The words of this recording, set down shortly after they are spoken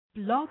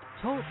Blog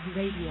Talk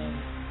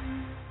Radio.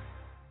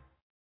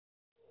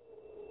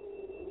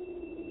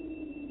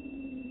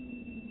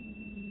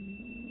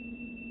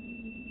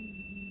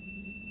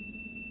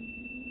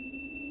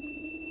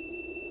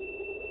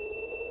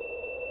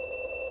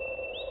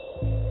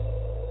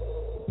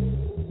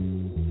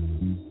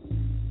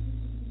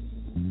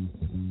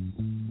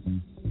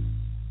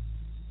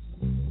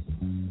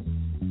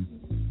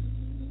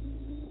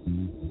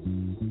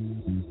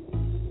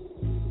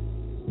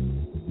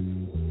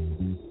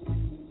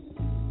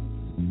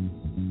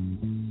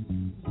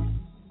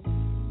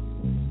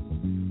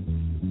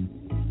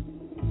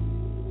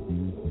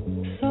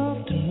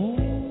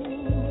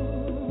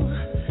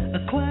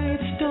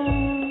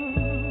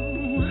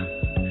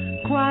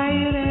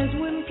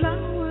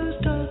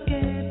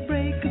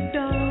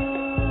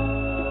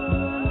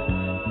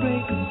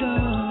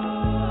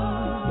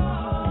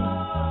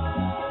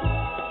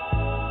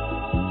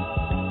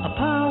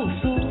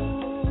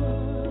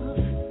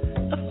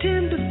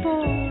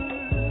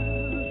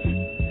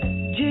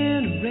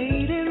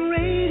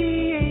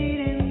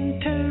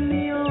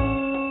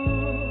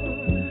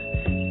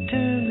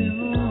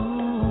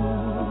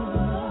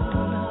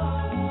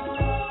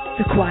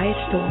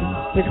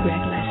 With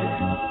Greg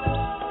Lassiter.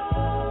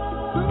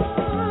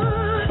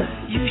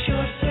 You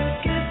sure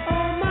get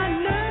all my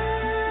love.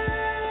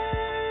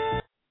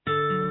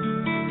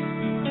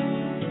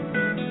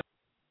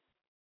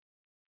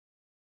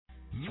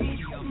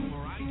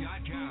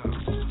 MediaFluoride.com,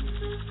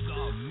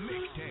 the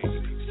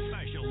mixtape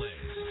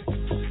specialist.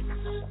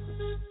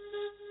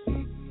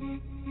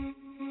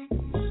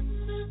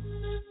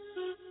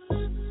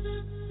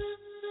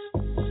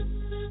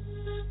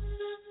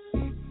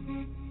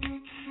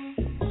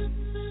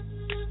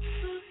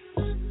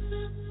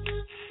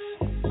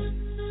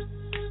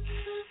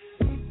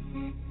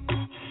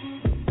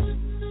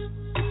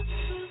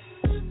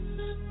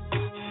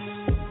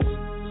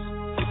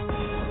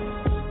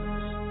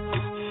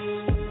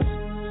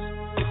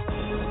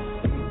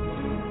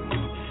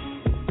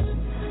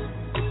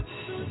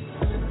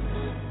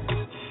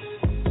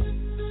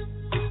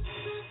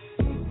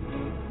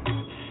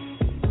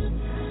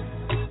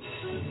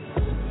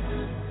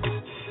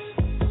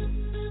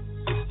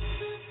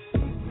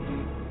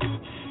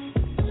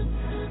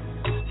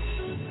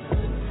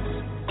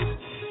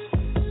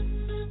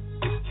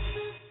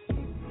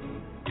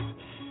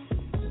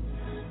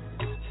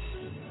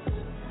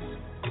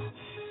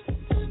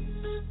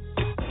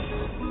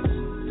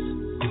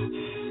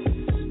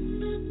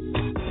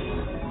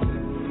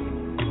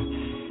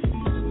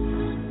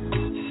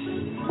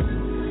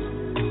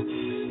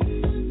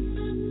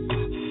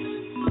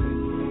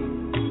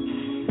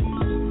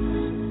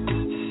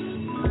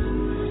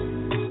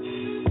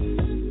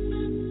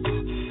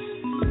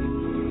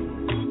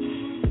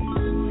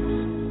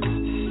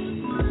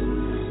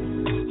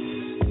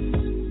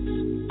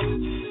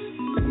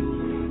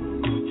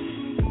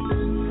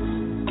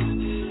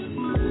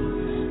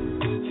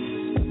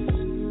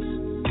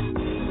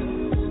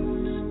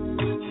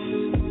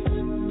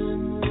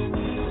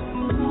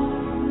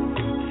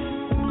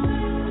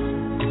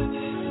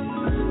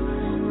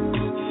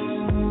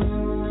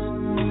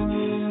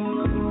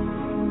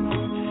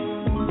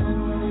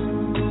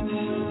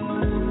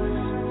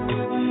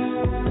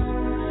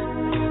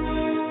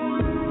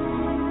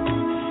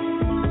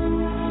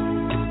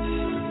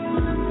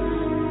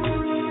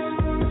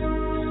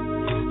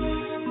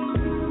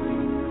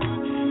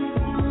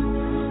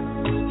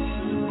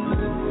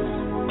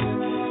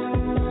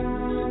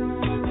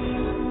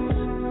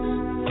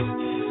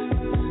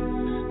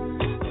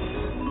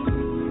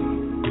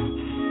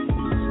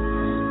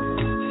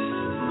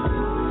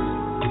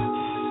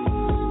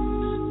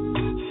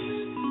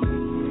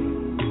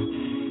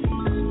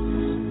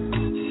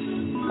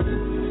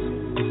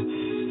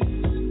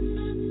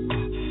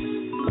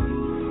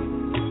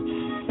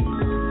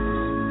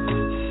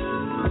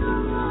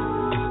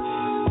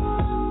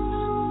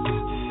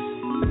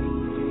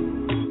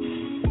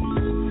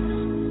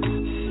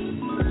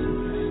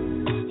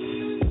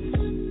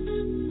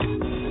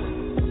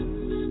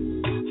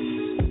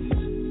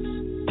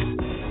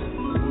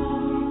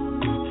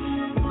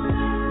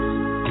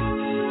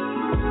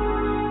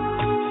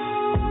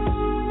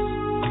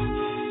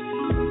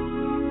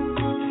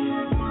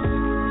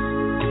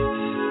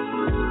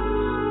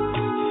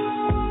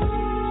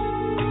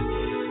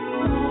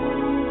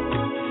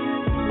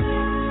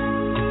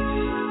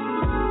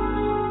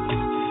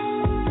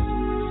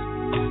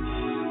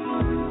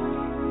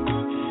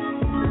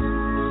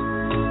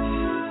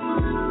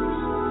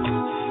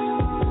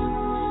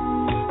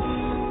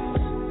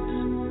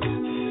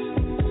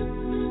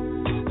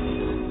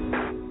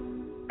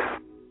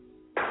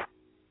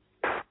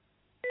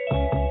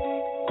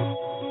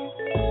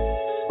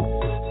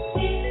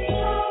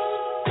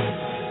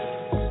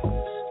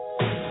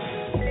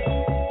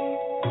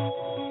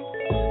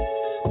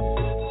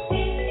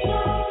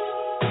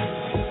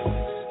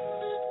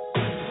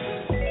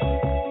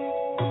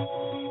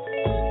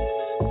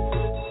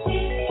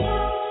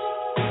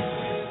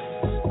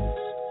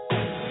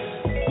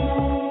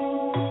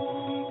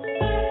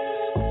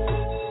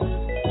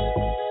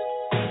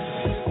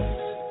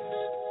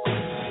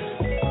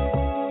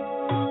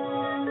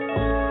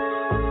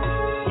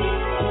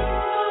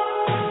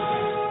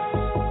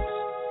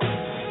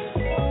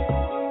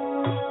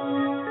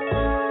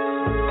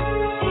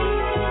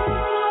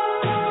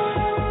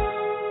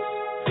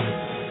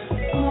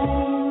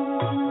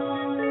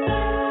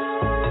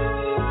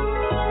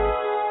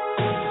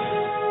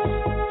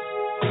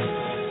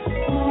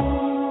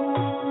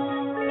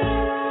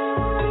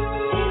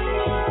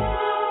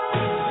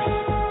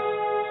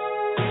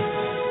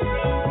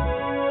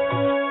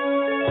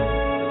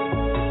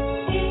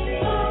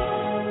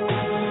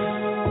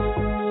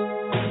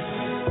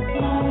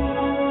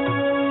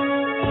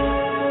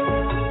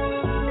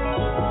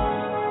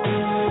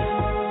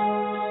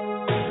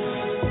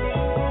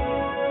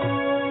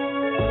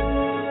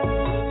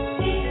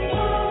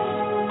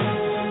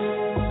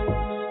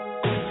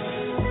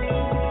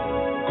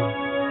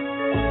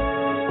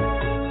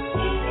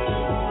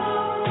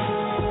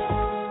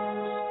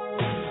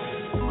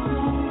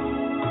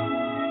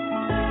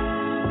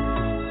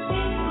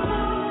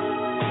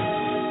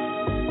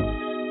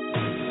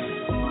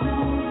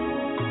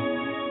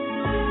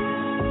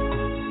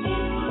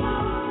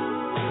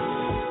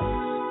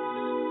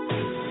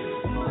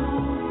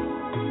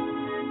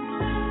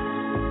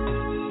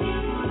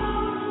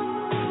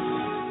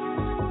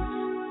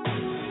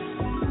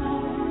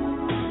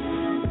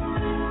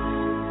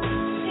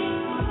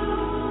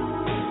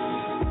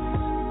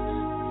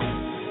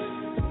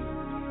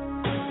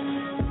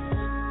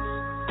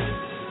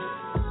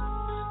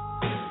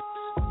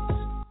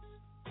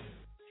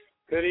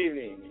 Good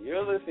evening.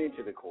 You're listening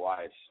to The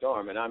Quiet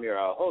Storm, and I'm your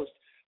host,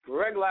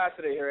 Greg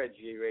Lassiter, here at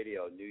G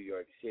Radio, New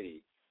York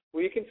City,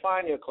 where you can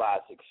find your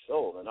classic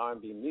soul and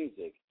R&B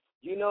music.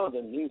 You know,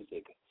 the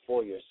music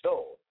for your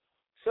soul.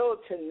 So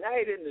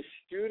tonight in the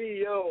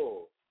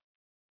studio,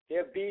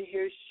 he'll be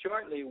here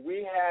shortly.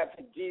 We have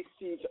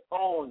DC's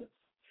own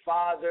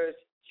Father's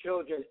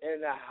Children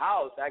in the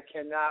house. I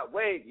cannot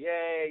wait.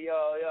 Yay,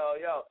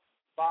 yo.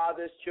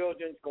 Father's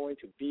Children's going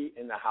to be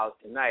in the house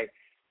tonight.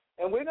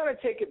 And we're going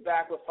to take it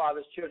back with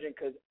Father's Children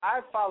because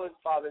I followed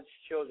Father's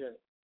Children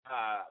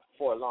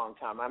for a long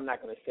time. I'm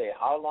not going to say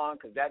how long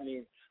because that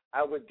means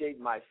I would date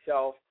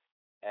myself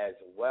as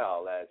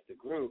well as the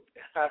group.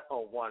 I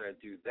don't want to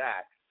do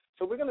that.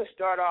 So we're going to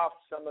start off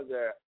some of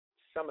their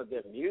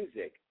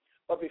music.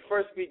 But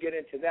before we get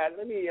into that,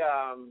 let me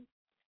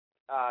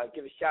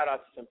give a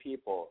shout-out to some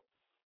people.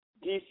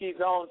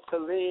 DC's own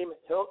Salim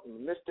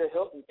Hilton. Mr.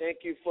 Hilton, thank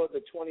you for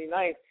the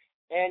 29th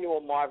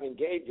annual Marvin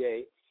Gaye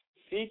Day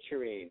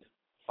featuring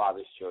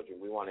Father's Children.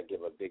 We want to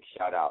give a big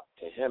shout-out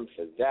to him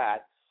for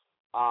that.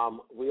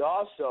 We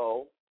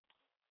also,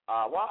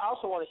 I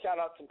also want to shout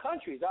out some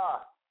countries.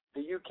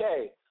 The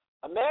UK.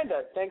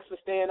 Amanda, thanks for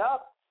staying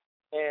up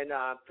and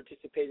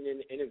participating in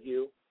the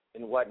interview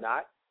and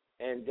whatnot.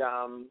 And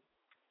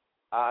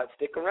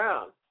stick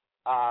around.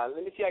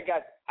 Let me see. I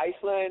got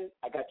Iceland,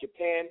 I got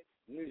Japan,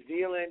 New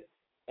Zealand,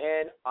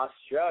 and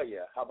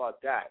Australia. How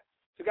about that?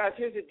 So, guys,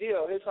 here's the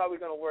deal. Here's how we're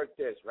going to work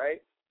this,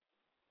 right?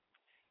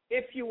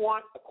 If you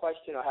want a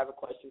question or have a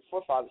question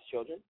for Father's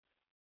Children,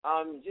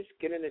 just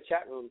get in the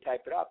chat room,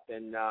 type it up,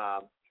 and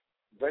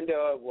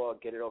Brenda will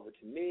get it over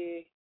to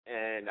me,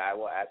 and I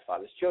will ask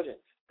Father's Children.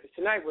 Because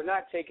tonight we're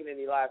not taking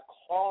any live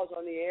calls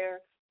on the air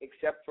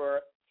except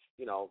for,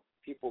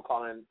 people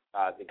calling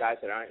the guys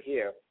that aren't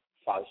here.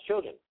 Father's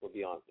Children will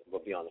be on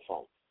the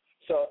phone.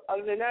 So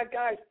other than that,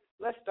 guys,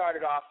 let's start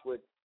it off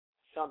with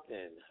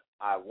something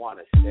I want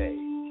to say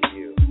to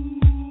you.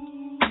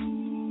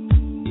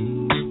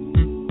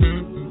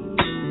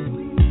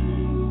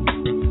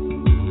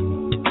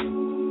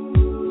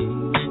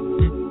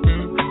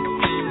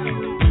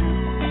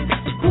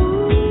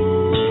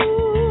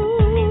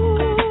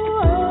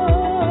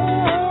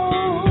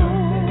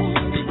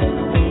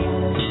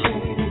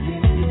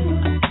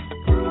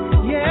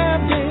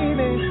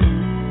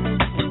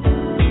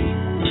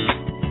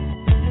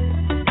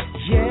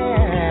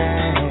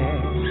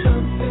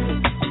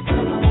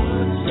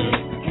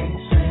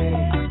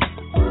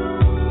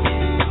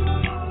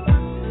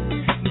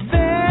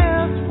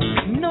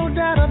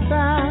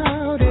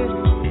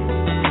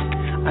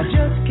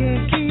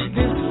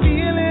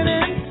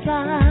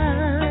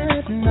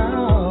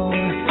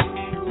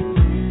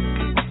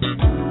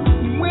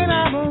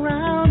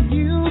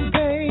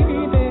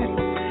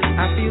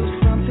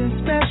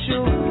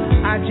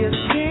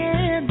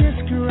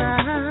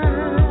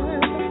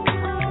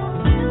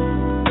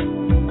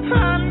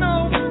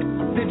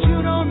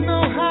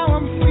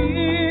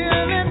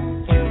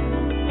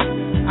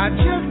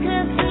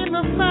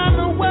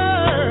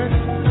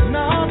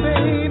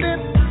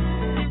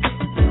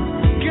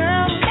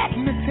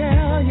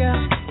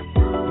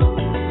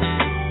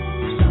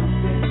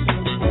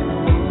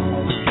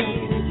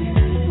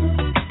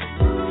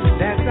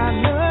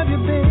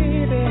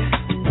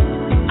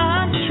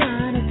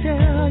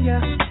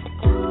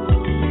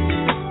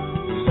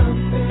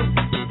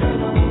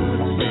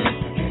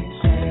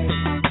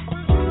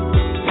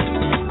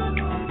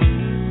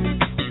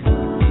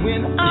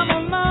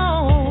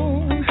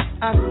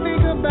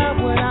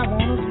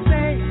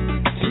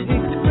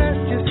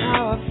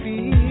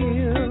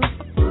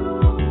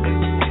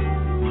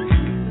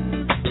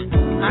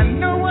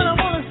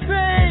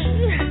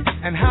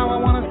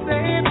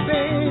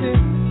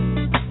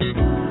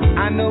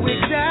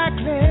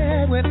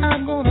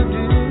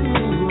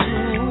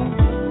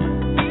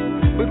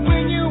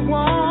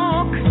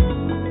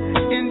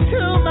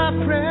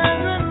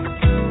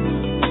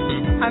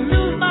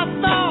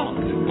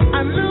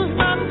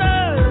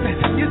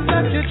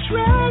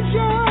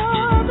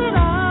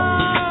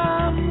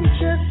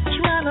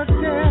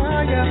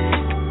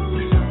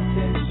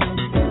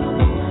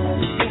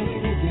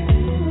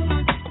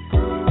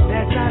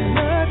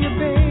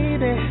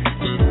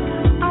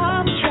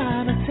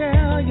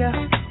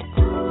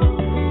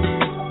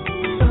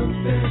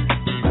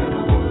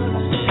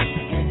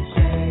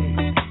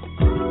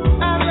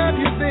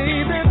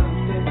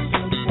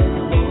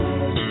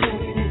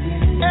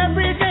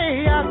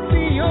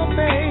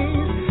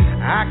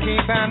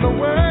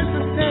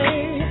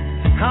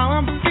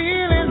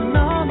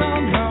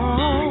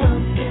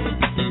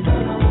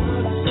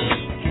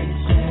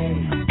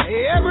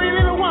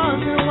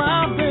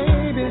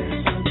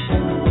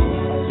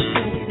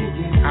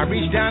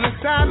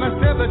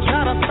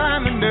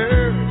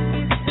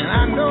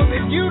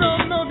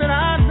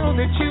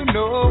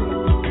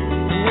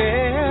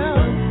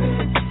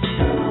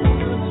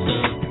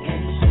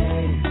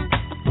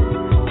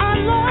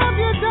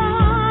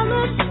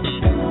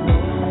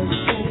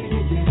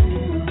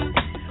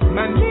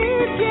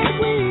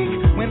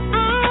 When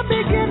I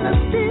begin to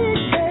speak,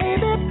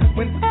 baby,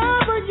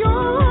 whenever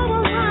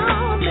you're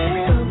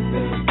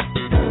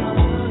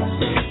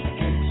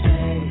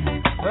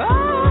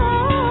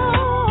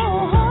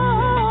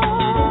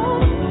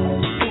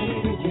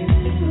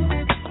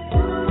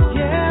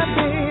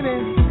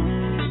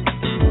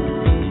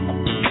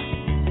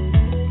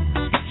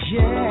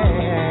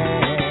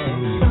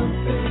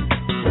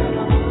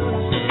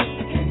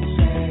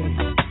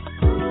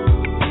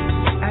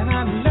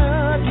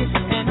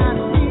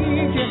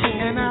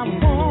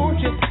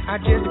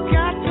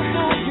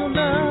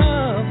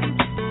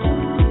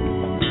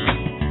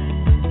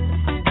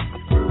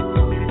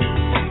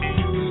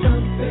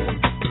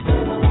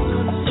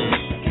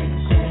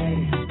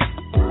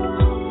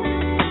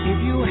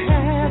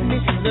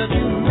love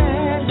you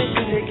madly,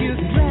 take you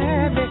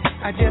gladly.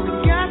 I just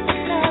got to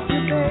have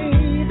you,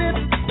 baby.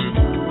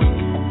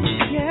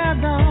 Yeah,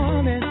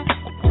 darling.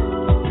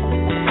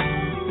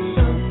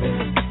 Something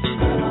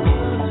that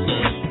I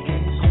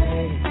can't say.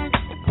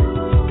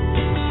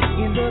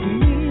 In the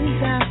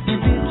meantime, in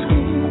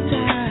between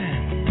time,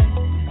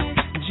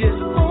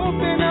 just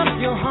open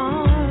up your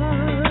heart.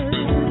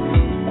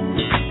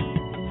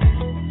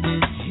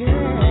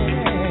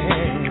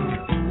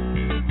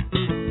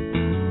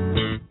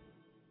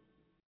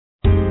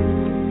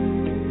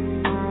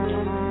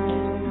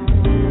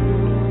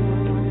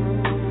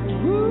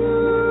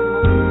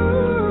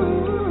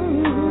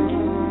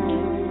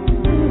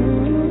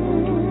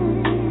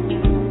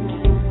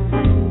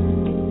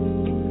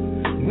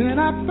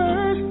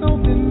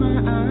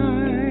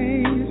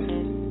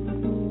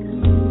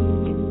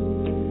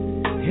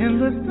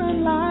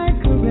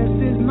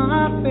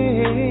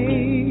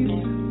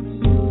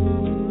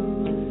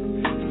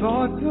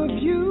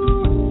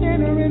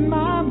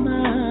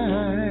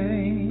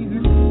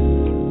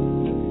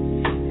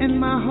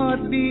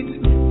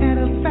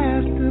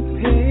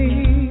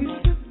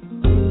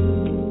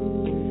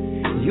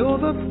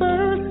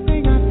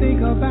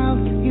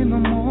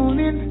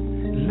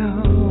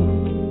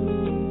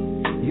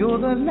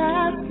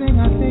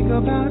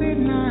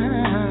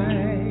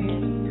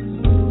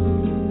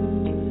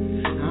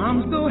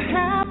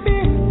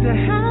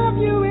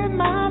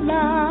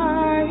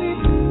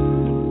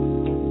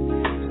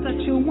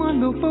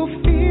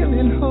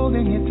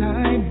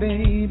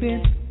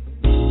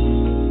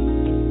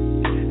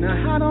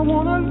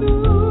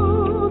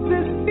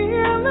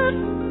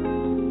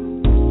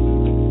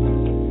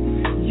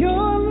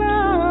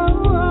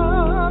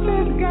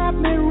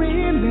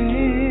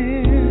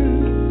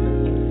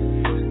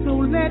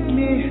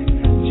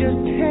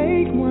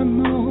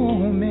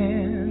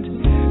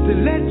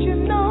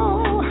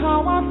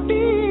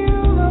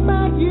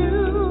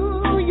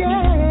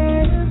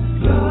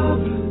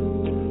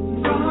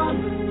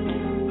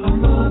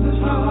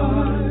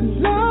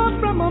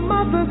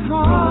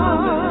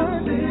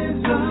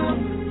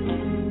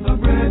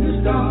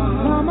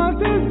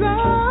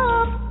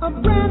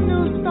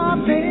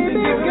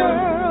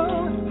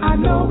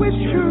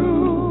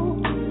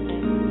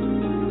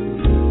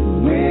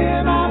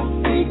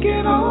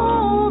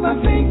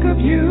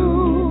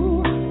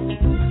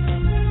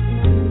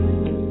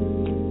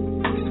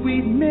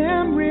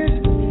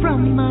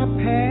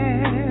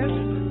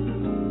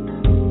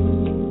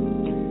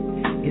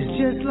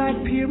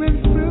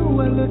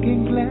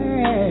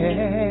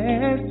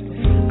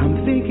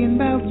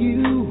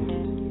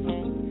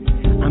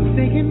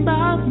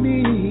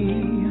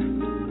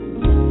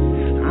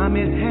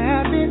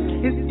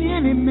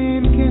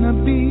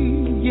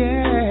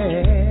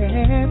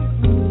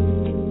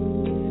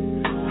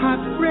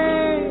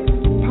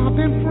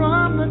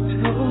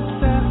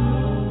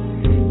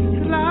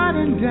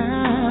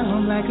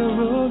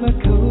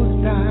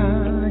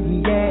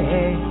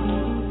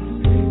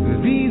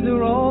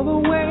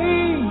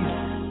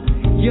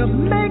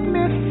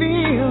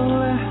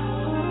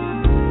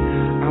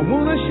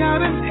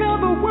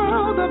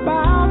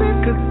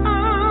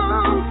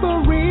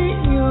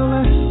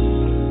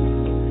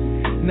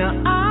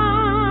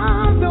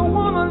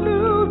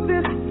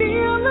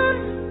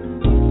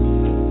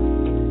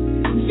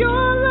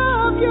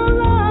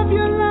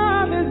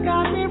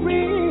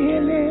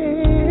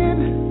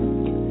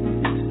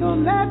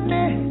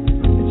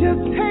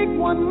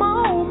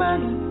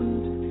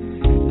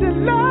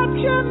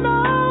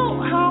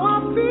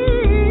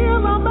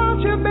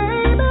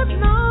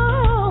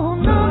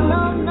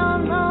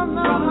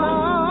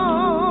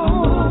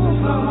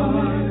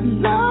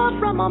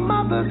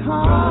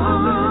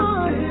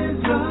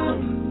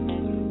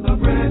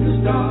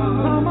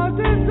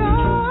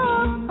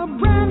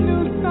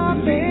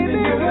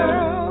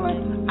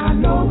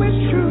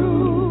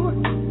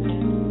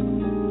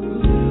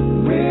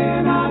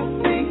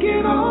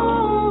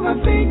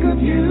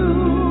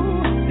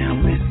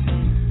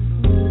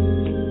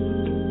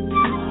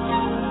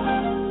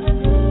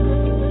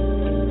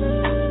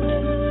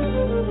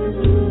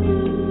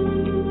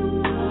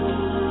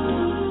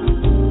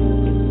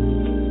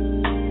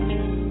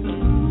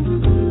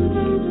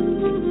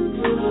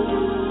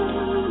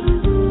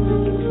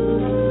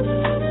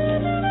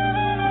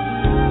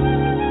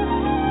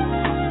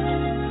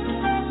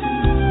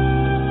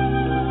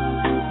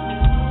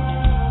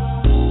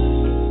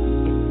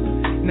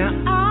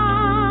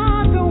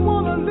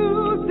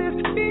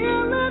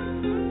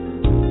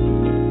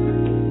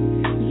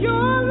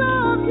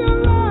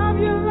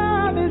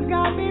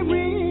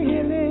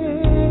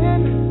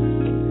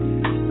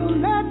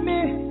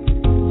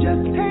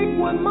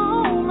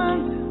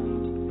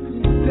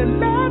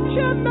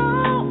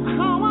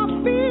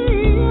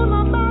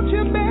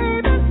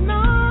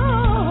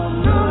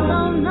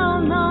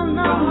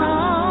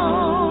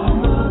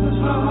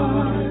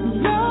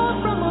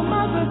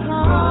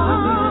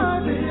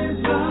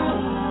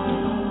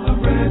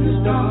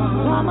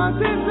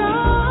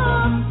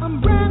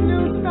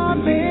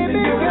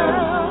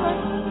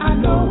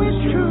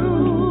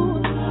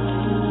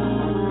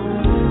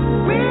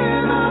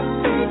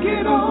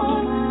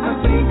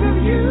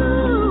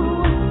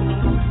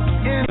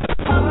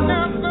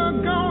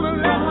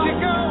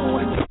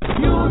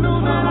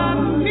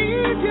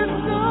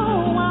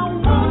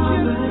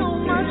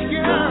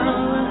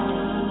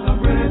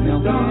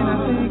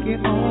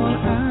 it on,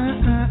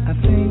 I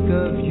think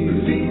of you.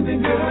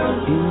 Believing,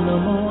 girl. In the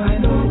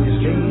morning,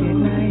 late at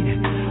night,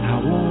 I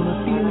wanna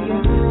feel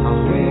you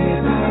all day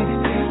and night.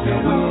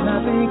 Now when I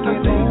think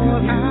it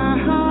on, I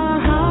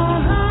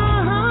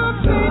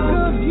think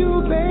of you,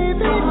 baby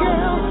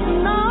girl.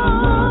 No.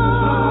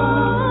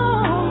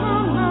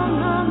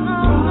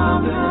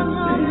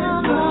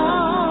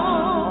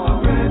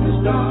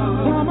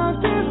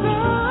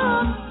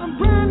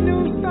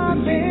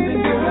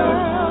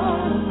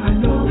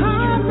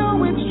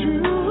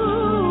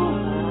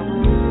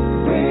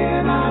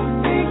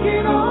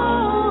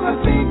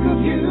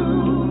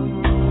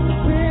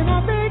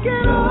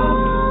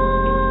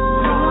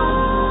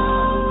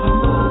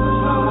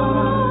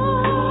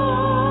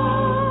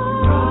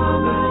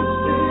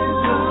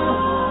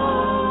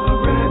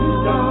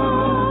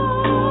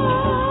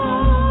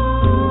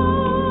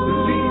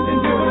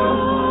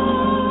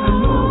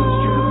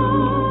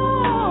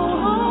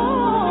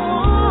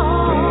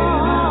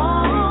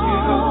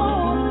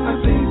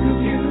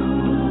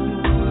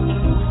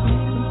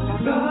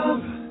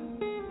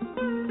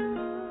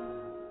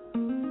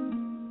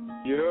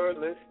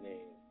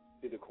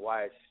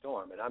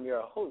 Storm, and I'm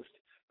your host,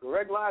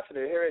 Greg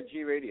Lassiter, here at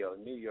G Radio,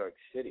 New York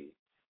City,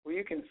 where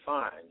you can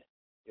find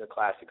your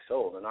classic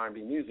soul and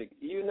R&B music.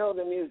 You know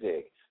the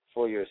music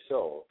for your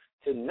soul.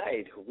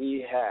 Tonight,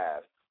 we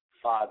have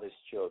Father's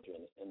Children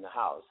in the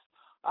house.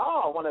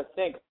 Oh, I want to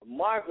thank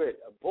Margaret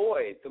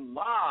Boyd, the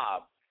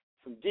mob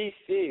from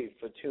D.C.,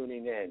 for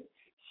tuning in.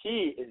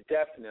 She is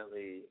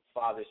definitely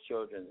Father's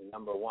Children's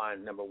number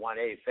one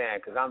A fan,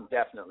 because I'm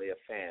definitely a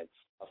fan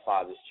of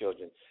Father's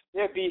Children.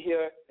 They'll be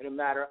here in a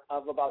matter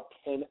of about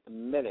 10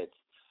 minutes.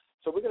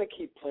 So we're going to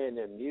keep playing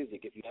their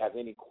music. If you have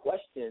any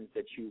questions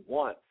that you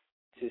want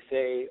to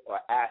say or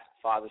ask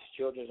Father's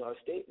Children or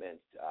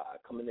statements,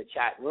 come in the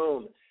chat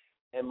room,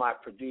 and my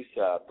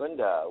producer,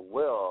 Brenda,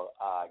 will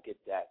get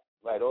that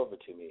right over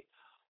to me.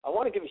 I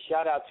want to give a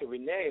shout-out to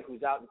Renee,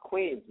 who's out in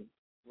Queens.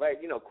 Right,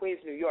 you know, Queens,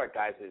 New York,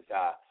 guys, is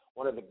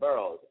one of the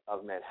boroughs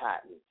of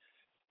Manhattan.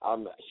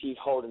 She's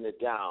holding it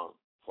down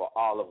for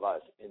all of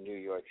us in New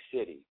York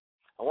City.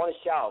 I want to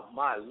shout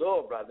my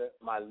little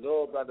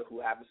brother who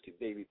happens to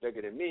be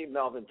bigger than me,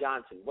 Melvin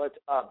Johnson. What's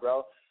up,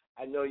 bro?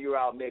 I know you're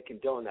out making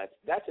donuts.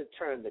 That's a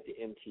term that the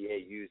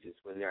MTA uses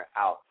when they're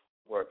out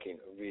working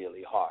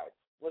really hard.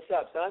 What's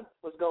up, son?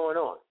 What's going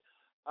on?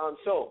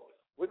 So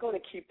we're going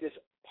to keep this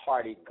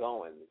party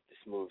going, the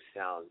smooth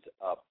sounds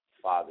of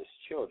Father's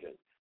Children.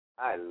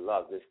 I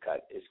love this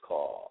cut. It's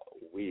called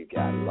We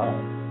Got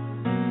Love.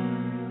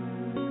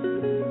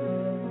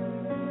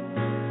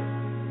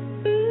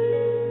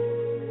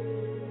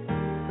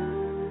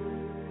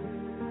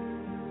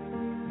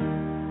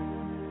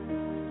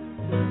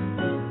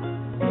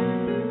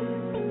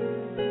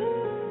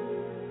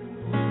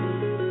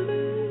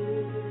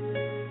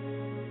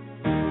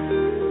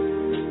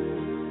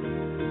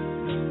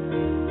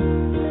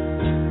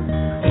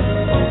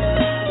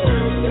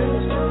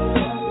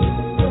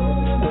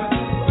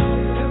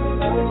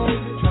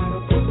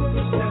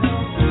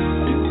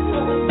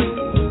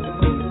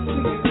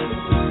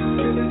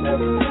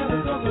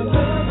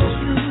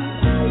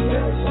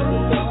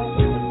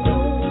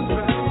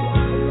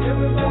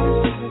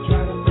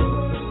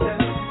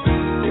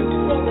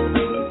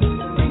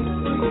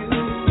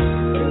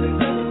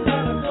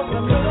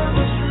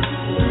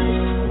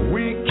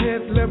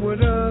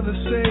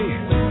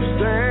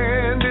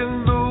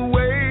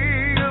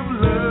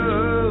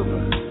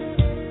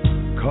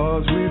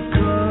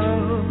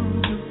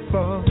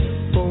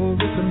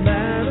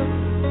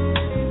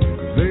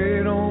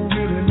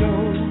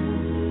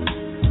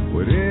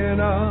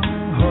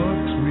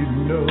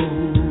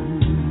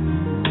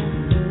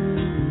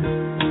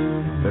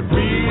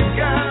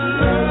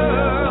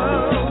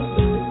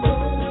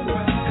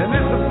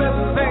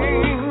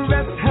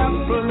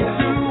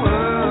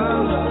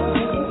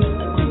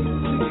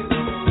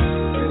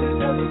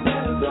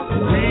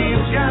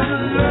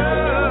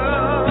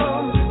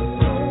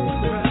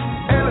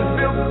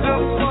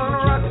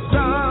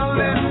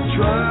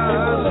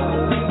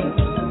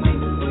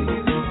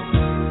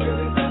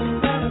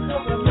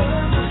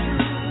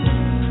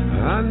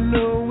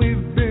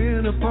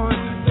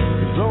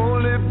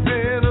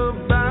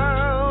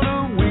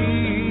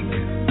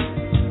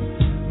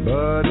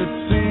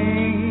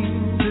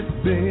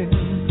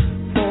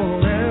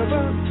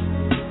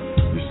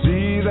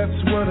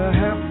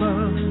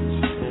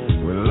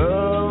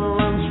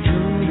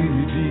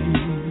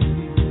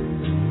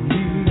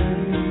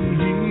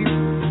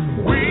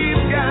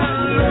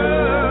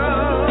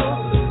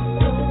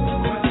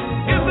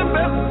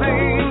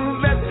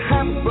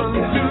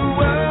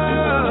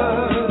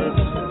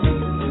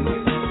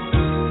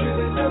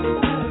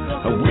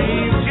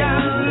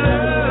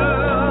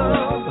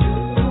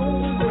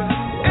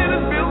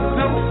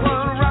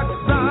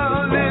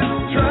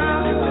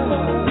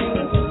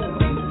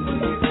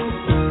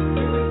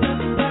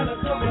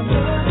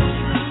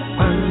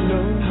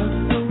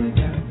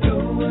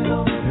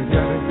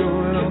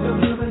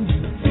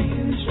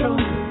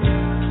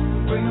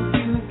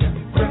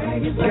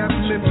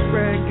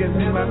 bragging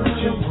about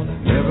you.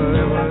 Never,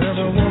 ever,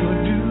 ever wanna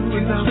do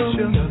without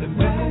your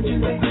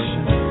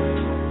imagination.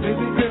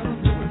 Baby girl,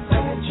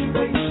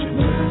 infatuation.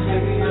 When I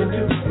say I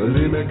do,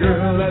 believe me,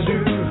 girl, I do.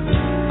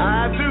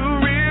 I do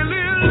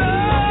really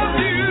love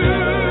you.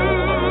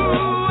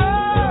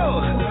 Oh,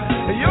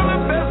 you're the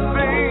best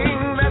thing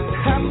that's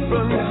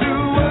happened to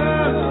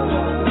us.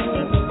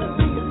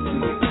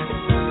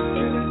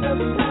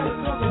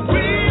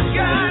 We've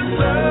got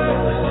love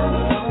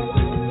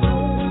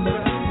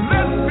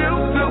that's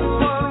built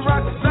upon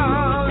rock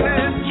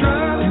solid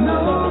trust.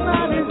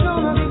 Nobody's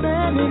gonna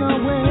stand in our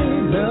way.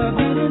 Love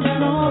is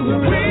stronger.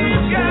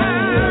 We've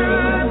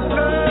got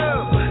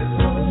love.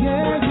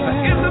 Yeah,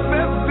 yeah. It's the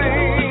best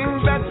thing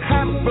that's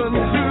happened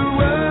to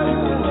us.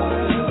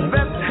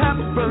 That's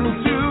happened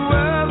to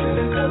us.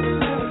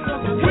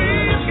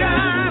 We've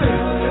got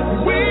it.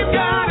 We've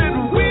got it.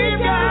 We've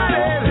got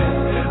it.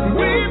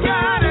 We've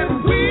got it.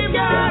 We've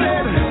got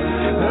it.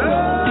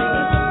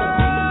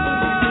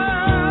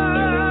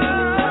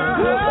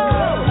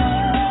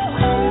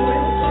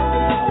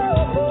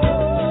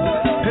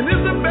 And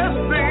it's the best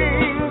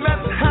thing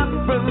that's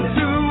happened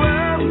to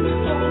us.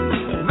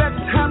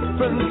 That's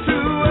happened to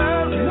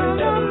us.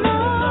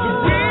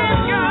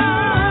 We've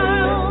got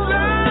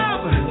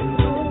love,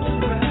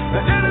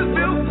 and it's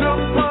built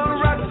upon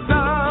rock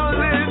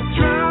solid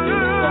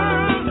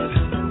trust.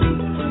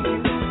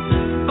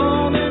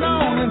 On and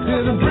on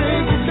until the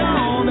break of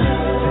dawn.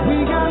 We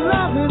got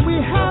love and we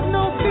have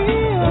no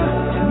fear.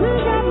 We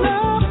got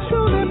love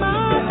truly,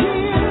 my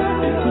dear.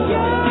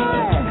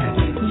 Yeah,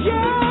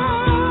 yeah.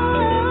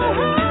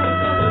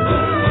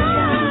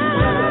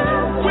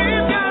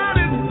 We've got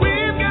it.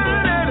 We've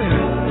got it.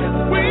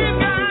 We've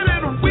got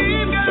it.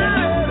 We've got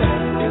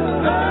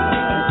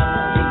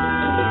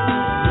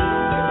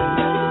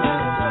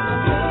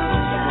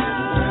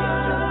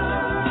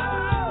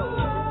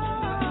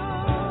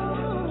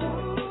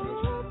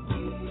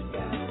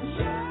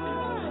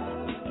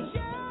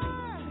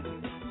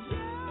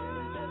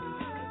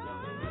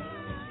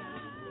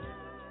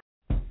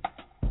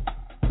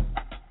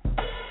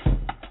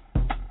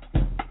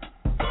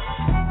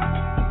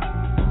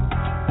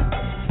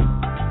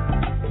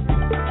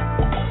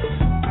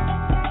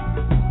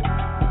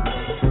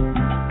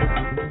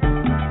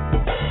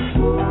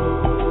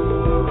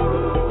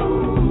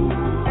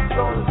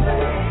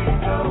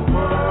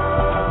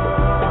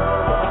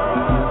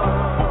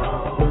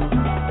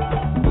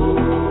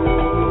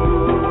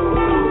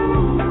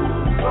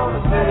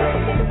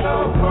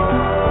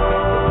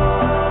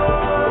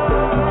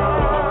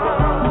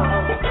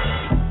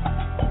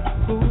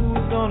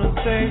Who's gonna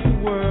save the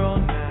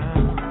world now?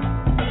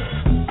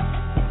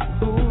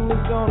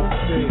 Who's gonna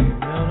save?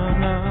 No, no,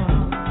 no.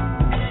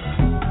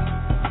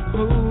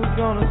 Who's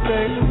gonna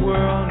save the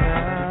world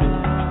now?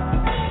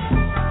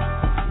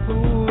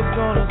 Who's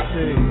gonna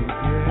save?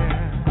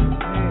 Yeah,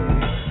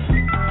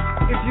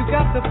 yeah. If you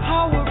got the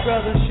power,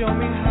 brother, show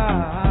me how.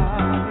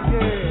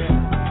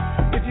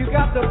 Yeah. If you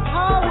got the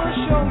power,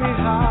 show me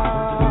how.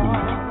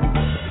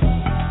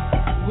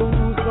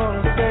 Who's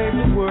gonna save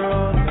the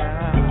world now?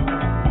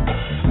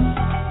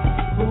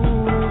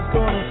 Who's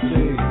gonna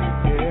save?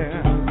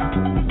 Yeah.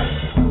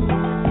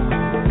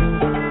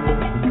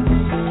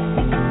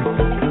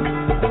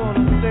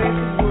 Gonna save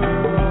the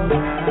world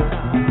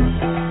now.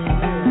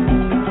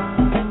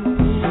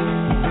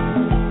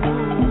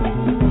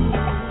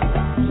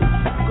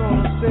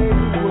 Gonna save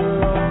the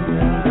world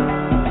now.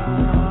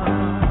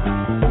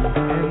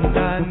 And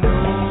I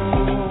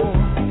know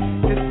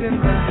it's in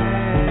the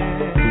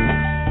hands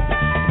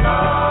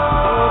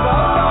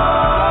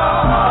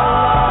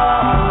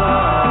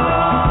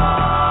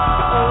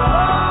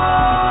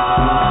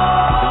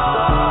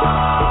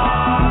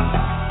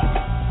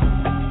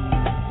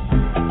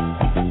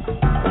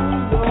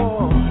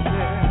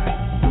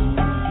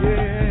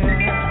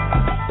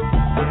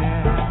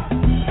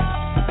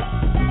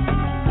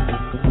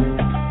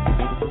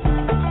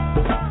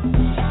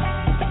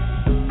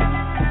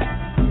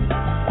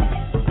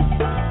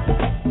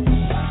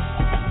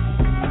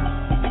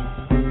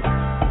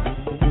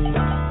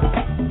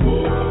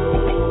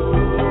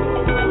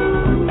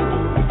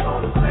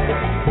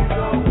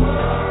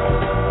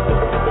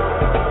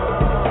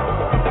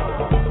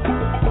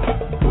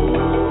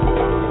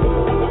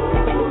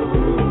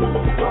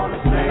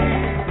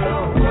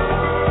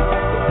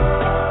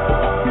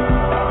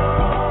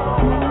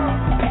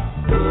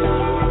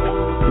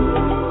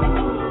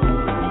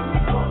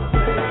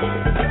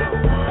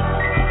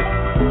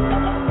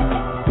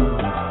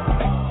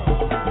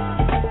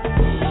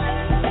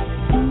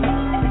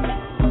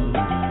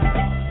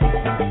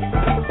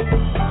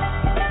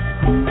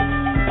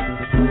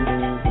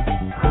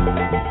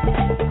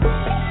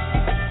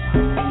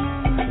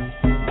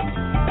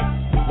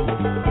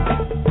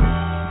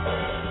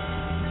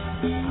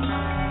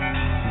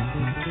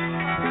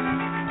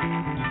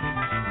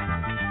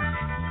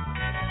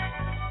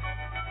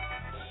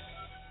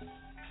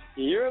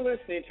You're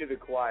listening to The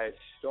Quiet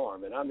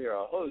Storm, and I'm your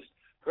host,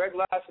 Greg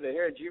Lassiter,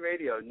 here at G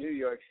Radio, New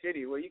York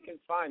City, where you can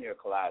find your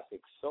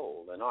classic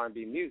soul and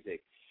R&B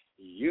music.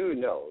 You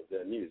Know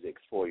the Music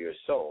for Your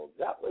Soul.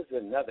 That was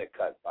another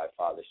cut by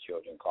Father's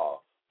Children called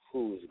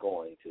Who's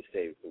Going to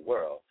Save the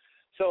World.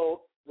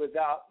 So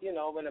without, in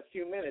a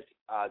few minutes,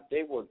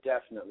 they will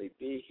definitely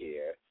be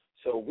here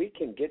so we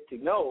can get to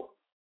know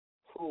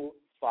who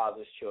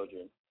Father's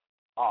Children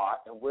are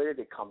and where did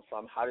they come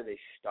from, how did they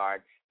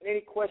start, and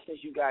any questions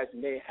you guys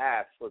may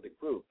have for the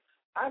group.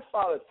 I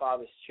followed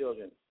Father's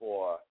Children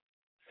for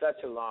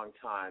such a long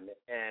time,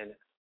 and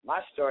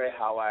my story,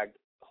 how I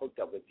hooked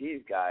up with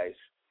these guys,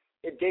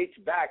 it dates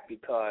back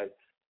because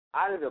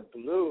out of the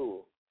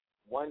blue,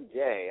 one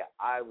day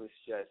I was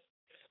just,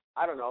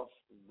 I don't know,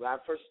 when I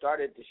first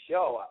started the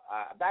show,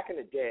 back in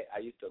the day, I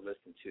used to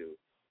listen to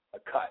a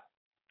cut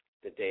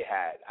that they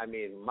had. I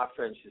mean, my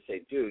friends used to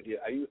say, dude,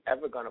 are you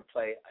ever going to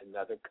play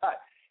another cut?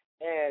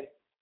 And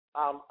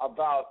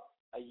about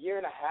a year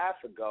and a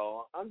half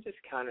ago, I'm just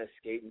kind of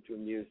skating through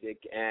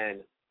music,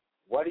 and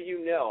what do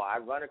you know? I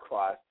run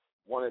across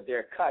one of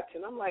their cuts,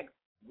 and I'm like,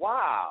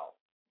 wow,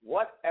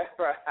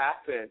 whatever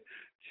happened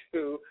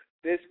to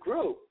this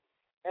group?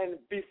 And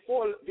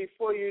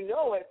before you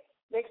know it,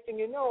 next thing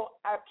you know,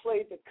 I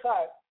played the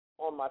cut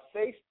on my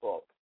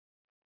Facebook.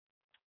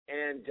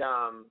 And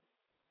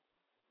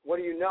what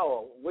do you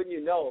know? Wouldn't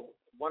you know,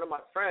 one of my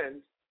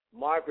friends,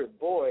 Margaret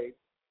Boyd,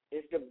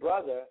 is the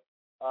brother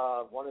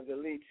of one of the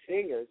lead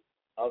singers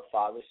of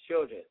Father's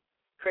Children.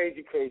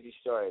 Crazy, crazy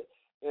story.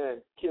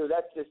 And Q,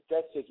 that's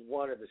just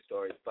one of the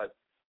stories. But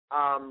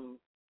I'm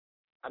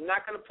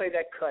not going to play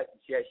that cut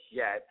just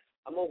yet.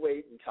 I'm going to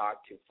wait and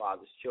talk to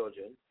Father's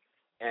Children.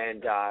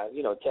 And,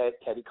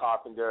 Teddy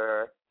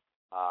Carpenter,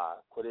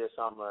 Cordelia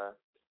Summer.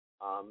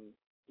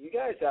 You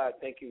guys,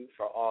 thank you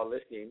for all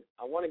listening.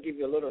 I want to give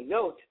you a little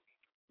note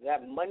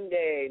that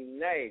Monday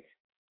night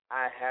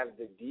I have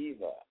the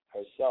diva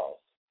herself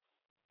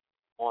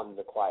on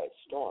The Quiet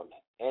Storm,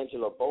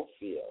 Angela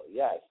Bofield.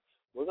 Yes,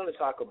 we're going to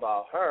talk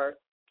about her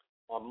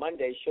on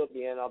Monday. She'll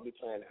be in. I'll be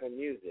playing her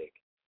music.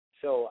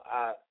 So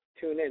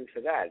tune in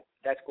for that.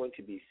 That's going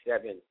to be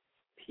 7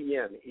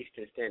 p.m.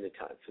 Eastern Standard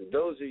Time. So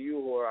those of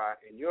you who are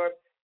in Europe,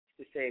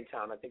 it's the same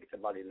time. I think it's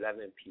about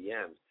 11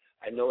 p.m.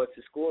 I know it's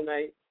a school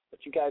night,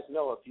 but you guys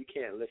know if you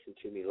can't listen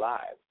to me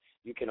live,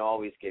 you can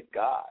always get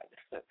God,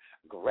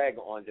 Greg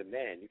on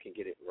demand. You can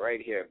get it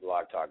right here at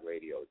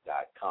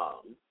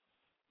blogtalkradio.com,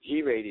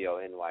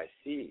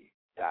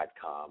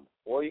 GRadioNYC.com,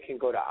 or you can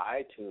go to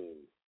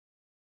iTunes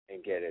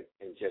and get it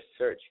and just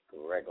search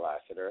Greg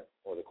Lassiter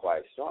or The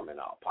Quiet Storm,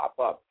 and I'll pop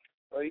up.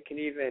 Or you can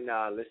even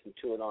listen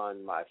to it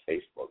on my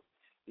Facebook.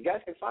 You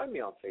guys can find me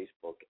on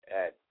Facebook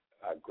at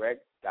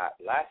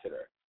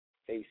greg.lassiter,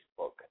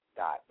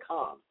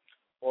 facebook.com.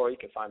 Or you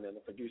can find me on the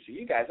producer.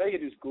 You guys, all you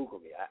do is Google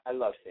me. I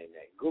love saying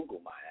that. Google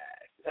my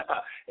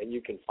ass, and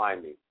you can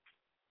find me.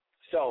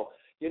 So,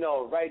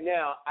 right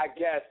now, I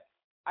guess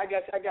I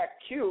got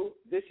Q.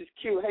 This is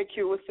Q. Hey,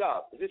 Q, what's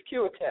up? Is this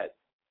Q or Ted?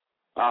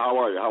 How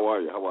are you?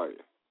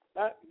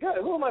 Good.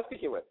 Who am I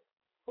speaking with?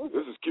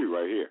 This is Q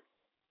right here.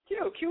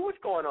 Q, what's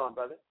going on,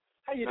 brother?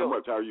 How you Not doing?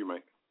 much. How are you,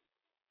 man?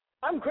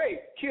 I'm great.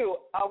 Q,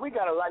 we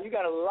got a lot. You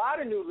got a lot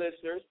of new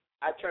listeners.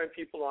 I turn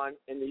people on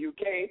in the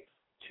UK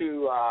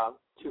to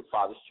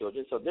Father's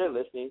Children, so they're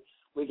listening.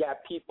 We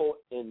got people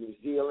in New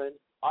Zealand,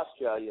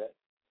 Australia,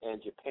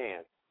 and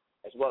Japan,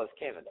 as well as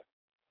Canada.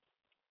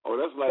 Oh,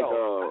 that's like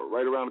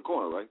right around the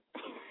corner, right?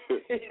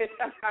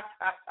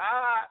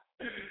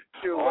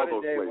 Q, what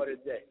a day, what a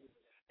day.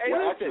 Hey,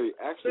 well, listen,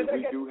 actually,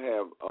 we do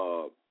have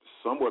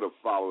somewhat of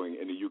following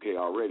in the UK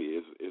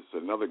already. It's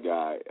another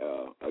guy,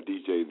 a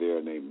DJ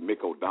there named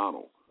Mick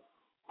O'Donnell,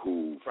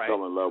 who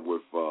fell in love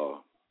with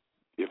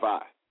If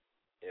I.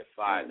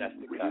 That's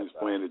the He cut. was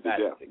playing it to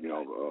death, a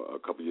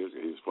couple of years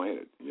ago. He was playing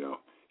it,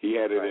 He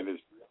had it in his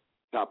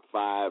top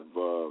 5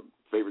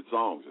 favorite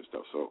songs and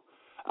stuff. So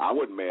I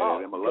wasn't mad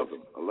at him. I loved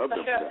him. For that.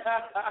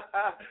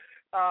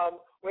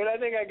 Wait, I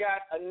think I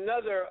got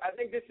another. I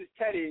think this is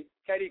Teddy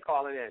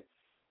calling in.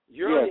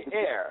 You're on the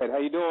air. Ted, how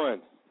you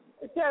doing?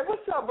 Ted,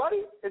 what's up,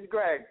 buddy? It's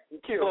Greg.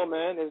 Q. Hello,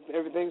 man.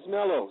 Everything's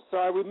mellow.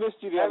 Sorry we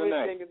missed you the other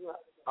night.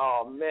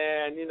 Oh,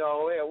 man,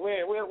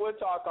 we'll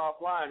talk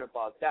offline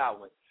about that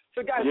one.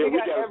 So, guys, we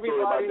got a everybody.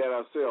 story about that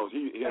ourselves.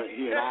 He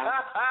and I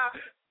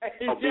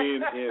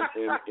being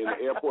in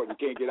the airport and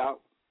can't get out.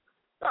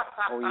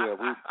 Oh, yeah,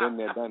 we've been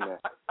there, done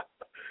that.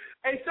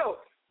 Hey, so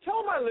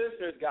tell my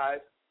listeners, guys,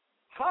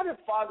 how did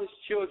Father's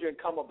Children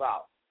come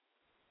about?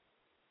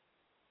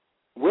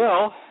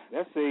 Well,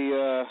 that's we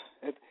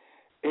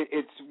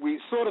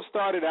sort of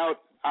started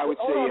out, I would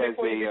say, as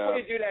before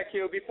you do that,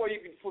 Q, before you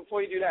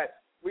do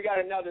that, we got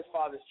another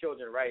Father's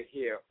Children right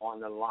here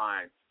on the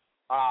line.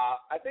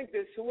 I think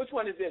which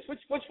one is this?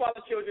 Which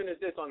Father's Children is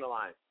this on the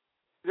line?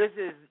 This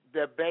is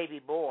the baby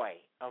boy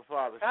of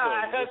Father's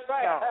Children. That's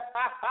right.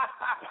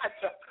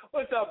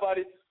 What's up,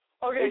 buddy?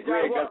 Okay, hey,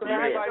 Greg, welcome.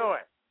 How you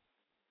doing?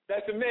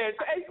 That's a man.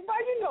 Hey,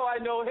 why I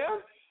know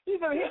him?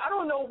 I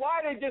don't know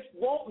why they just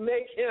won't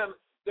make him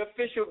the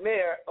official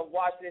mayor of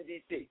Washington,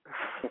 D.C.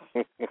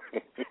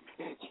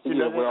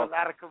 There's a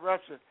lot of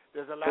corruption.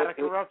 There's a lot of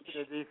corruption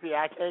in D.C.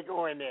 I can't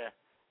go in there.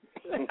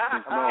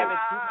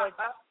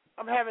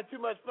 I'm having too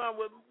much fun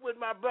with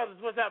my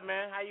brothers. What's up,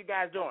 man? How you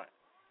guys doing?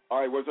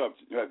 All right, what's up?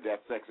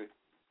 That's sexy.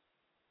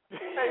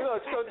 Hey,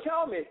 look, so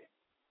tell me.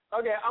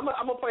 Okay, I'm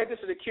gonna point this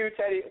to the Q,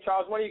 Teddy,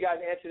 Charles. One of you guys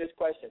answer this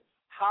question.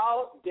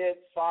 How did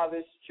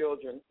Father's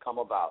Children come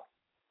about?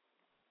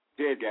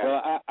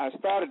 Well, I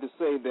started to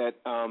say that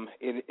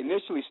it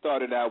initially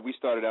started out. We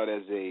started out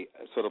as a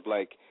sort of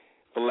like,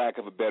 for lack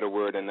of a better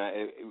word, and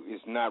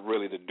it's not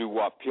really the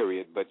doo-wop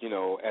period, but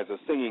as a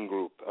singing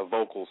group, a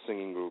vocal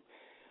singing group.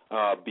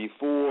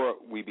 Before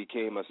we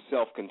became a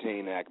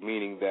self-contained act,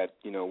 meaning that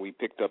we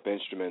picked up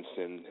instruments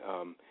and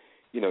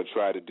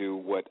tried to do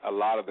what a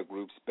lot of the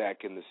groups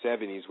back in the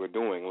 70s were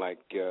doing, like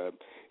your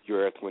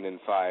Earth, Wind and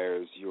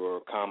Fires,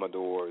 your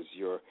Commodores,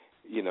 your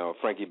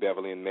Frankie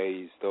Beverly and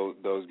Mays,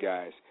 those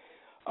guys.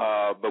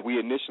 But we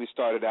initially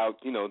started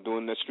out,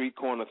 doing the street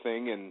corner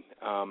thing,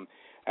 and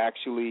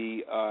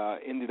actually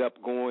ended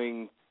up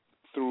going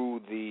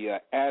through the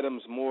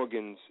Adams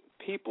Morgan's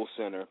People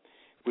Center,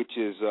 which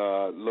is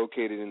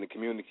located in the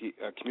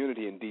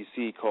community in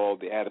D.C.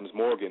 called the Adams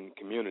Morgan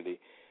Community.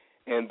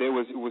 And it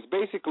was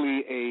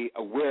basically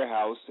a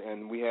warehouse,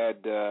 and we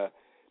had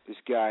this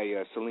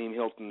guy, Salim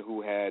Hilton,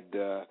 who had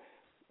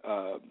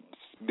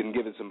been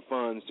given some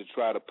funds to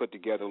try to put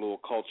together a little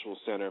cultural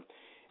center.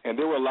 And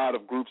there were a lot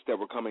of groups that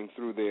were coming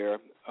through there.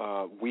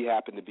 We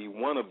happened to be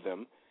one of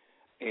them.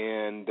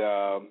 And,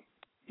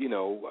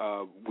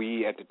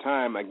 we, at the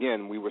time,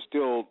 again, we were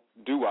still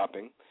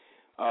doo-wopping,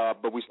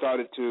 but we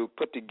started to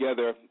put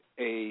together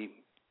a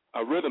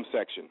rhythm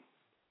section.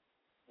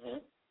 Mm-hmm.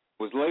 It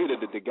was later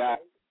that the guy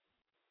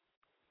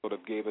sort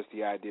of gave us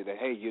the idea that,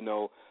 hey,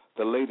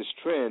 the latest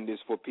trend is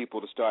for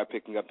people to start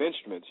picking up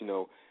instruments,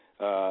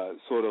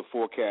 sort of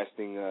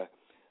forecasting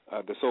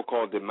the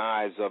so-called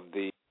demise of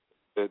the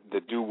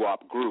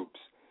doo-wop groups.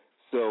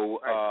 So,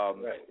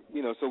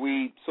 so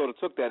we sort of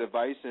took that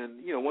advice,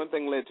 and, one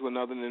thing led to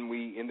another, and then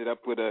we ended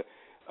up with a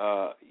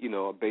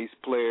bass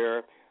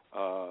player,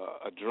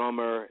 a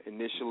drummer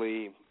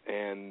initially,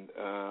 and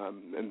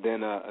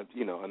then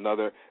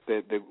another.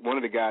 One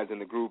of the guys in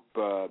the group,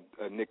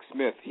 Nick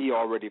Smith, he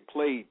already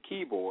played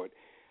keyboard,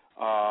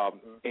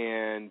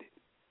 and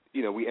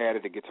we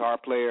added a guitar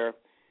player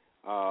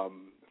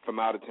from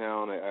out of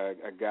town,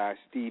 a guy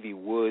Stevie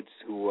Woods,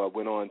 who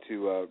went on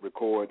to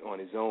record on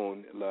his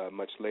own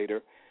much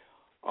later,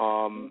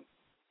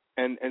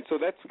 and so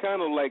that's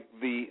kind of like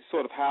the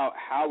sort of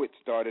how it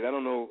started. I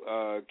don't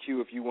know, Q,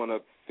 if you want to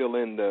fill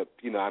in the,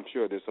 I'm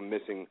sure there's some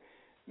missing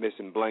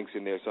blanks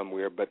in there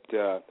somewhere, but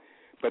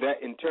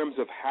that, in terms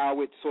of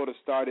how it sort of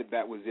started,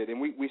 that was it.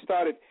 And we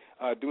started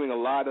doing a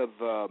lot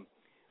of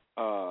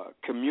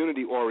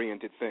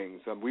community-oriented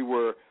things. We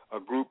were a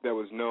group that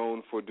was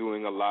known for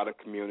doing a lot of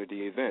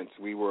community events.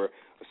 We were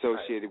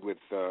associated with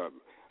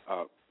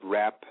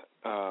rap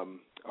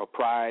or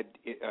Pride,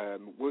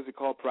 what was it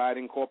called, Pride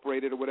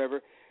Incorporated or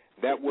whatever?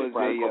 That was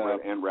Pride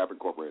Incorporated and Rap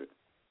Incorporated.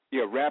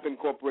 Yeah, Rap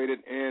Incorporated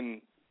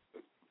and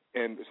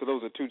so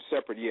those are two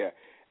separate,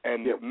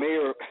 And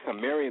Mayor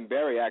Marion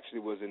Barry actually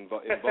was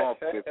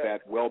involved with that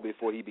well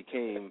before he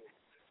became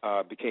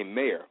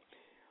mayor.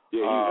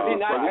 Yeah, was he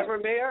not ever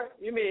mayor?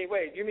 You mean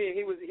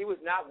he was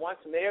not once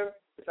mayor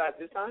besides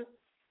this time?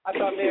 I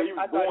thought mayor. He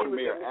was born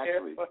mayor,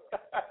 actually.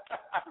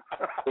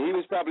 He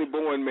was probably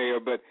born mayor,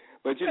 but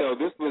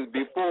this was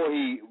before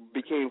he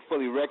became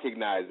fully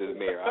recognized as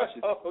mayor.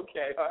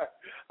 Okay,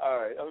 all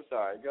right. I'm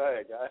sorry. Go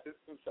ahead, guys.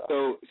 I'm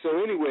sorry. So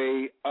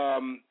anyway,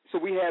 so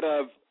we had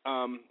a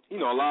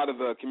lot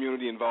of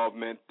community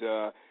involvement,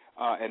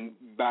 and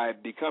by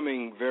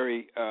becoming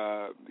very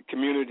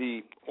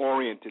community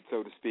oriented,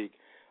 so to speak,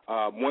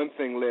 one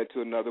thing led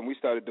to another, and we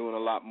started doing a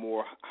lot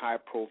more high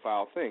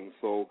profile things.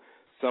 So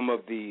some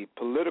of the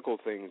political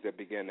things that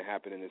began to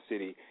happen in the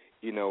city,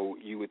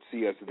 you would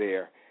see us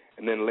there.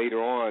 And then later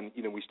on,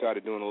 we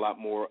started doing a lot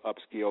more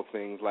upscale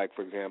things, like,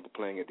 for example,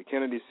 playing at the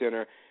Kennedy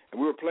Center.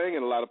 And we were playing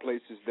in a lot of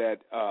places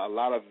that a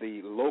lot of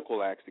the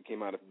local acts that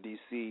came out of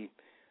D.C.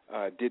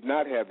 Did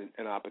not have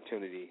an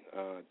opportunity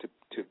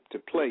to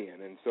play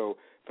in. And so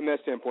from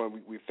that standpoint,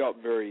 we felt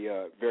very,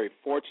 very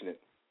fortunate.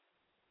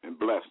 And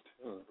blessed.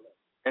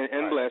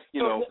 And blessed,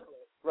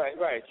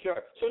 Right,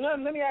 sure. So now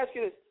let me ask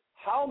you this.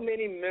 How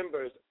many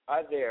members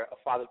are there of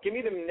Father's? Give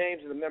me the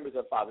names of the members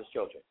of Father's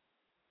Children.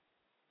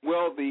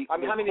 Well, how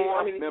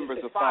many members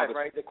of five, Father's?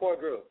 Right, the core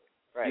group.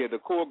 Right. Yeah, the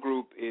core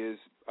group is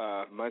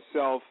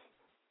myself,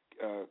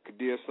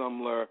 Kadir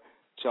Sumler,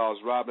 Charles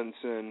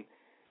Robinson,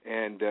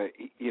 and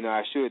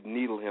I should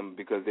needle him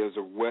because there's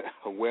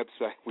a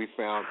website we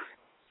found,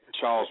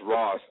 Charles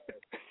Ross.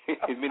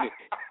 His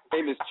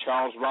name is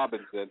Charles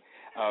Robinson.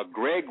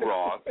 Greg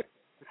Ross,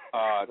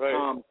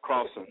 Tom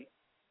Crossan,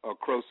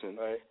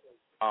 right.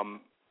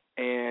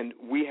 And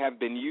we have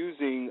been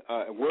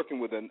working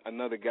with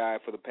another guy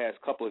for the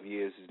past couple of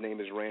years. His name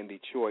is Randy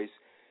Choice.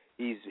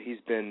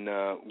 He's been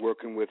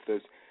working with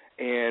us,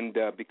 and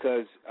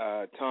because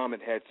Tom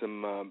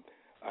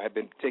had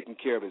been taking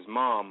care of his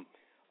mom,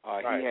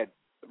 he had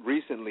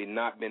recently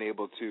not been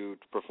able to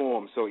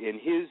perform. So in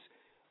his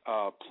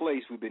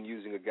place, we've been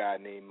using a guy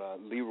named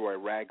Leroy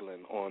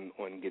Ragland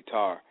on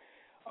guitar.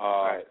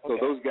 So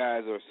those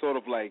guys are sort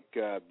of like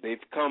they've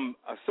come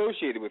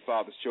associated with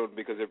Father's Children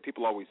because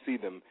people always see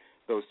them,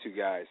 those two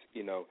guys,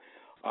 you know.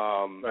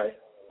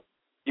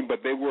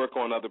 But they work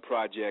on other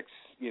projects,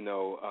 you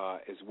know,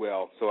 as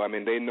well. So, I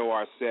mean, they know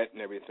our set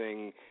and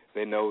everything.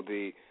 They know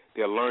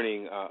they're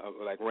learning,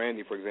 like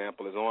Randy, for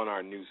example, is on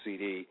our new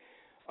CD,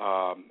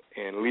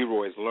 and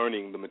Leroy is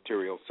learning the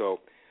material. So,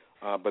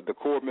 but the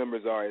core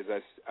members are, as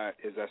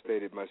I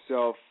stated,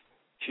 myself,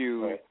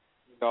 Q,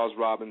 Charles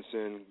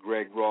Robinson,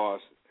 Greg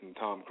Ross, and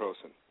Tom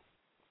Croson.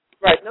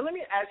 Right. Now, let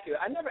me ask you.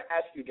 I never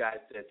asked you guys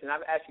this, and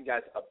I've asked you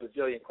guys a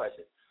bazillion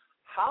questions.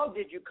 How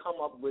did you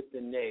come up with the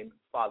name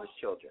Father's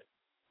Children?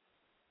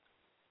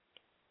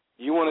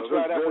 You want to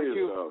try that one,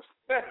 Q?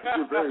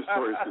 There's various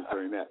stories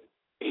concerning that.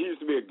 He used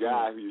to be a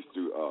guy who used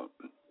to,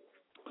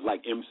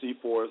 like MC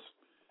for us,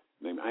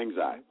 named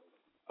Anxiety,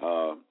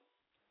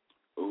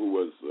 who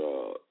was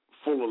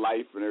full of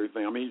life and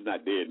everything. I mean, he's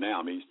not dead now.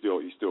 I mean,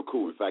 he's still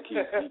cool. In fact, he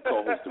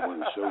co-hosted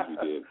one of the shows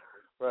we did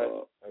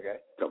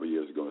a couple of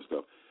years ago and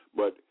stuff.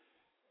 But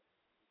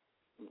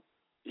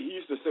he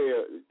used to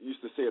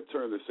say a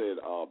term that said,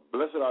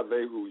 "Blessed are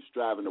they who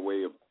strive in the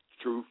way of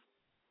truth,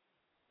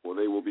 for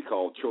they will be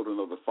called children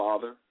of the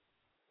Father."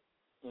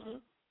 Mm-hmm.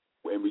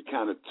 And we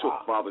kind of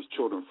took Father's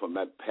Children from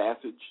that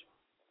passage,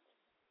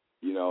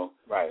 you know.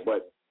 Right.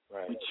 But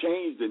we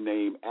changed the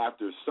name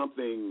after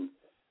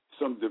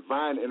some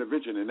divine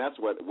intervention, and that's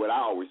what I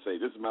always say.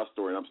 This is my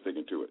story, and I'm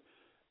sticking to it.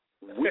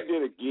 We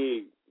did a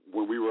gig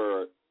when we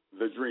were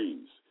The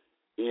Dreams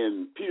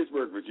in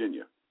Petersburg,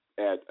 Virginia,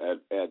 at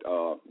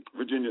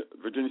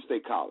Virginia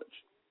State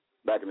College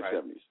back in the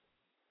 70s.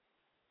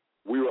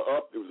 We were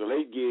up. It was a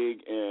late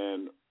gig,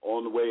 and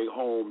on the way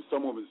home,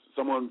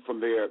 someone from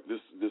there,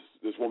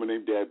 this woman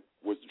named Deb,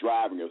 was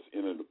driving us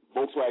in a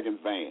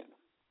Volkswagen van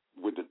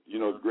with the, you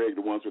know, Greg,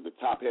 the ones with the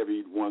top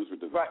heavy ones with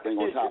the thing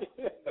on top.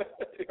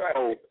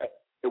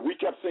 So we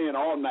kept saying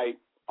all night,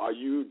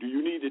 do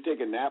you need to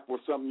take a nap or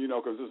something, you know,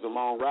 because this is a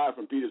long ride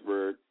from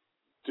Petersburg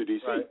to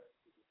D.C.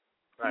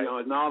 You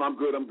know, no, I'm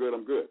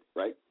good,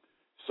 right?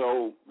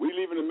 So we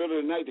leave in the middle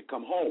of the night to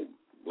come home,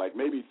 like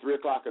maybe 3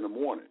 o'clock in the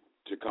morning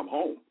to come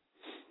home.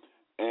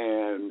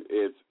 And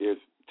it's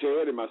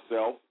Ted and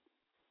myself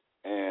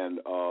and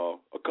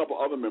a couple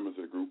other members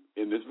of the group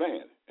in this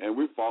van. And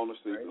we've fallen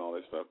asleep and all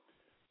that stuff.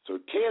 So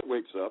Ted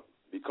wakes up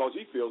because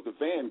he feels the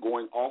van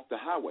going off the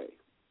highway.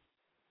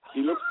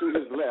 He looks to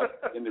his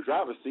left in the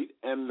driver's seat,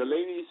 and the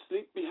lady is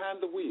asleep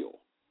behind the wheel.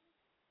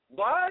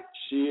 What?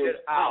 She is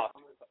out.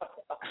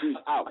 She's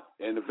out.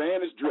 And the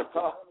van is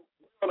drifting.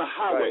 We're on a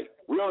highway.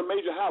 We're on a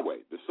major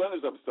highway. The sun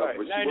is up and stuff,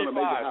 but she's on a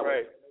major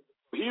highway.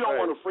 He don't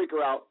want to freak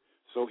her out.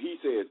 So he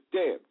says,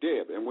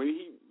 Deb. And when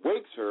he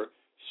wakes her,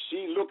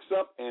 she looks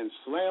up and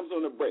slams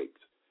on the brakes.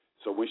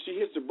 So when she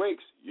hits the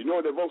brakes, you know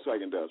what the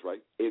Volkswagen does,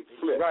 right? It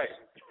flips. Right.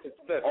 It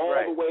flips, all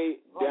the way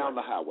down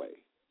the highway.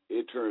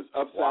 It turns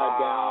upside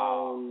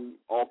down,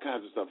 all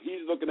kinds of stuff.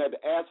 He's looking at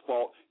the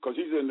asphalt because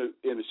he's in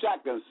the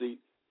shotgun seat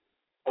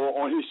or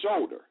on his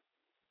shoulder.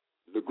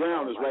 The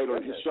ground is right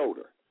on his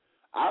shoulder.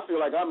 I feel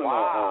like I'm in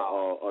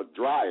a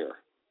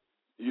dryer.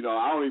 You know,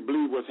 I don't even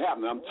believe what's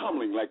happening. I'm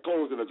tumbling like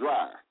clothes in a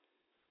dryer.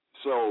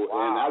 So,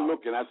 and I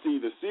look and I see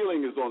the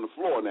ceiling is on the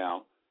floor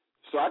now.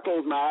 So I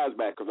close my eyes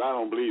back because I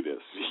don't believe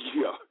this.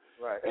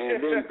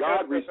 And then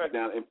God reaches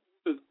down and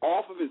puts it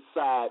off of his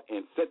side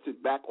and sets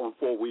it back on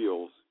 4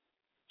 wheels.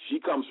 She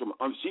comes from,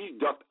 she's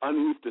ducked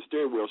underneath the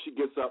steering wheel. She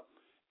gets up,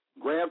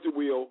 grabs the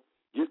wheel,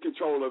 gets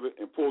control of it,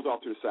 and pulls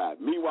off to the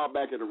side. Meanwhile,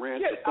 back at the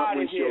ranch, the front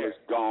windshield is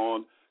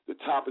gone. The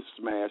top is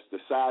smashed. The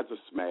sides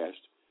are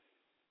smashed.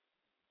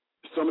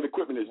 Some of the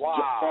equipment is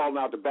falling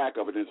out the back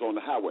of it and it's on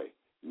the highway.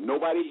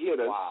 Nobody hit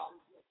us.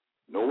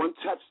 No one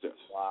touched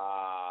us.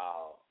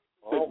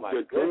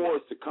 The doors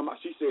to come out.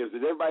 She says,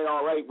 "Is everybody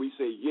all right?" We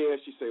say, "Yeah."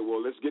 She said,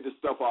 "Well, let's get this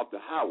stuff off the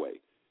highway."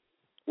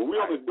 When we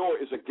open the door,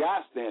 it's a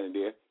guy standing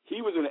there.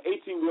 He was in an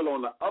 18-wheeler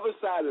on the other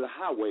side of the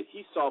highway.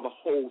 He saw the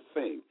whole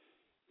thing.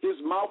 His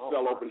mouth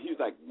fell open. He was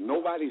like,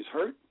 "Nobody's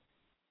hurt?"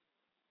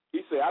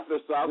 He said, "I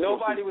just saw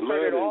nobody was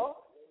hurt at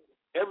all.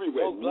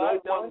 Everywhere,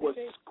 no one was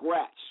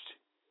scratched."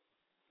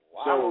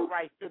 So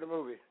right to the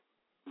movie.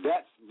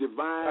 That's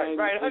divine.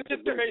 Right, I'm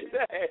just going to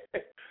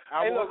say.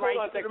 I want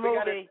right to the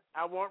movie.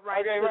 I want right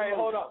to the movie.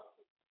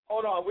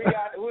 Hold on. We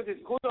got who's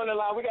on the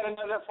line? We got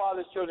another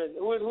Father's Children.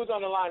 Who's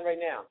on the line right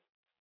now?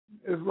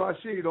 It's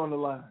Rashid on the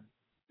line.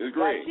 It's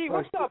Greg. Rashid,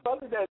 what's up,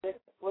 brother?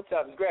 What's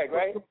up? It's Greg,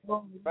 right?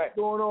 What's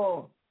going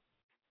on?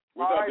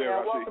 What's up there,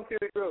 man? Welcome to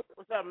the group.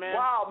 What's up, man?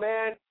 Wow,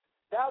 man.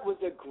 That was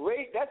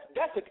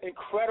that's an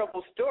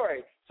incredible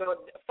story. So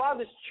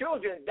Father's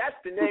Children, that's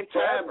the name. It's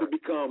time to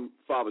become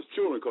Father's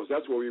Children because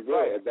that's where we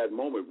were at that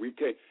moment. We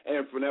came,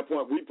 and from that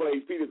point, we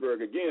played Petersburg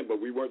again, but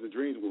we weren't the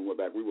Dreams when we went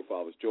back. We were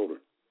Father's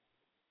Children.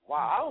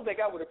 Wow, I don't think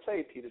I would have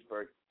played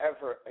Petersburg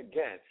ever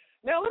again.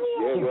 Now let me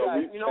ask you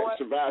guys. You know what?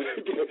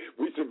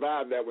 We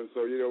survived that one,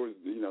 so you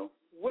know.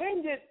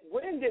 When did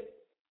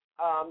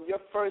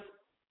your first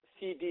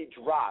CD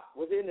drop?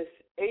 Was it in the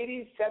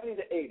 80s, 70s,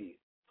 or 80s?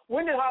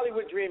 When did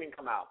Hollywood Dreaming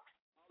come out?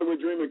 Hollywood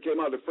Dreaming came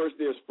out the first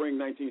day of spring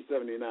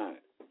 1979.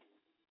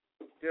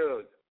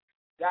 Dude,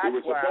 that's it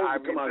was where supposed I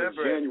to come out in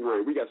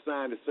January. We got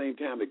signed the same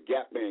time the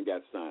Gap Band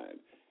got signed.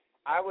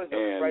 I was a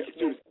and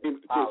freshman. to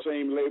the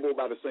same label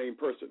by the same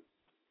person.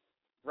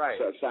 Right.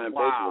 So I signed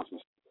both of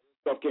us.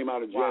 Stuff came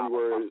out in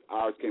January.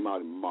 Ours came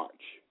out in March.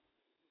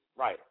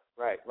 Right.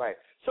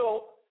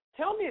 So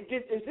tell me, is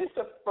this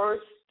the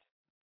first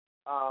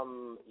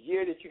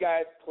year that you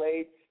guys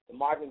played the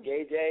Marvin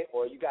Gaye Day,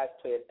 or you guys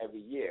play it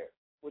every year?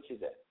 Which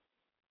is it?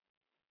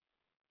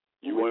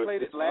 We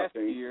played it last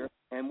year,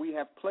 and we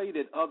have played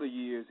it other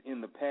years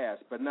in the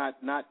past, but not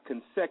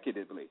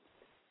consecutively.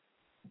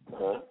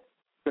 Uh-huh.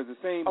 Because the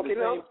same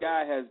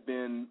guy has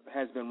been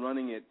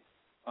running it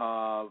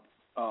all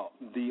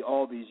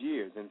these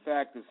years. In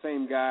fact, the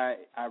same guy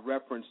I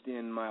referenced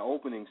in my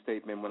opening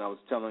statement when I was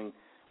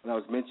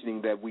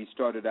mentioning that we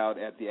started out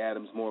at the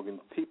Adams Morgan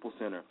People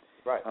Center.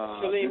 Right.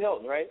 Salim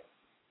Hilton, right?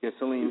 Yeah,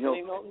 Salim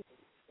Hilton.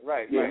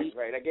 Right.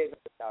 I gave it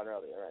out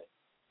earlier, right.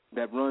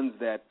 That runs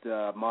that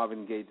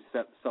Marvin Gaye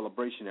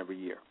celebration every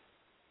year.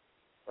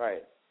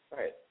 Right.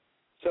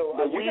 So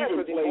we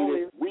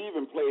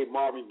even played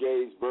Marvin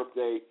Gaye's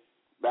birthday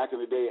back in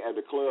the day at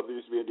the club that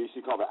used to be in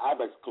D.C. called the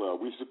Ibex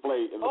Club. We used to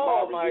play in the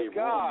Marvin Gaye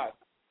room.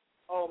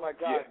 Oh, my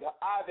God, yeah. The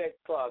Ibex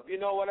Club. You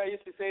know what I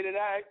used to say to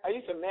that? I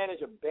used to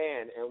manage a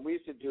band, and we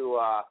used to do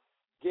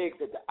gigs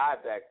at the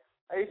Ibex.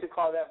 I used to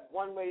call that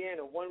one way in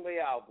and one way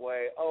out,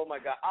 boy. Oh, my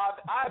God.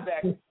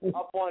 Ibex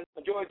up on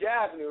Georgia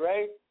Avenue,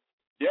 right?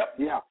 Yep.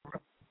 Yeah.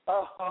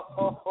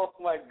 Oh,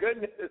 my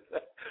goodness.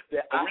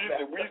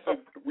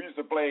 We used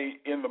to play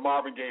in the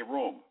Marvin Gaye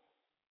room.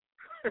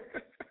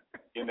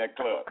 In that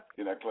club.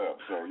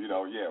 So,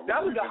 yeah.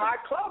 That was a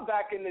hot club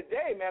back in the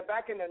day, man.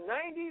 Back in the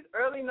 90s,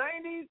 early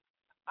 90s,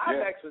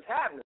 Ibex was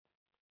happening.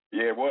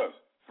 Yeah, it was.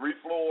 3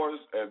 floors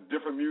and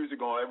different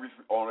music on every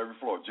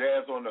floor.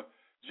 Jazz on the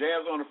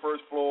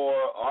first floor,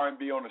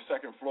 R&B on the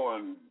second floor,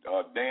 and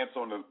dance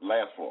on the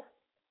last floor.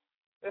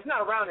 It's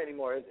not around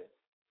anymore, is it?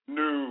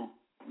 No,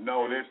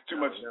 there's too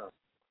much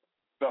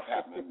stuff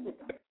happening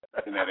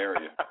in that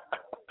area.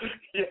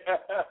 Yeah.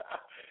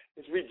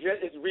 It's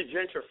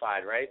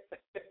regentrified, right?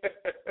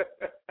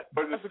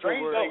 But the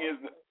strange thing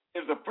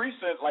is the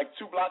precinct like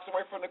 2 blocks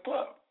away from the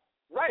club.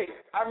 Right.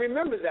 I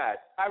remember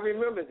that.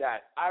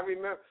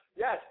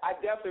 Yes, I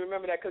definitely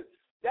remember that because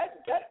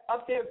that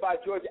up there by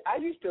Georgia, I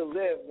used to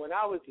live when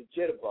I was a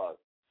jitterbug.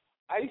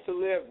 I used to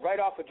live right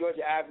off of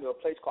Georgia Avenue, a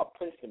place called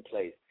Princeton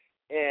Place,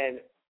 and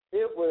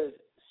it was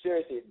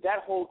seriously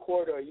that whole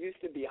corridor used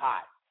to be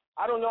hot.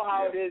 I don't know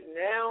how it is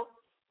now,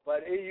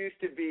 but it used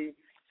to be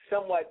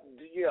somewhat,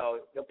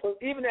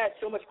 even had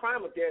so much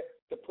crime up there,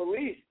 the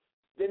police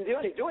didn't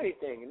do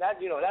anything, and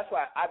that's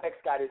why Ibex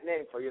got his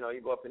name for, you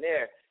go up in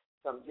there,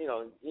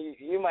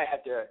 you might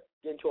have to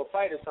get into a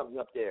fight or something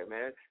up there,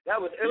 man. That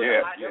was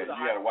you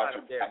got to watch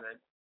your back, man.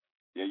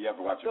 Yeah, you have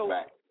to watch your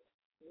back.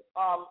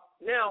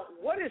 Now,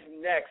 what is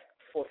next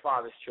for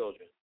Father's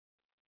Children?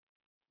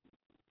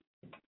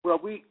 Well,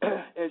 we,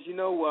 as you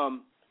know,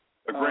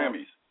 the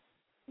Grammys.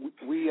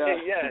 We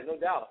no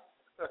doubt.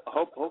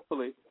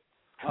 Hopefully.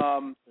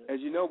 As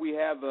you know, we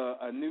have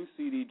a new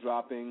CD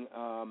dropping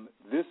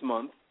this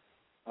month.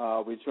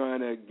 We're trying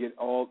to get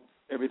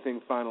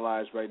everything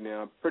finalized right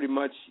now. Pretty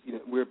much,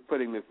 we're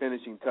putting the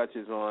finishing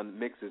touches on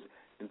mixes.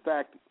 In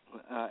fact,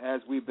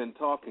 as we've been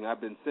talking,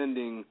 I've been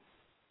sending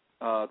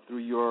through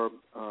your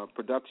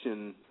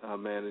production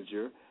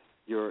manager,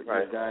 your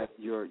guy,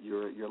 your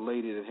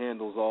lady that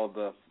handles all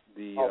the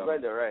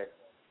Brenda, right?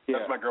 Yeah.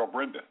 That's my girl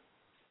Brenda.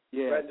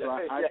 Yeah, Brenda. So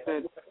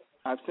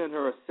I've sent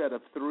her a set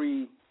of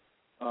 3.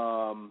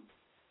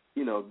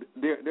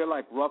 They're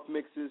like rough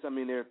mixes. I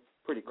mean, they're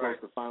pretty close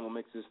to final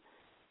mixes.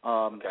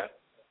 Okay.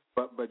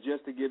 But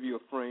just to give you a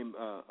frame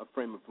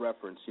of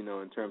reference,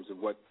 in terms of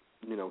what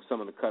some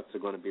of the cuts are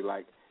going to be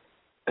like.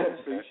 So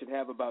she should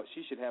have about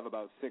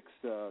 6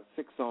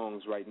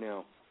 songs right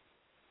now.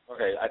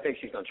 Okay, I think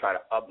she's going to try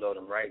to upload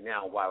them right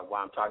now while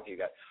I'm talking to you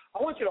guys.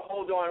 I want you to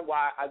hold on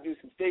while I do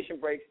some station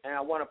breaks, and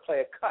I want to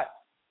play a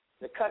cut.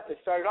 The cut that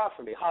started off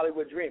for me,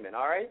 Hollywood Dreaming,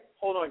 all right?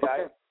 Hold on,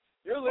 guys. Okay.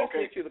 You're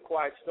listening to The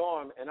Quiet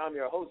Storm, and I'm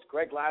your host,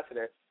 Greg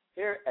Lassiter,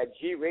 here at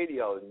G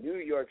Radio, New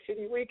York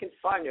City, where you can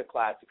find your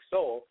classic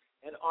soul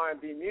and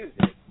R&B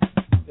music,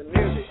 the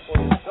music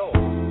for your soul.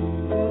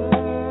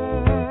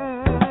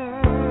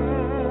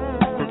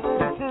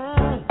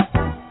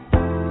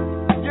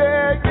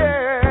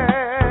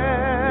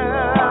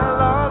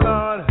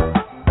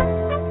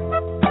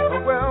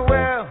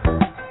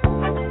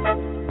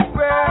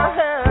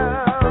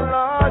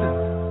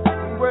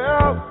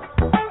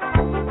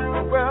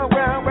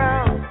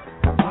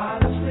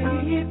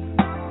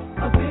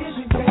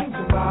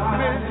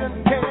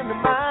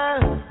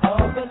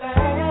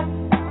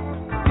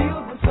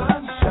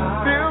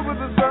 Filled with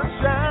the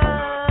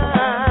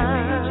sunshine.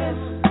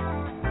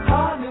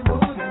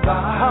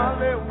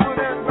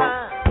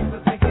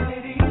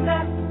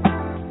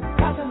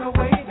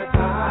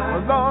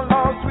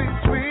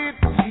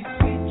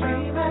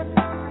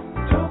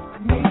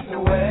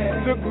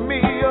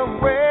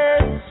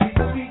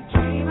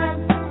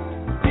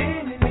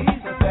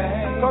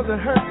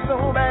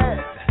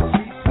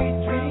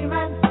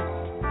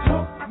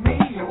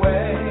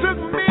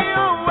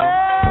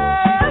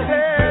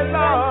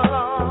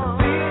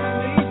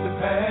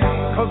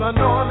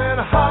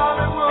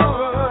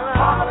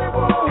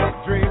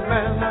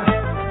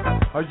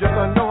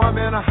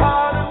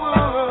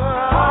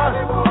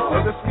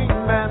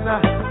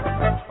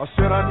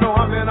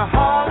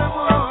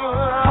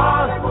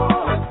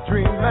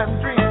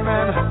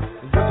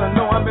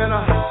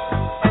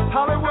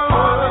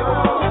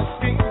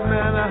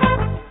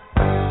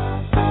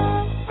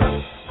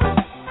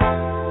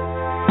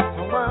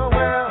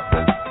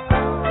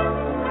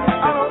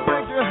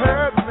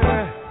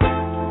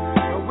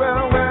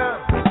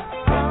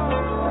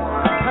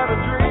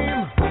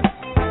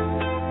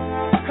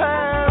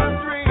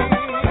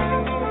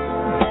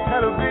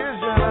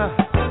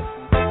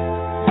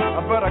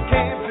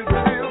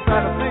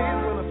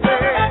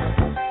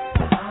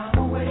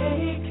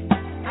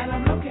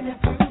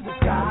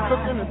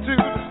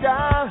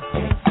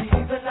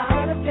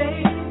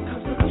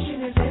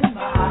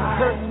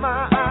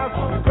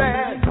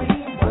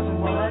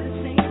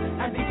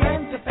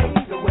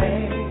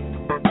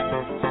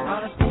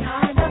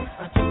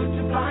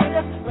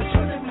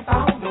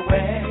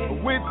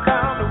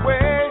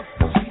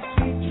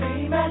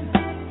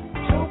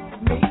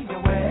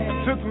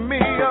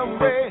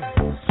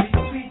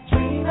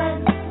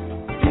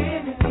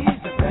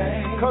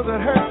 'cause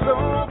it hurt so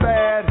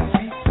bad.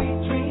 Sweet, sweet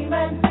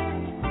dreaming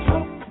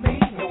took me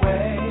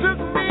away.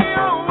 Took me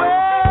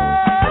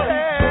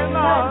away,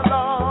 Lord,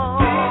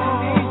 Lord.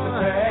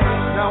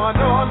 Now I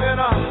know I'm in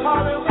a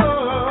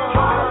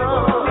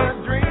Hollywood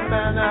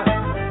dreaming. I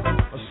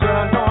said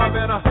I know I'm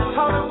in a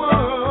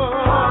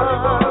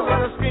Hollywood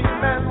with a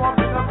scheming,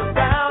 walking up and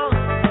down.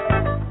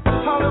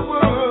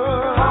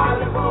 Hollywood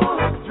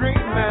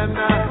dreaming.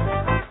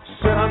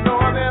 Said I know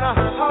I'm in a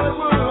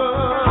Hollywood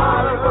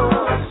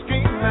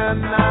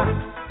scheming.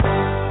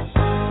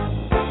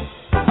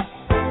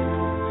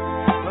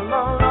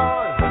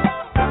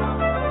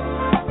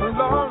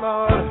 Lord,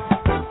 Lord.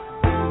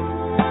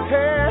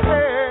 Hey,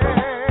 hey,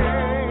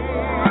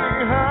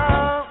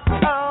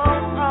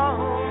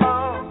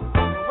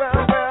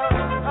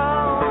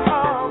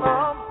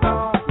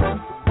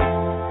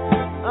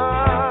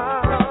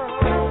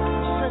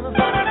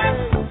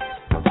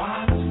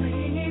 While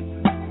asleep,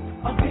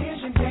 a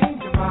vision came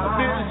to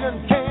mind. vision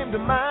came to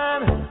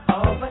mind,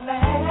 Of a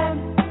land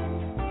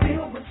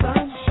filled with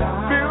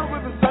sunshine. filled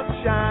with the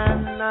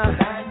sunshine.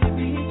 Sandy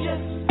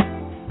beaches,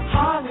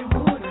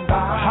 Hollywood and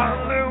by.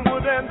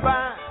 Hollywood and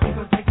by,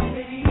 People taking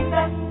it easy,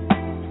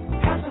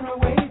 passing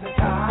away the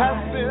time.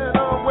 passing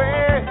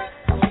away,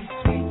 Sweet,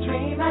 sweet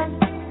dreaming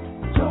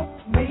took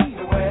me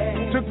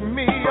away. took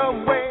me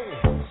away,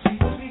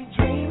 Sweet, sweet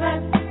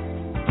dreaming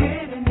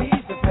didn't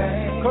need the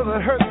pain. 'cause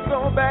it hurt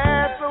so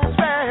bad, so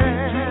bad.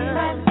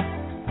 Dreaming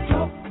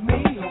took me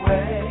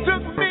away.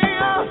 Took me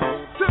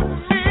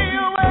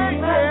away,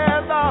 yeah,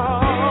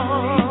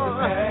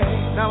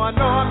 Lord. Now I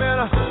know I'm in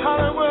a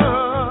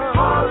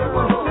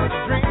Hollywood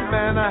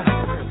dreaming. I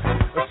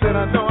said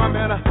I know I'm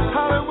in a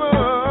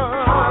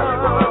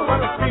Hollywood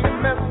with a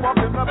scheming,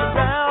 walking up and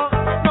down.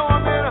 Know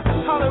I'm in a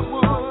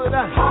Hollywood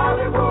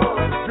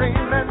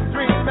dreaming.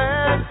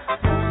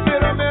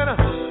 Said I'm in a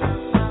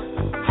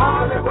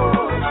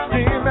Hollywood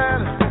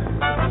scheming.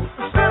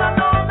 Said I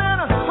know I'm in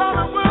a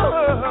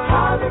Hollywood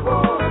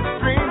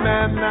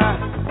dreaming. I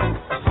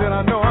said I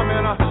know I'm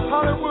in a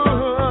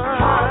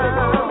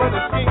Hollywood with a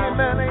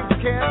scheming, ain't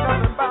care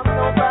nothing about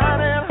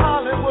nobody in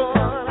Hollywood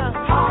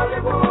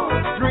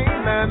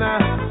dreaming. I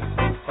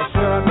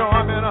said I know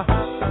I'm in a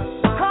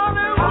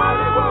Hollywood.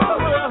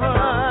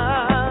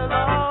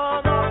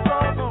 Lord,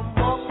 I'm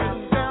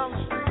walking down the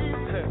street.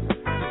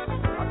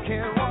 I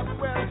can't watch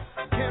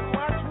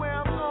where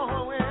I'm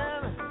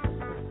going.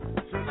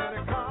 Too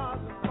many cars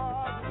and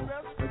bars and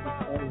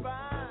restaurants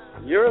by.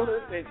 You're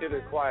listening to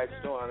The Quiet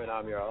Storm, and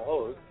I'm your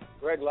host,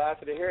 Greg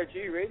Lassiter, here at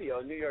G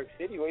Radio, New York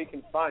City, where you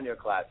can find your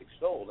classic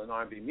soul and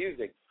R&B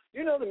music.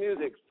 You know the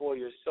music for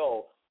your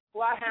soul.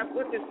 Who I have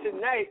with us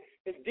tonight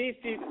is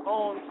DC's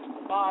own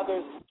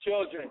Father's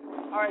Children.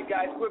 All right,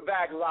 guys, we're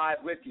back live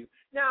with you.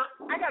 Now,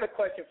 I got a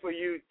question for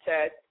you,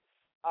 Ted.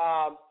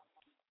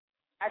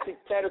 Actually,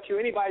 Ted or Q,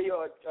 anybody,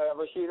 or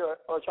Rashid or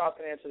Charles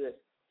can answer this.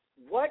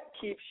 What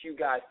keeps you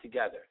guys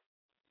together?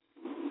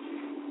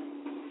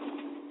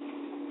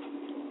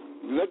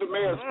 Let the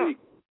mayor speak.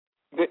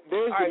 There's All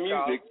the right,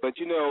 music, but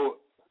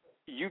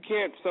you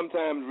can't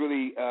sometimes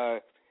really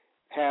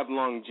have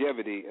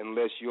longevity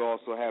unless you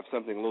also have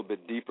something a little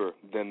bit deeper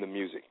than the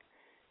music.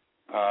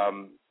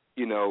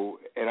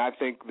 And I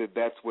think that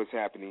that's what's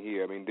happening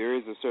here. I mean, there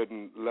is a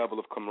certain level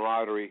of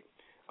camaraderie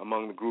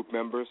among the group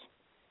members.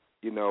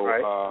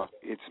 Right.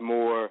 It's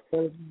more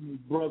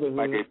Brotherhood.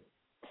 like a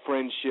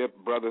friendship,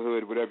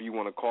 brotherhood, whatever you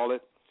want to call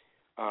it.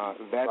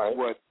 That's Right.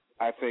 what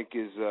I think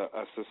is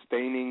a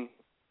sustaining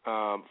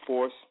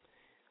force.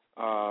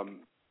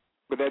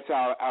 But that's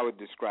how I would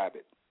describe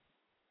it.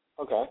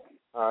 Okay.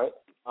 All right.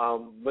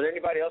 Would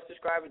anybody else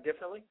describe it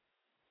differently?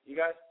 You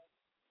guys?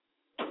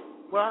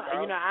 Well,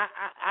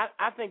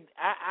 I think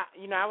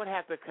I would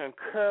have to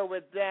concur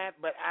with that,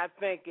 but I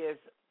think it's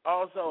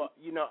also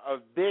a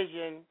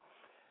vision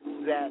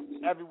that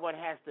everyone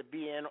has to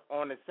be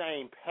on the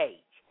same page.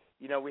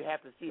 We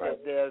have to see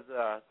Right.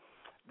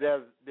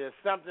 that there's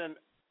something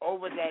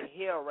over that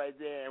hill right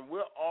there, and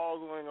we're all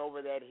going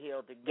over that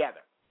hill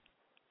together.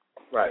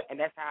 Right. And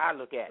that's how I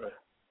look at it.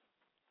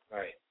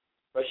 Right.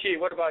 Rashid,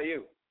 what about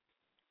you?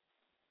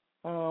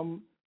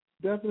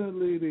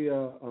 Definitely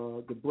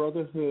the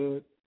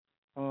brotherhood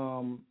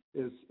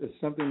is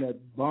something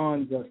that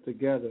bonds us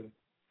together,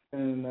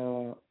 and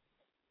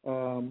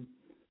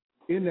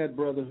in that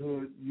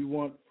brotherhood, you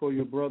want for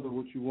your brother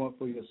what you want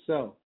for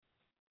yourself.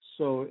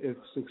 So if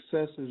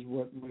success is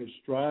what we're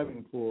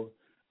striving for,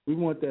 we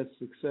want that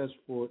success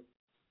for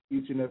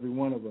each and every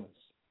one of us,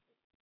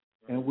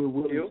 and we're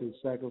willing to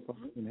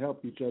sacrifice and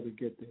help each other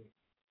get there.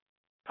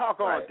 Talk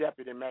on, Right.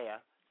 Deputy Mayor.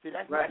 See,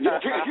 that's Right. Q,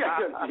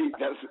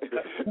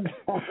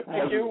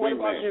 What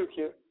about you,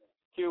 Q?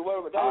 Q,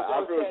 what about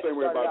I feel the same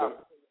way about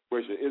the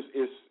question.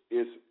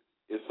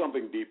 It's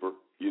something deeper,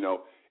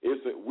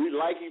 we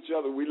like each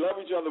other, we love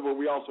each other, but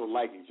we also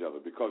like each other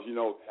because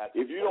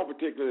if you don't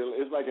particularly,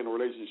 it's like in a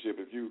relationship.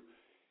 If you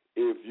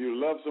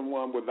love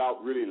someone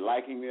without really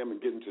liking them and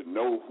getting to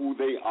know who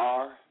they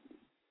are,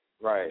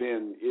 right,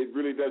 then it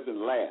really doesn't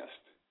last.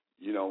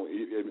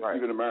 Right.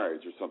 Even a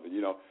marriage or something.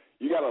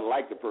 you got to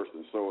like the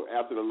person. So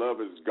after the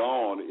love is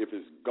gone, if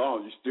it's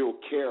gone, you still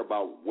care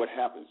about what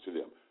happens to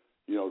them,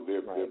 you know,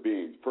 their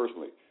beings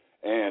personally.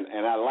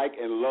 And I like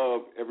and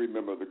love every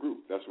member of the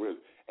group. That's what it is.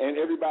 And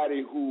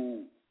everybody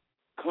who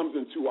comes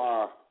into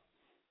our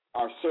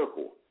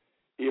circle,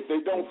 if they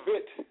don't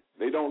fit,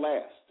 they don't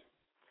last.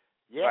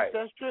 Yes,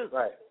 that's true.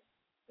 Right.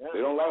 Yeah.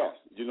 They don't last.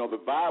 You know, the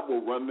vibe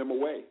will run them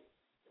away.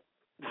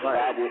 The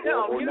Right. vibe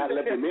will, or not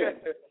let them in.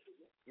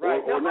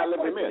 Right. Or not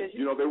let them in.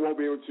 You know, they won't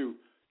be able to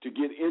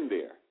get in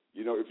there.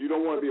 You know, if you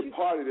don't want to be a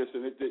part of this,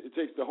 and it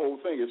takes the whole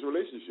thing. It's a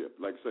relationship.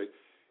 Like I say,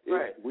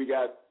 if we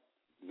got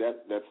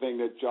that thing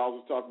that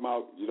Charles was talking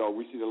about, you know,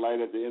 we see the light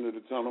at the end of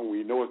the tunnel.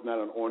 We know it's not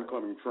an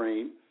oncoming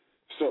train.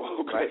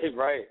 So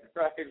Right.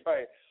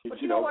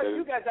 But you know what,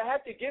 you guys, I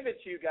have to give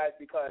it to you guys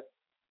because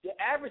the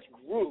average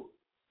group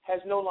has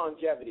no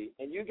longevity,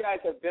 and you guys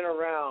have been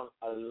around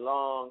a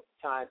long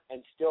time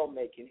and still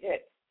making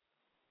hits.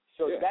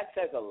 So that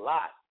says a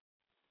lot.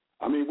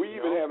 I mean, we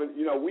even have,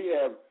 you know, we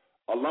have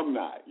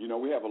alumni. You know,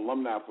 we have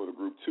alumni for the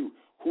group too,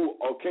 who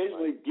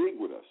occasionally gig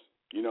with us.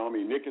 You know, I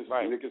mean, Nick is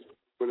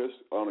with us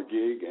on a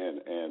gig,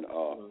 and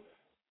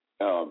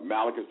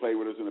Malik has played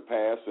with us in the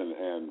past, and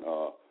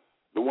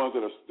the ones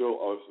that are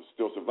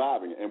still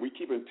surviving, and we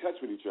keep in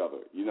touch with each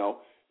other. You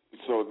know,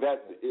 so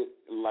that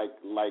like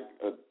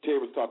Ted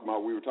was talking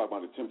about. We were talking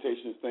about the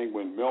Temptations thing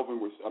when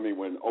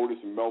when Otis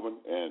and Melvin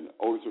and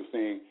Otis were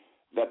saying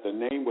that the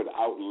name would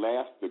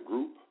outlast the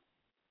group.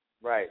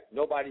 Right.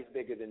 Nobody's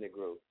bigger than the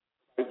group.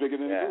 It's bigger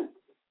than the group.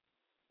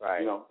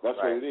 Right. You know, that's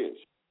what it is.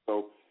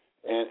 So,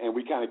 and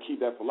we kind of keep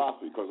that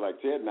philosophy because,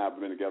 like Ted and I have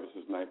been together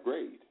since 9th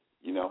grade.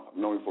 You know, I've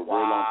known him for a very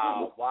long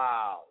time.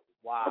 Wow.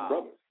 My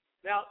brother.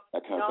 Now,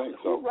 that kind of thing.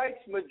 Who writes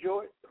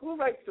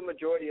the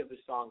majority of the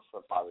songs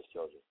for Father's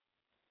Children?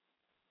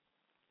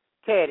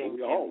 Ted and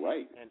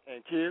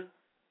Q.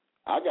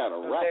 I got a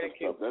rack of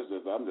stuff. That's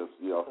just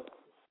you know.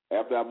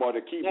 After I bought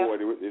the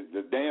keyboard,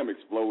 the dam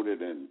exploded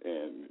and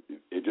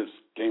it just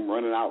came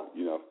running out,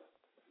 you know.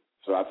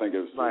 So I think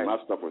my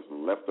stuff was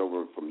left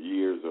over from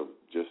years of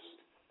just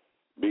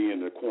being in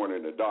the corner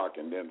in the dark,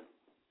 and then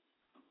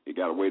it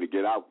got a way to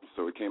get out,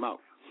 so it came out.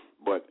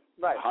 But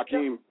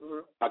Hakeem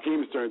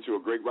has turned into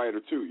a great writer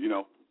too, you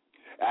know.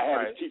 I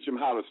had to teach him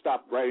how to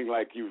stop writing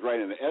like he was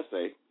writing an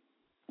essay.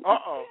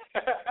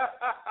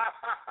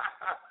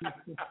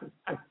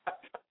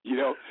 You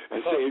know,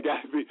 and say it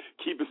got to be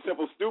keep it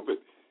simple, stupid.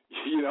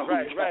 You know,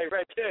 right.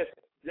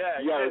 Yeah,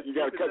 you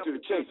got to cut to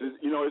the chase.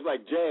 You know, it's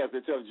like jazz.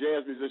 They tell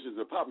jazz musicians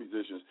and pop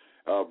musicians.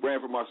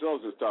 Branford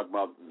Marsalis has talked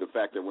about the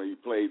fact that when he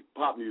played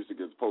pop music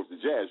as opposed to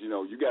jazz, you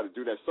know, you got to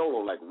do that solo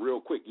like real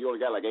quick. You only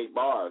got like 8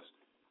 bars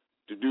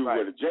to do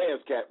what a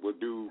jazz cat would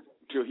do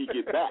till he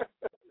get back.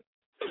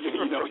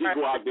 You know, he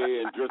go out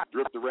there and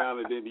drift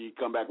around, and then he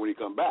come back when he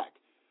come back.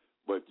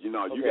 But you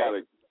know, you got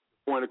to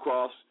point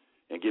across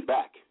and get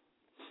back.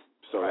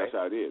 So that's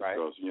how it is.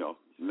 Because you know,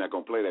 you're not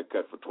gonna play that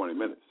cut for 20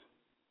 minutes.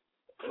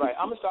 Right.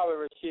 I'm gonna start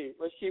with Rasheed.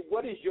 Rasheed,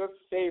 what is your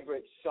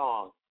favorite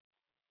song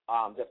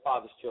that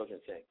Father's Children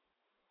sing?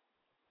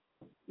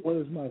 What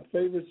is my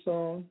favorite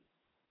song?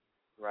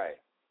 Right.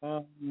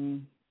 I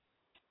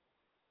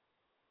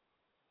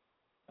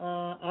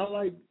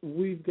like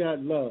 "We've Got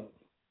Love."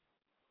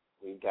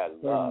 We've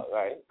Got Love.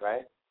 Right.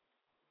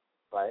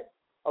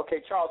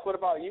 Okay, Charles. What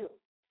about you?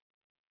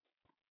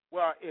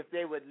 Well, if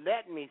they would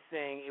let me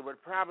sing, it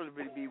would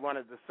probably be one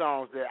of the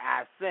songs that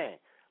I sing.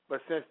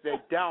 But since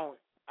they don't,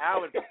 I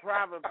would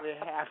probably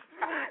have.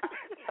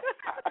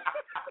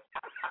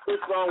 What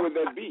song would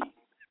that be?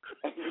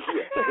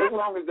 What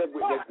song is that?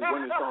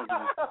 One of the songs.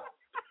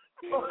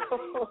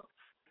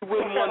 You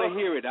wouldn't want to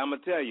hear it. I'm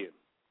gonna tell you.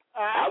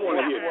 I want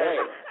to hear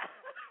that.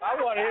 I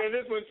want to hear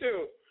this one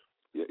too.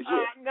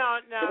 No.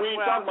 So we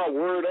ain't talking about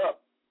Word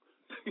Up.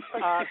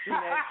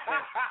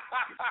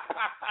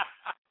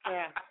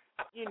 Yeah.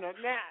 You know,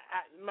 now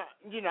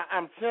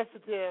I'm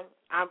sensitive.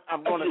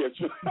 I'm gonna.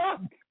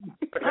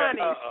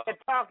 Honey,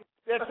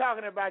 they're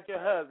talking about your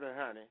husband,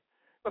 honey.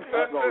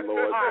 Oh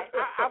Lord.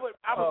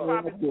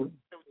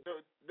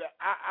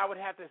 I would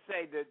have to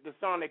say the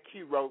song that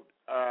Q wrote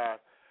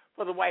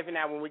for the wife and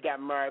I when we got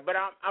married. But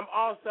I'm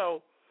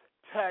also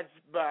touched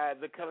by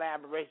the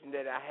collaboration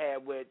that I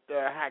had with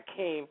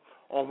Hakeem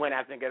on When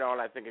I Think It All,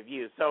 I Think of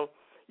You. So.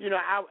 You know,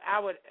 I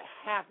would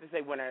have to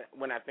say when I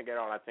think it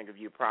all, I think of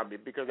you probably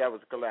because that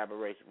was a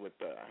collaboration with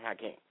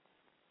Hakeem.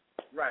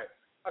 Right.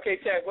 Okay,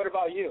 Ted. What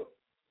about you?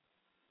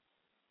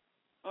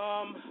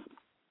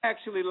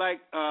 Actually, like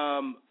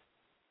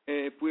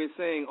if we're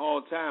saying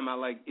all time, I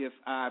like If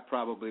I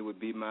probably would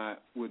be my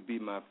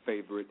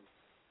favorite.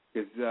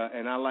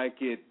 And I like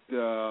it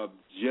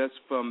just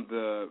from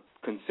the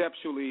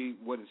conceptually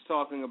what it's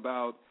talking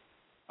about.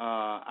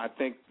 I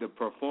think the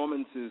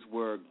performances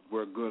were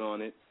good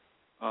on it.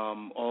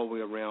 All the way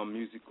around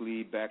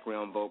musically,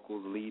 background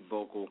vocals, lead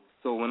vocal.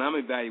 So when I'm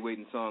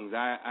evaluating songs,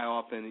 I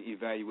often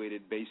evaluate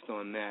it based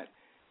on that.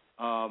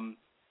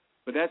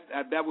 But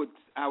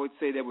I would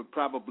say that would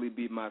probably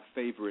be my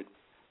favorite.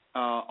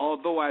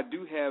 Although I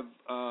do have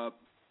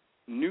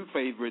new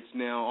favorites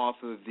now off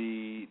of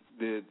the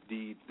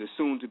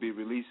soon to be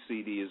released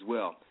CD as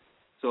well.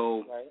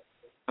 So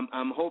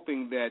I'm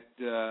hoping that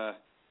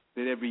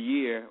that every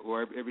year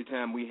or every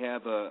time we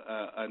have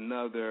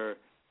another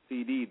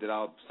CD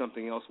that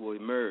something else will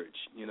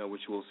emerge,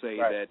 which will say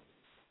that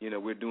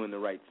we're doing the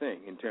right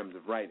thing in terms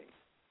of writing.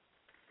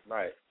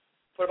 Right.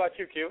 What about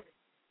you, Q?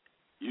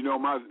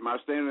 My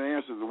standard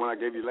answer is the one I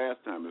gave you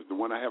last time. Is the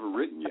one I haven't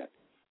written yet.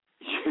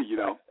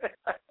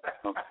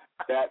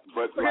 That,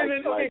 but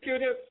okay, Q.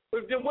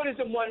 Then what is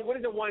the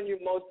one you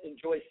most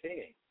enjoy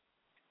singing?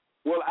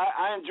 Well,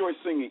 I enjoy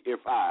singing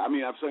 "If I." I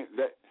mean, I'm saying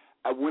that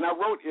when I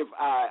wrote "If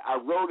I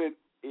wrote it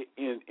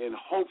in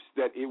hopes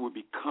that it would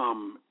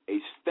become a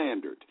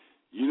standard.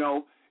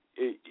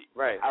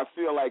 I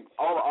feel like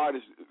all the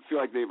artists feel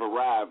like they've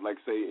arrived. Like,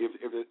 say,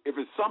 if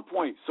at some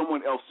point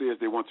someone else says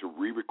they want to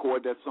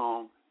re-record that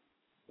song,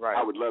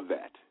 I would love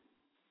that.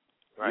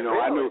 Right.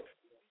 I knew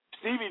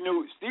Stevie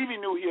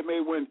knew he had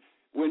made when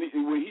he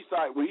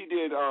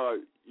did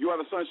 "You Are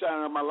the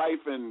Sunshine of My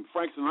Life" and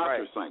Frank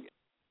Sinatra sang it.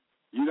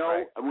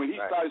 When he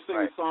started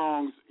singing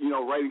songs,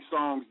 writing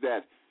songs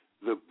that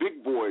the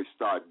big boys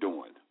start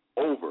doing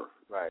over.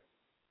 Right.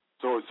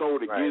 So it's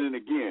sold again and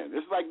again.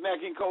 It's like Nat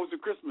King Cole's "The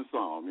Christmas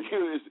Song."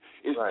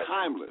 It's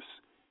timeless.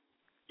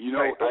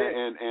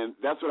 And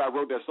that's what I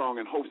wrote that song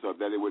in hopes of,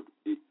 that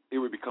it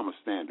would become a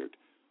standard.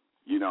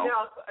 And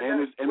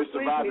it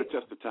survived the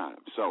test of time.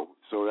 So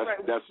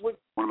that's one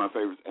of my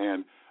favorites.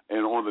 And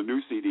on the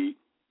new CD,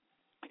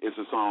 it's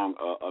a song,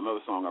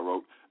 another song I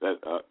wrote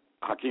that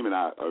Hakeem and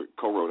I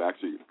co-wrote,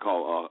 actually,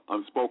 called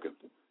 "Unspoken,"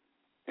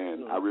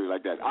 and I really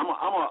like that. I'm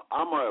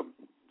a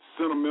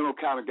sentimental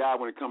kind of guy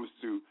when it comes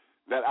to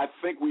that. I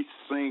think we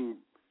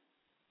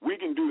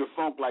can do the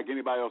funk like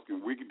anybody else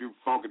can. We can do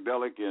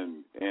funkadelic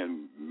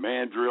and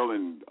mandrill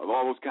and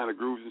all those kind of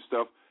grooves and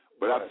stuff.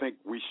 But I think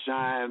we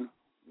shine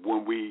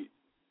when we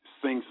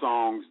sing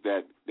songs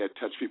that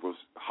touch people's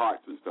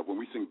hearts and stuff. When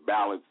we sing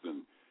ballads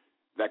and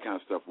that kind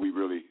of stuff, we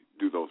really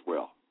do those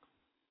well.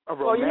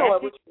 Well, you know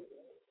what?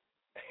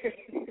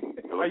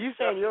 Are you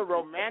saying you're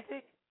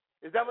romantic?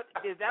 Is that what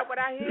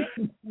I hear?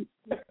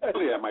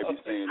 Yeah, I might be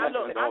saying that.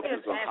 I'm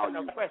just asking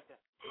a question.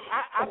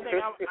 I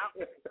think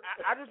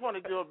I just want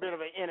to do a bit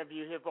of an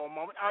interview here for a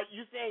moment. Are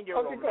you saying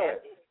you're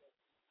romantic?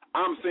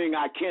 I'm saying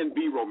I can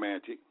be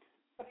romantic.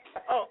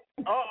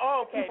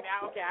 Okay.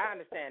 Now, I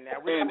understand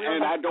now.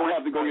 And I don't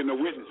have to go get no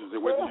witnesses.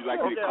 Would you like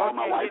me to call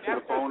my wife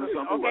to the phone or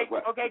something?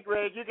 Okay,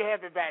 Greg, you can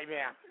have it back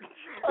now.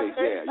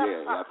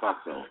 Yeah, I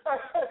thought so.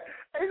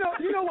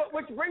 You know what?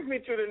 Which brings me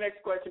to the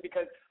next question,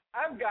 because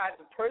I've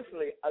gotten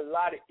personally a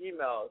lot of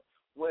emails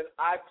when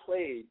I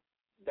played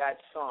that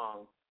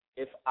song,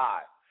 "If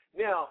I."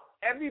 Now,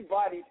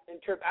 everybody's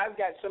I've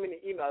got so many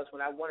emails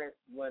when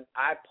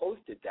I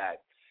posted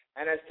that,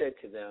 and I said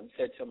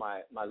to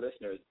my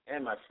listeners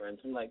and my friends,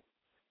 I'm like,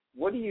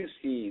 what do you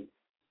see?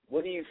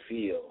 What do you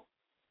feel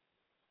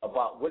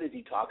about what is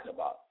he talking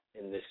about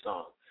in this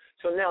song?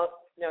 So now,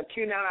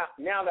 Q,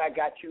 now that I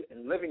got you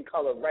in living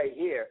color right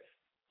here,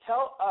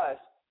 tell us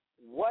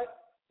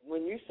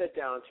when you sit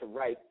down to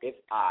write "If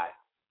I,"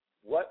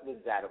 what was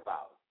that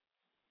about?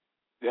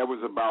 That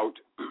was about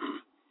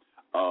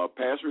a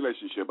past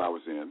relationship I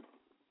was in,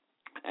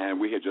 and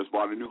we had just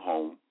bought a new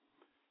home,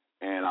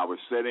 and I was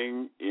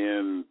sitting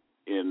in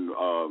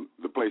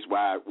the place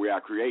where I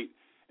create,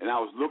 and I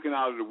was looking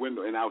out of the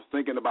window, and I was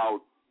thinking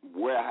about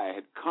where I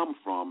had come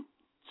from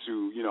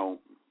to,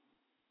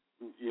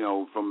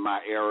 from my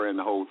era and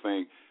the whole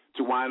thing,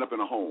 to wind up in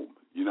a home,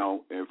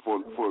 and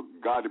for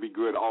God to be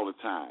good all the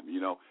time,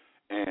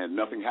 and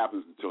nothing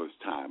happens until it's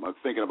time. I was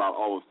thinking about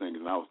all those things,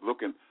 and I was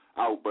looking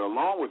out, but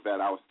along with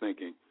that, I was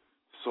thinking,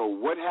 so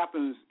what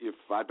happens if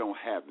I don't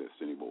have this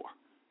anymore?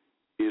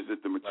 Is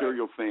it the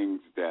material things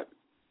that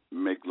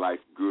make life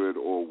good,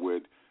 or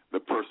would the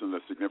person,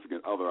 the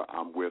significant other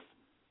I'm with,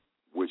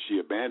 would she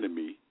abandon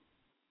me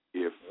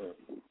if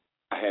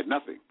I had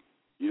nothing?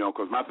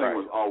 Because my thing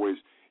was always,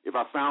 if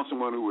I found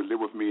someone who would live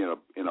with me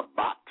in a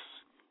box,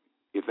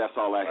 if that's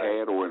all I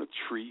had, or in a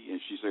tree,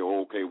 and she say,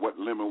 "Oh, okay, what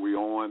limb are we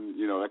on?"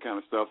 That kind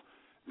of stuff,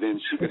 then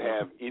she could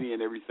have any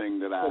and everything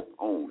that I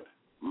owned,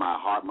 my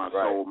heart, my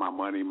soul, my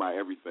money, my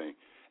everything,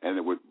 and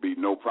there would be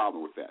no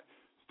problem with that.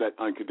 It's that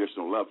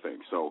unconditional love thing.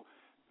 So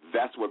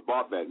that's what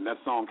brought that, and that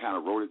song kind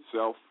of wrote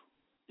itself,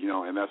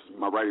 and that's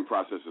my writing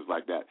process is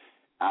like that.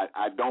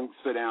 I don't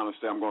sit down and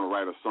say I'm going to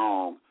write a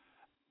song.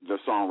 The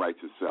song writes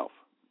itself.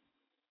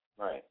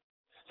 Right.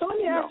 So let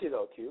me ask you,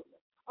 though, Q.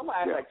 I'm going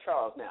to act like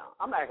Charles now.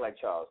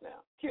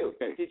 Q,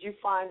 did you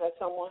find that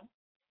someone?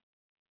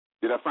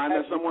 Did I find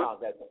that someone?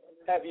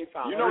 Have you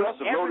found that's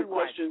a loaded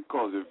question,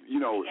 because if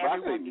I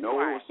say no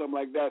or something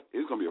like that,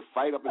 it's going to be a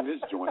fight up in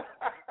this joint.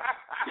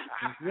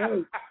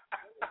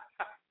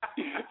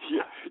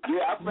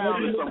 I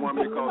found someone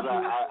because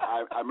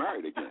I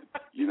married again,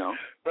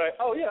 Right.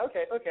 Oh, yeah,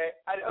 okay.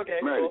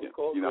 Married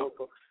cool, again,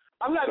 cool.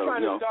 I'm not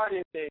trying to start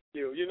anything,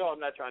 Q. I'm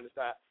not trying to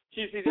start.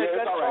 That's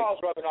Charles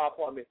rubbing off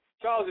on me.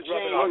 Charles is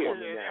rubbing off on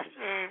me now.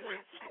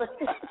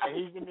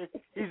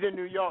 He's in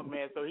New York,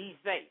 man, so he's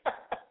safe.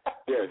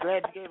 Yeah. I'm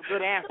glad you gave a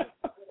good answer.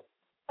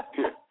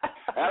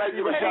 I'd like to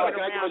give a shout out.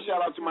 Can I give a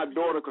shout out to my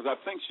daughter because I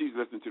think she's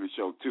listening to the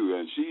show too,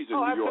 and she's in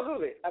New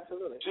York.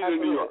 Absolutely. She's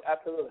in New York.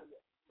 Absolutely.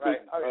 Right.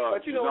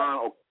 But you know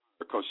what?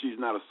 Because she's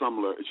not a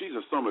Sumler. She's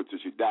a Sumler till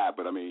she died,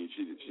 but I mean,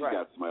 she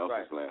got somebody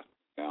else's last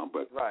down.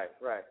 But right.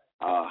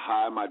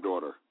 Hi, my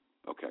daughter.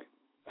 Okay,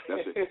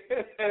 that's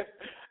it.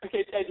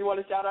 Okay, Ted, you want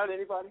to shout out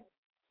anybody?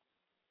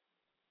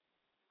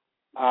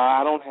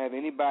 I don't have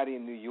anybody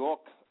in New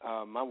York.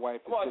 My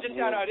wife. Well, just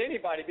shout out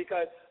anybody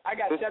because I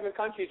got 7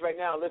 countries right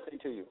now listening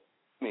to you.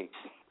 Me.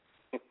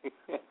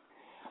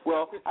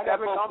 Well, I got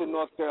folks in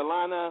North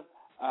Carolina.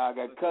 I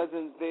got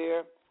cousins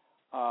there.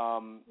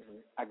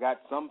 I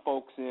got some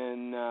folks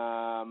in.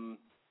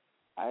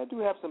 I do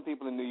have some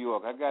people in New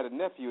York. I got a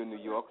nephew in New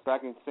York, so I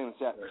can send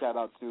a shout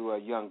out to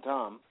young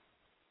Tom.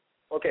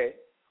 Okay.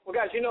 Well,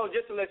 guys,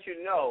 just to let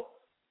you know,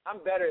 I'm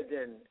better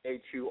than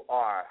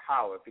HUR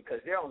Howard because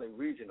they're only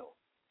regional.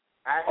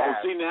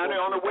 See, now they're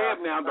on the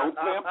web now. Don't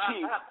play them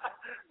cheap.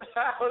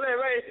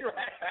 Right.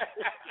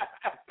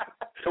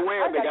 The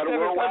web, they got a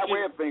World Wide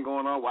Web thing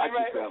going on. Watch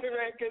yourself.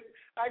 Right, because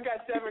I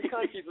got 7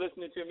 countries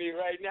listening to me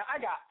right now. I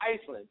got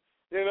Iceland.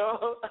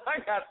 I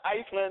got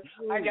Iceland.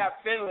 I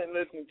got Finland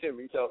listening to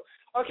me. So,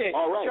 okay,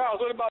 all right.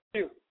 Charles, what about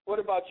you? What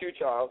about you,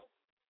 Charles?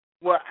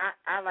 Well,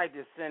 I like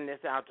to send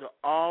this out to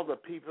all the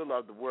people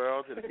of the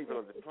world, to the people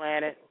of the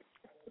planet.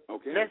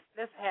 Okay.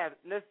 Let's have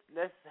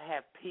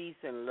peace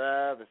and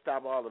love and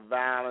stop all the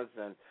violence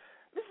and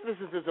let's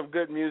listen to some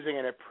good music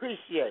and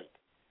appreciate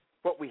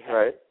what we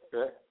have.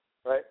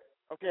 Right.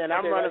 Okay, and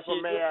I'm running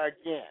for mayor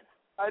again.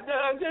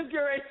 I'm just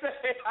going to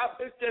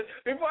say,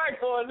 before I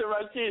go on to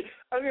Rashid,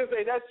 I was going to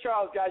say, that's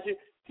Charles, guys.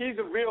 He's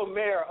the real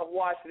mayor of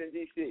Washington,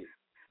 D.C.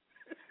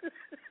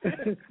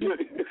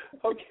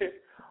 Okay.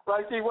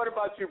 Rashid, what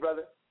about you,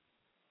 brother?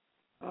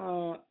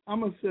 I'm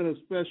going to send a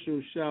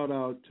special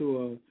shout-out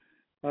to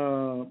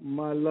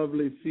my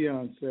lovely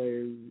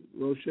fiancée,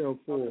 Rochelle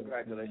Ford.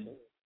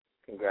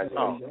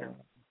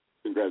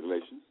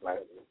 Congratulations.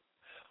 Right.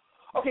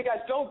 Okay,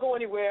 guys, don't go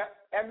anywhere.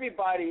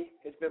 Everybody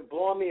has been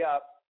blowing me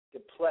up to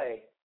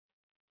play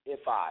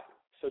If I.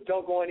 So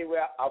don't go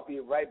anywhere. I'll be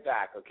right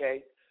back,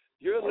 okay?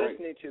 You're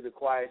listening to The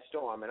Quiet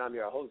Storm, and I'm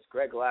your host,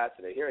 Greg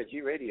Lassiter, here at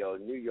G Radio,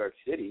 New York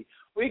City,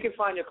 where you can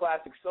find your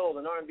classic soul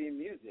and R&B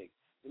music,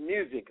 the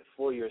music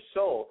for your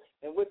soul.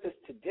 And with us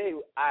today,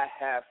 I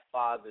have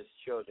Father's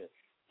Children.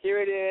 Here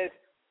it is.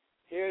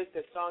 Here's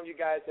the song you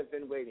guys have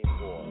been waiting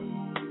for.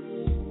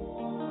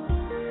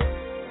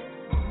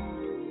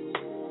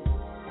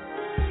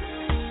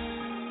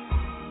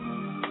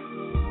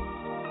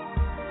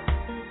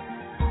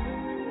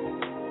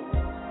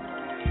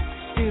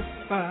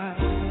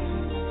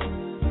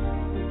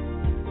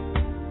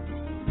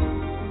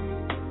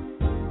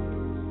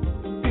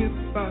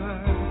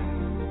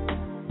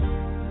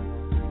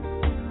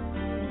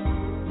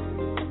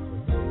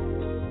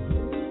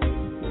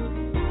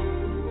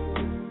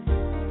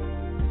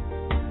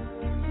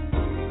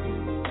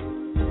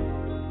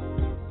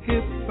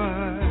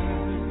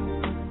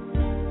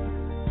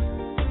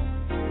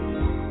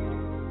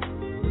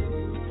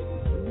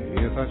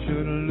 If I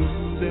should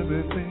lose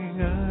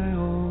everything I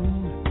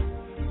own,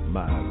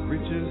 my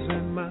riches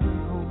and my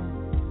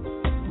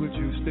home, would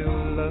you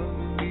still love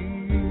me?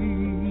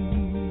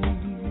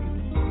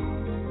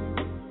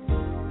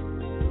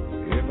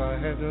 If I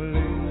had to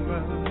live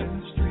out in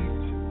the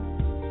street,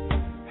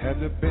 had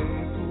to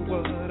beg for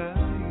what I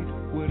eat,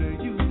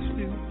 would you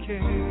still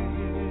care?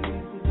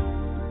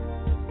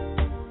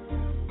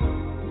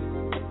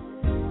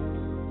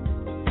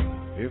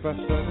 If I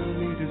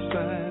suddenly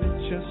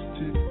decided just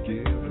to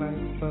give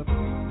life up,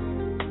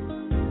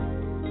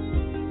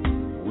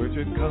 would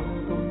you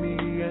come for me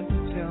and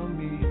tell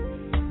me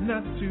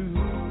not to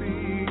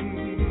fear?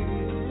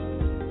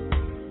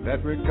 That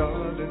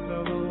regardless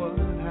of what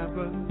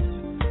happens,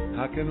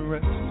 I can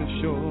rest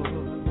assured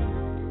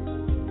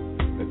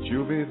that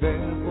you'll be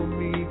there for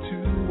me to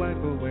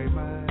wipe away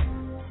my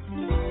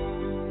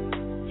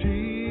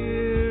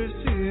tears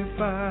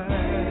if I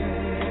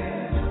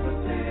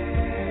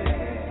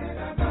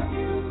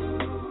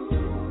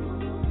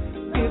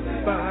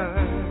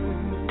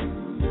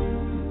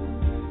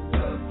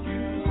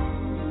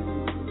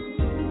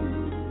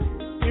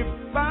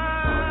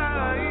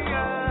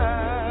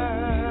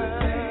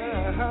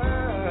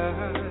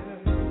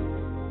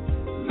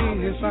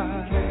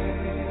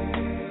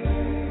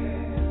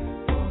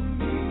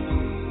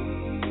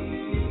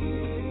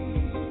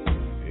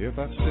If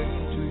I say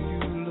to you,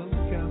 look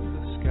out,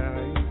 the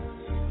sky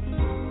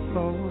is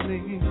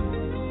falling,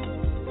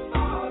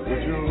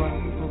 would you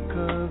run for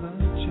cover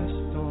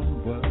just on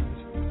what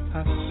I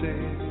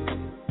said?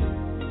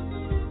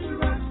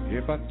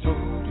 If I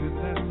told you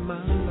that my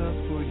love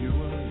for you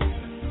was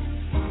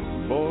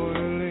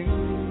boiling,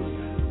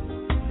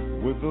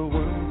 would the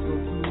words go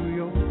through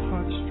your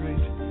heart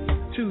straight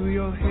to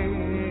your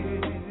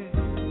head?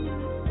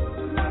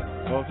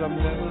 'Cause I've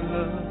never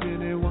loved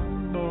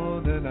anyone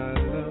more than I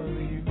love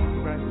you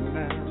right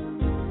now.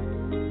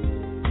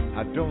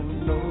 I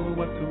don't know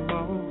what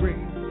tomorrow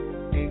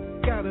brings,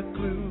 ain't got a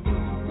clue.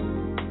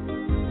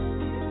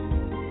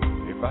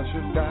 If If I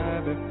should die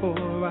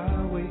before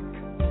I wake,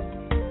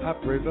 I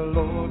pray the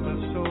Lord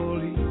my soul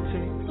He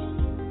takes,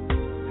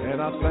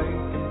 and I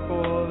thank Him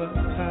for the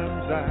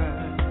times I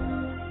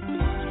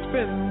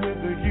spend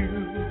with you.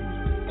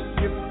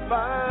 If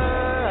I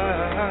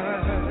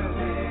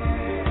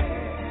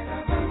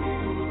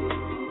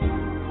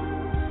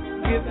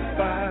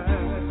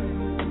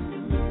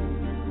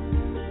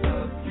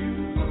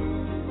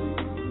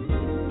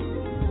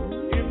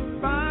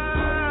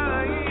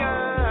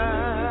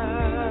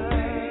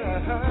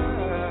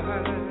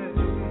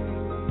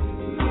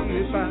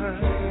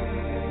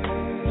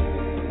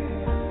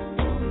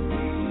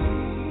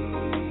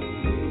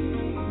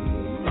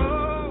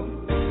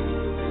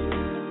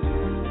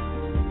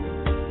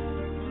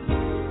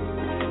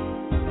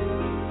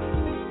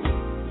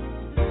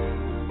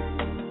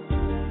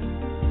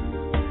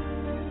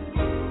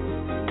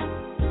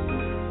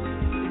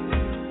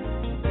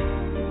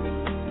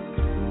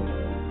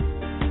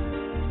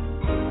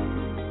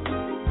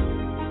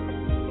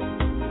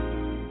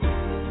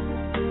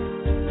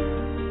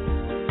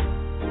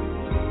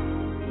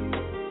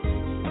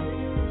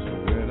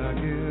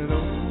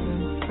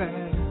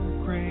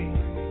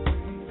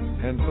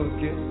and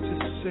forget to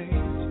say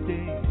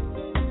today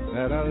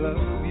that I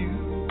love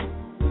you.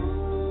 I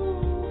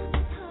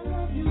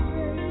love you,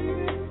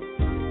 baby.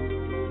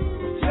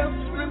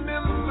 Just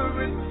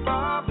remembering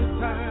Bobby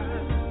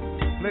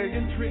time,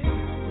 playing tricks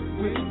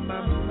with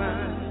my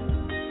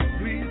mind.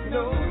 Please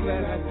know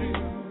that I do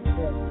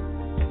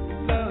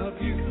love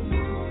you.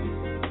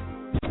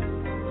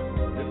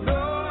 You know I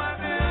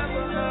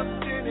never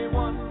loved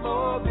anyone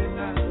more than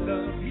I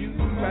love you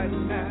right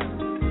now.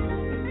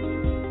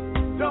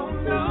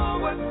 Don't know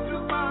what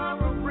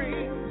tomorrow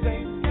brings,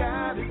 ain't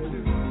got it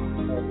to.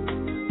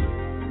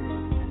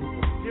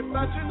 If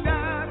I should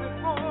die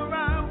before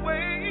I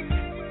wake,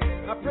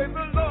 I pray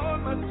the Lord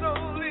my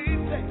soul He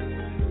takes,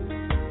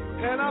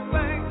 and I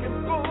thank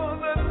Him for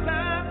the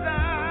times I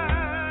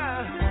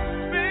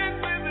spent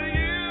with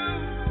you.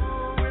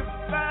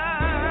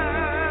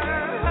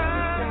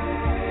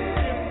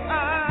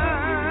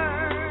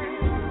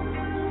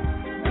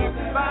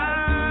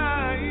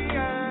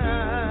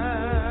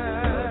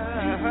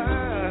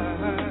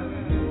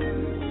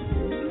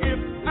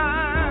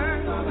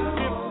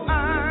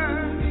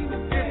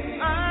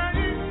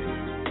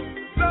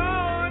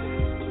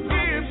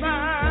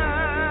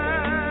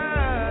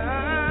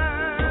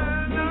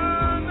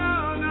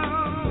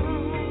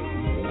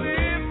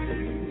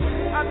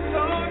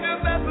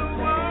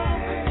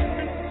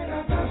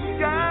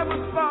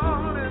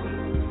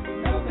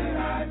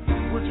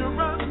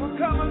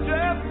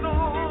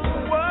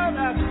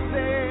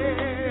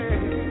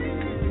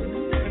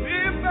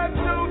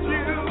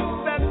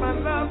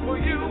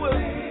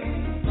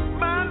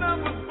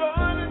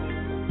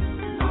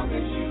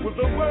 If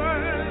the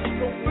words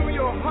go through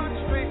your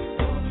heartstrings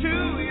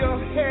to your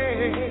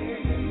head.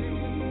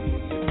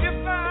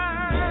 If I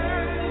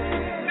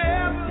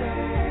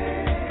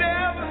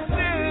never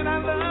said I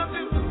love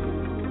you,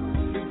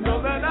 know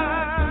that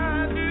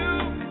I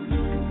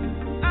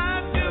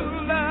do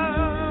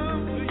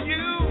love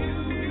you.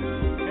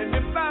 And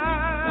if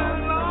I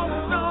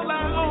lost all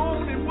I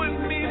own, it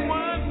wouldn't mean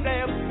one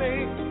damn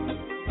thing.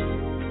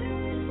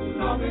 As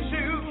long as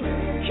you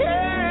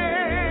care.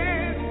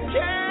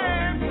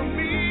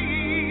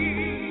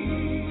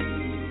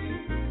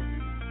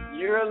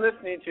 You're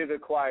listening to The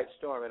Quiet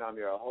Storm, and I'm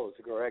your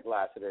host, Greg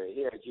Lassiter,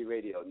 here at G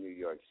Radio, New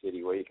York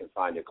City, where you can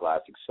find your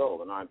classic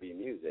soul and R&B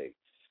music.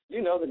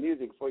 You know the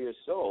music for your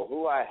soul.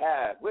 Who I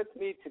have with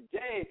me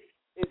today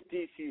is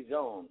DC's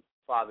own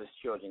Father's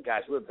Children.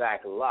 Guys, we're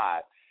back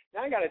live.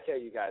 Now, I got to tell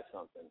you guys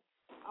something.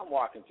 I'm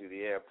walking through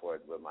the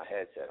airport with my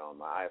headset on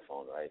my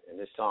iPhone, right, and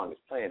this song is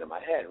playing in my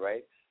head,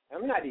 right?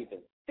 I'm not even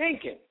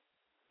thinking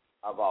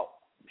about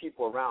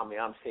people around me.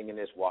 I'm singing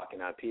this,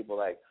 walking out. People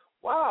like,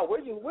 wow,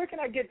 where can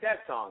I get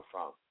that song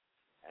from?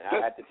 And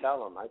I had to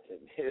tell them, I said,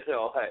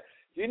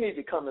 you need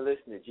to come and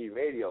listen to G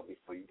Radio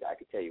before I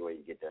can tell you where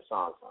you get that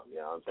song from. You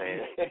know what I'm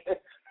saying?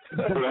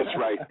 That's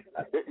right.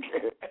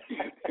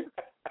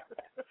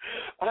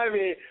 I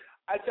mean,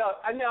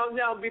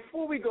 now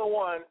before we go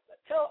on,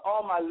 tell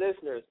all my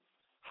listeners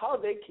how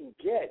they can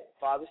get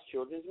Father's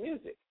Children's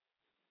music.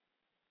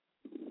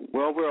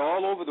 Well, we're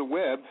all over the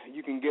web.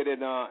 You can get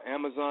it on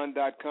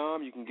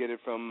Amazon.com. You can get it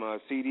from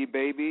CD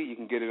Baby. You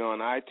can get it on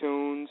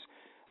iTunes.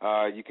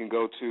 You can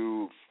go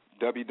to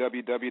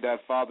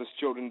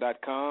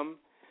www.fatherschildren.com,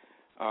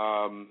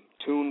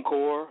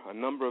 TuneCore, a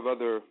number of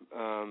other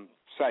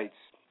sites.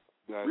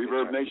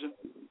 Reverb Nation?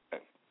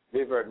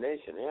 Reverb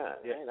Nation, yeah.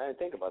 I didn't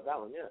think about that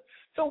one, yeah.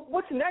 So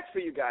what's next for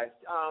you guys?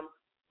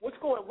 What's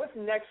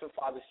next for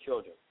Father's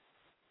Children?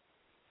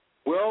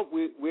 Well,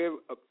 we're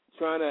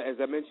trying to,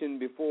 as I mentioned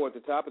before at the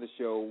top of the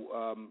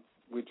show,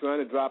 we're trying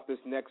to drop this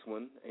next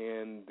one,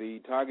 and the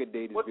target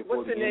date is before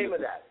what's the name of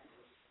that?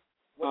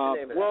 What's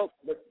the name of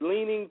that?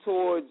 Leaning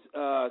towards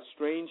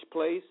Strange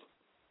Place.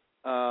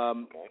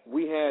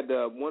 We had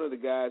one of the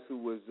guys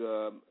who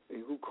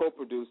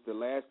co-produced the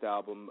last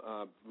album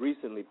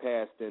recently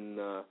passed in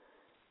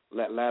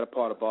latter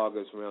part of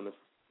August, around the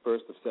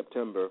 1st of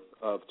September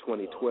of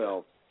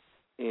 2012.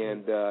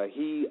 And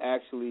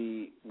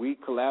we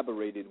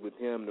collaborated with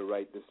him to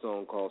write this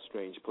song called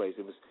Strange Place.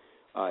 It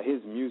was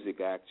his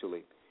music,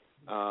 actually.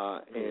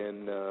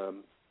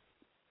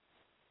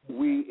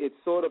 It's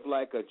sort of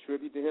like a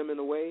tribute to him in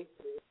a way,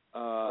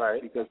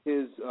 because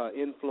his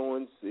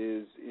influence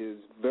is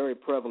very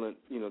prevalent,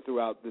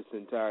 throughout this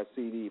entire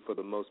CD for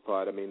the most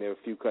part. I mean, there are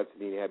a few cuts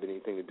that he didn't have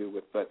anything to do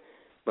with, but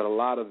a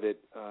lot of it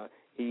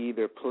he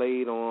either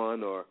played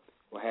on or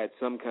had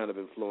some kind of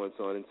influence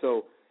on. And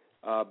so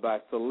by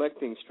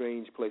selecting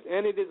Strange Place,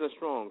 and it is a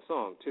strong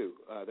song too.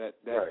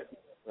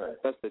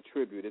 That's a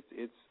tribute.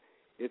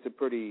 It's a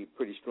pretty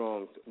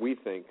strong, we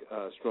think,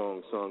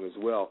 strong song as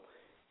well.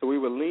 So we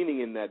were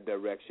leaning in that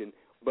direction.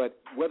 But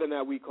whether or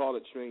not we call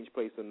it Strange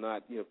Place or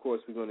not, of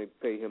course we're going to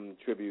pay him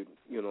tribute,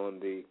 on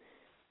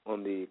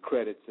the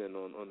credits and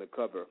on the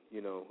cover.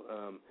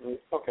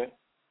 Okay.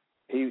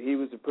 He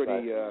was a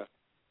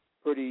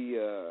pretty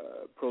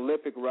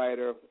prolific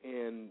writer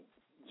and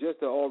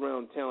just an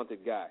all-around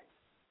talented guy.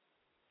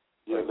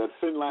 Yeah, that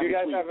thin line. You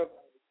guys have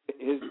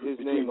his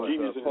name was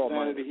genius and Paul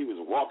insanity. Minor. He was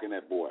walking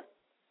that boy.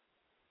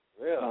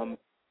 Really?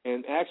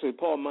 And actually,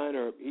 Paul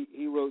Minor,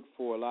 he wrote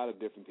for a lot of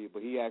different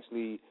people. He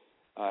actually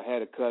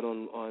had a cut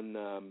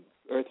on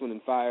Earth, Wind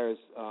and Fire's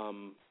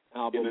album.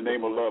 In the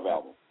Name of Love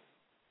album.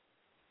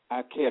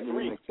 I can't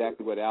remember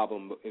exactly what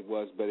album it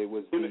was, but it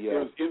was it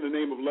was In the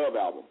Name of Love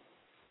album.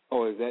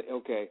 Oh, is that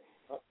okay?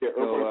 Yeah, Earth,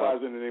 Wind and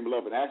Fire's In the Name of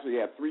Love, and actually he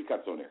had 3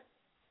 cuts on there.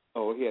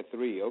 Oh, he had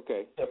 3.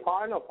 Okay. Yeah,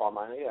 I know Paul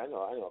Minor. Yeah, I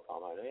know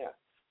Paul Minor. Yeah.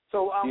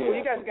 So,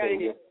 you guys got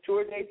any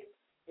tour dates?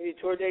 Any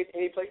tour dates?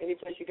 Any place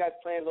you guys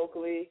playing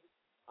locally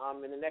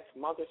in the next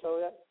month or so?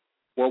 Yet?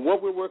 Well,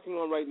 what we're working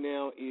on right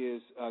now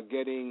is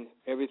getting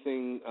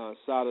everything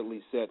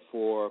solidly set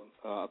for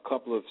a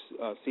couple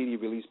of CD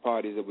release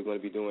parties that we're going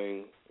to be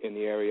doing in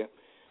the area.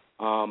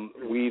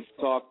 We've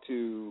talked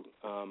to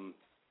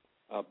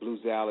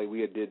Blues Alley.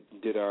 We did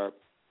the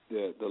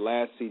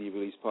last CD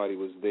release party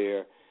was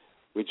there.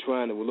 We're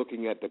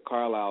looking at the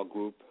Carlisle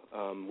Group,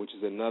 which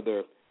is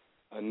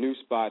a new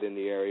spot in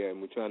the area, and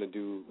we're trying to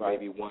do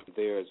maybe one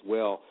there as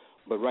well.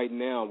 But right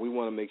now, we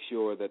want to make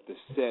sure that the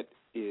set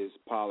is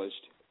polished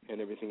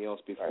and everything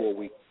else before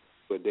we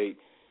do a date.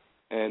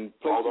 And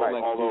places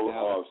like Blues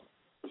Alley,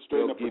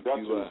 they'll give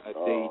you a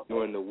date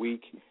during the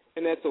week,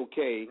 and that's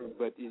okay.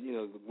 But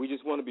we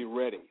just want to be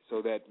ready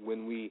so that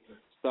when we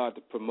start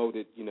to promote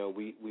it,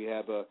 we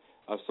have a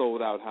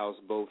sold-out house,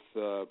 both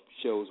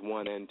shows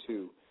 1 and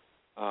 2.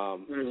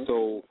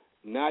 So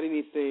not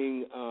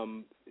anything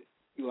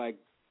like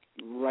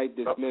right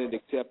this minute,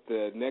 except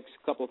the next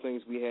couple of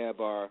things we have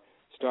are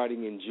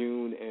starting in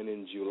June and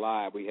in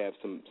July. We have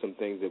some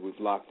things that we've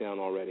locked down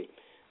already.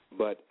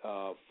 But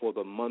for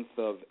the month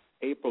of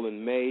April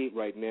and May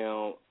right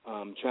now,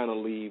 I'm trying to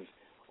leave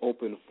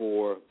open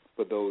for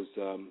those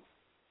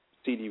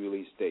CD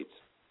release dates.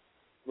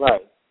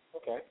 Right.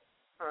 Okay.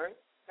 All right.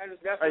 Are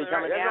you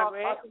coming down,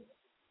 man? Awesome.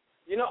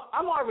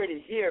 I'm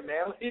already here,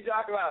 man. What are you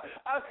talking about?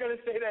 I was going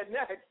to say that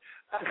next.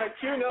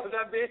 Q knows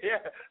I've been here.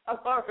 I'm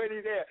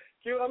already there.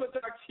 Q, I'm going to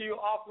talk to you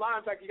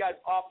offline. Talk to you guys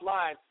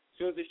offline as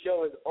soon as the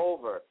show is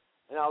over,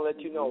 and I'll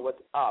let you know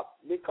what's up.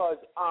 Because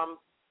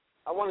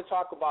I want to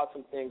talk about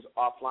some things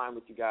offline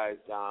with you guys,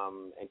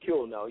 and Q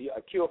will know.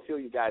 Q will fill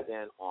you guys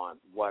in on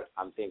what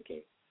I'm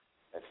thinking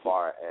as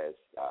far as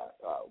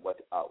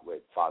what's up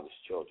with Father's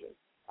Children.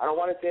 I don't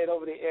want to say it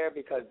over the air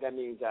because that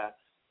means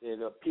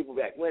people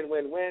be like,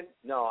 win.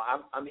 No,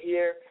 I'm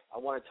here. I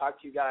want to talk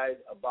to you guys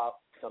about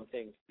some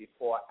things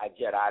before I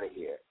get out of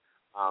here.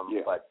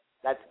 But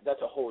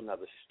that's a whole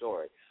nother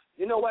story.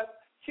 You know what?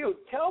 Q,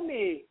 tell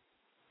me,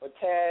 or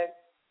Ted,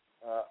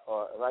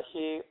 or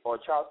Rashid, or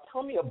Charles,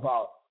 tell me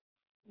about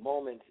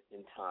Moments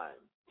in Time.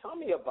 Tell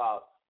me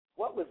about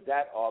what was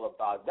that all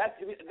about. That's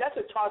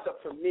a toss-up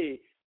for me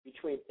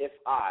between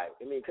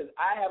because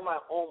I have my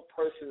own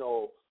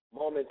personal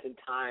moments in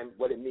time,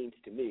 what it means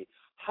to me.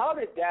 How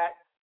did that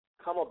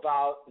come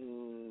about?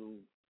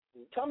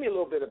 Tell me a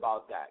little bit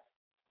about that.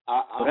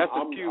 I'm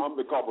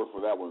the culprit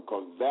for that one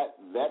because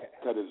that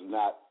cut is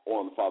not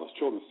on the Father's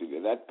Children CD.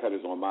 That cut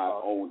is on my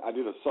own. I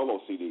did a solo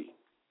CD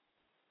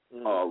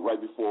right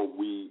before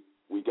we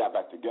got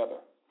back together.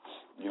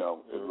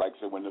 Like I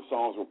said, when the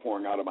songs were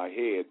pouring out of my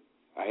head,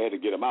 I had to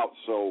get them out.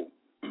 So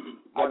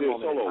I did a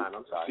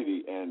solo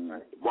CD,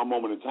 and One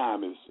Moment in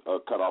Time is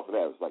cut off of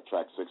that. It's like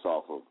track 6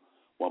 off of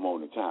One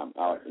Moment in Time.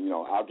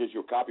 I'll get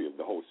you a copy of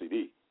the whole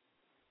CD,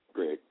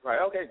 Greg.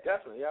 Right. Okay.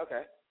 Definitely. Yeah.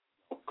 Okay.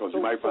 Because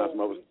you might find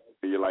some other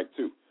that you like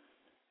too.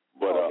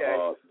 But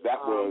that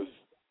was,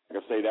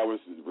 like I say, that was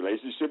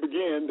relationship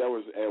again. That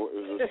was it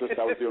was a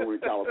sister I was dealing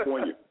with in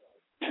California.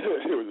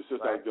 It was a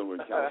sister I was dealing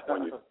with in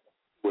California.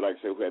 Who, like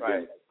I say, who had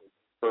been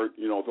hurt,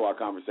 through our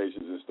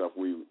conversations and stuff.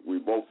 We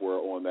both were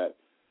on that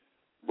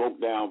broke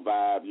down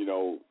vibe,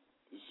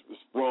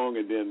 sprung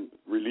and then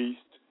released.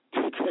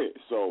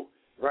 So,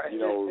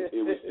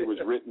 it was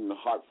written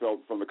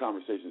heartfelt from the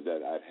conversations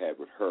that I'd had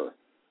with her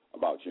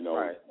about,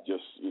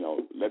 just,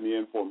 let me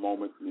in for a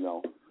moment,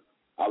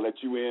 I'll let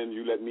you in,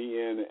 you let me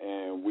in,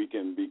 and we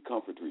can be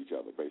comfort to each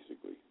other,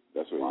 basically.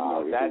 That's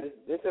what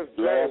this is a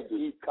very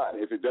deep cut.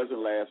 If it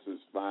doesn't last,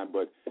 it's fine,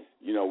 but,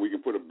 we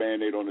can put a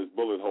Band-Aid on this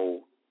bullet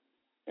hole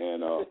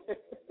and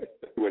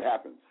see what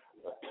happens.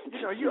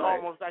 You're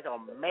almost like a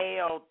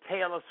male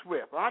Taylor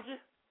Swift, aren't you?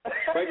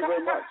 Thank you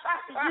very much.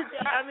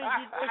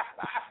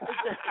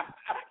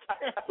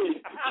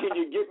 Can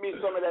you get me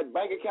some of that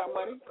bank account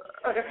money?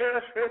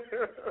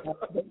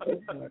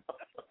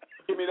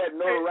 Give me that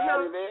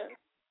notoriety there.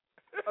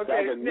 Okay,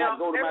 I can not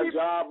go to my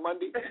job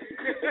Monday.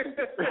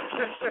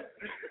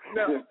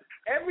 No,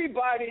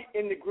 everybody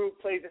in the group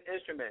plays an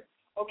instrument.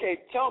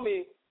 Okay, tell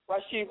me,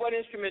 Rashid, what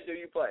instrument do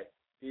you play?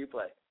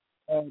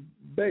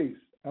 Bass.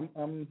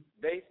 I'm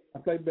bass. I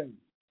play bass.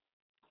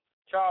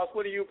 Charles,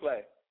 what do you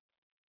play?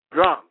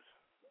 Drums.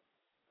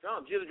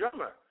 Drums. You're the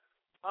drummer.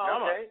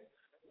 Oh, okay.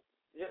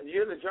 Yeah,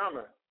 you're the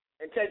drummer.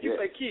 And Ted, you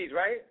play keys,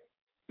 right?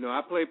 No,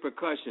 I play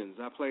percussions.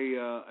 I play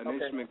an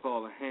instrument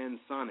called a hand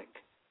sonic.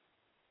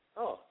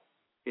 Oh.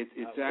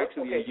 It's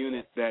actually a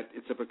unit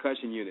it's a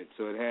percussion unit,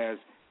 so it has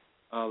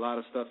a lot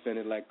of stuff in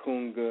it like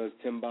congas,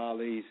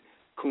 timbales,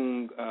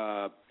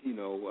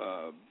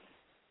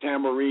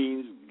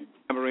 tamarines,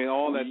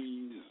 all that.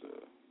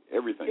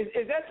 Everything.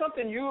 Is that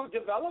something you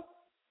developed?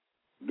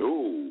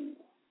 No.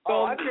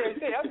 Oh, I'm going to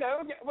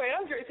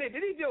say,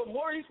 did he do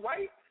Maurice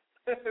White?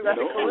 No,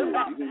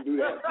 he didn't do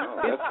that.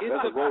 No,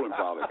 that's a rolling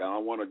product. I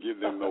don't want to give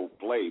them no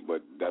play,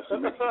 but that's the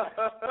mix.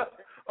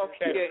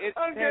 Okay. Yeah, it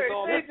has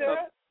all that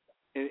stuff.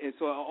 And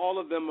so all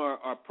of them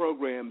are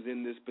programs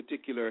in this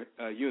particular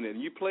unit.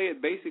 And you play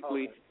it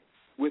basically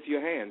with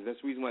your hands.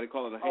 That's the reason why they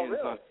call it a hand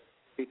sonic.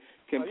 You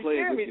can play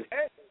it with your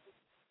hands.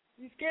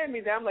 You scared me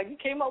there. I'm like, you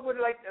came up with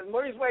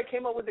Maurice White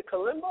came up with the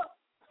kalimba?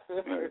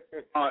 And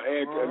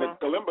the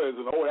kalimba is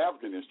an old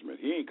African instrument.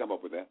 He ain't come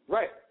up with that.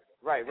 Right.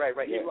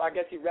 Yeah. I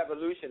guess he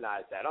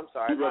revolutionized that. I'm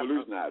sorry. He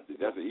revolutionized it.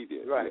 That's what he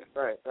did. Right.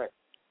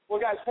 Well,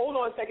 guys, hold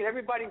on a second.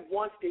 Everybody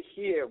wants to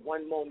hear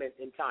one moment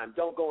in time.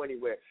 Don't go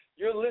anywhere.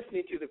 You're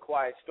listening to The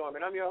Quiet Storm,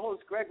 and I'm your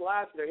host, Greg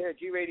Lassiter, here at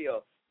G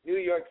Radio, New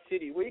York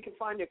City, where you can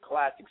find your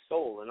classic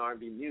soul and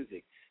R&B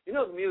music.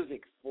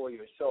 Music for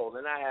your soul,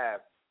 and I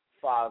have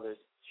fathers,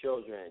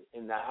 children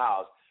in the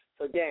house.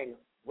 So, gang,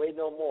 wait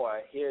no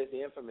more. Here's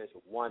the infamous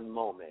one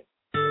moment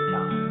in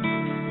time.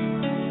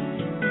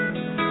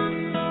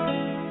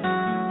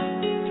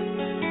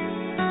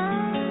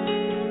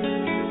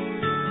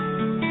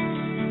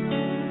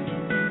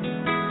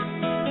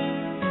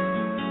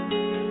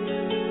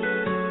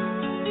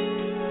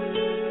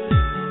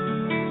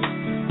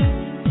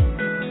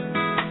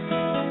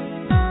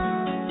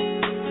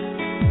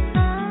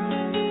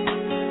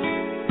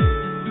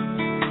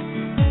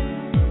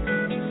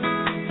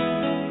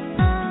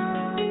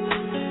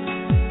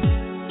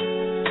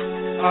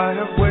 I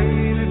have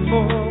waited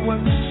for what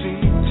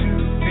seemed to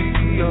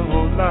be a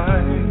whole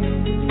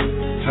lifetime.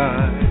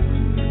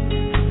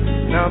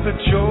 Now that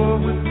you're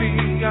with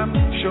me, I'm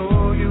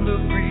sure you'll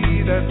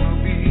agree that we'll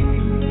be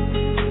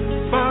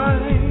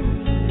fine.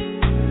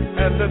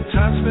 And the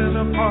time spent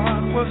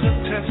apart was a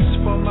test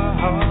for my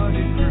heart.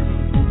 It grew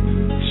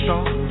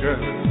stronger.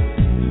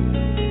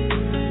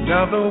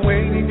 Now the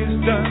waiting is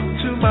done.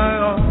 To my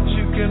arms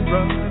you can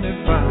run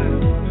and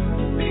find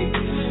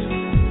peace,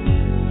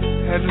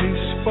 at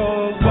least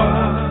for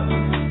one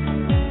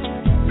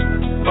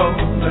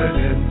moment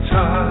in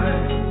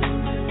time.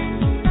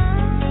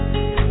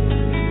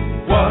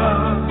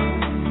 One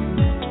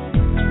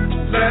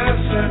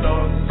lesson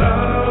on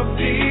love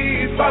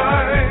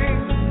divine.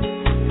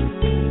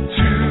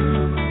 Two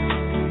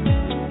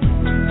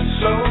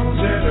souls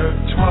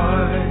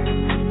intertwined.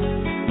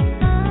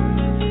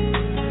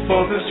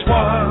 For this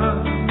one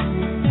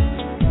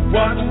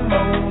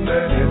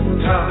moment in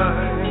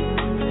time.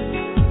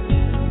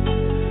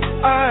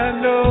 I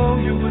know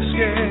you were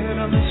scared,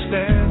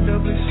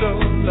 understandably so.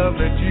 Love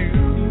let you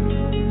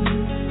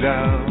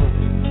down.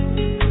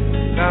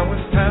 Now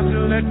it's time to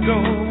let go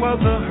of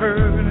the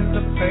hurt and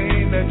the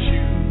pain that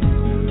you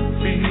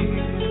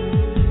feel.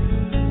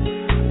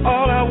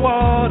 All I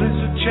want is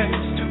a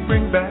chance to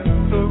bring back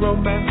the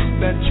romance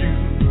that you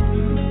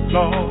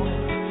long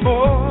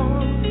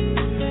for.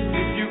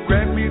 If you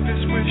grant me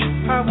this wish,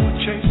 I will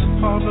chase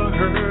all the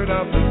hurt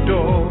out the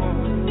door.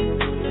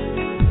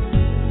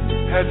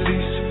 At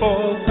least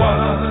for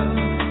one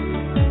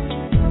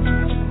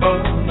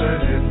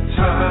moment in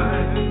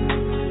time.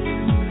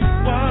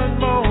 One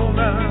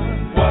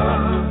moment,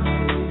 one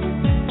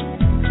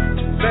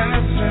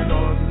lesson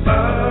on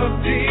love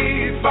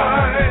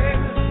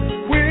divine.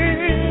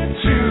 We're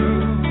two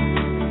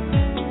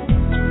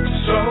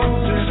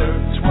souls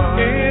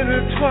intertwined.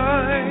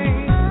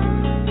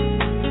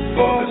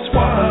 For this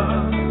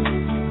one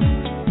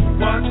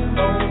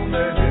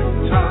moment in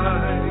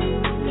time.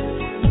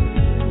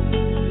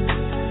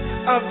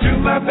 I'll do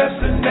my best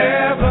to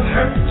never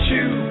hurt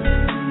you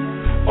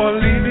or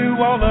leave you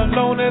all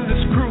alone in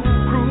this cruel,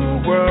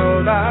 cruel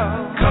world.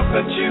 I'll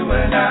comfort you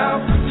and I'll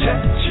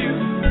protect you,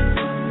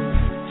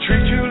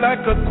 treat you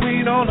like a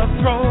queen on a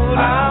throne.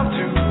 I'll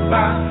do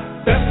my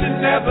best to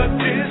never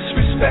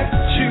disrespect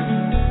you.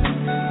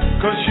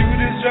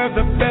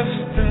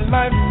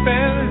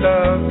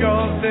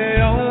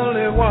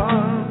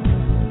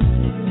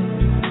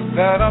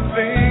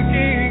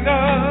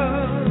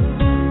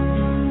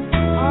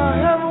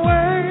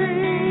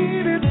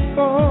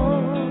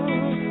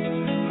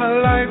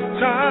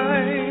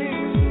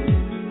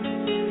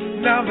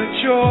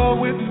 you're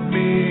with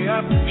me,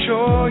 I'm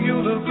sure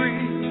you'll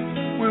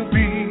agree we'll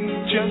be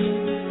just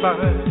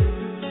fine.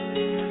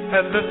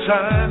 And the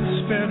time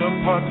spent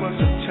apart was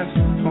a test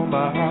for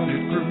my heart,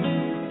 it grew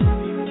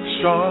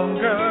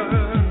stronger.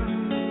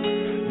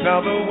 Now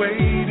the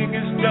waiting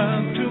is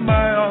done, to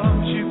my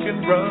arms you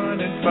can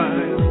run and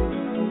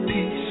find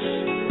peace,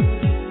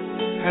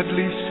 at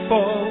least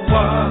for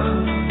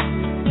one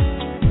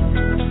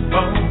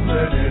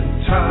moment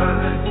in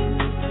time.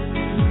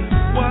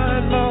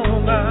 One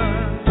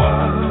moment,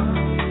 one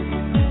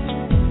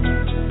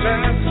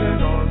dancing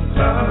on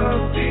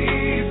love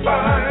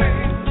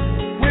divine.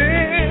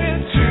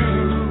 We're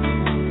two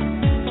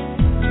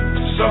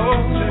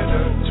souls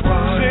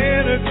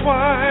intertwined.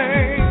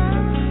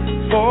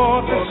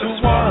 For this is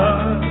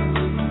one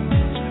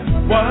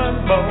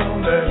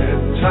moment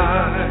in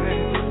time,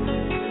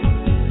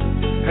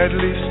 at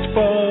least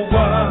for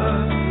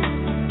one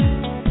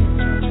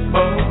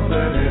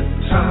moment in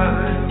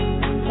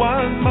time,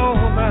 one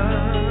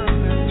moment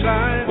in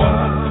time,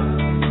 one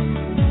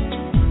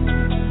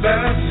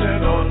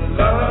dancing on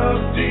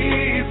love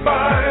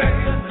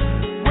divine.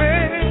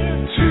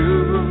 We're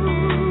two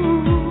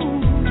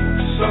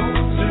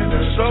souls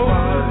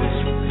intertwined.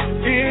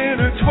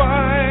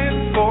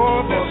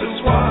 For this is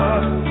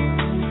one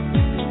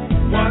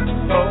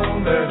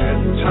moment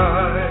in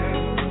time.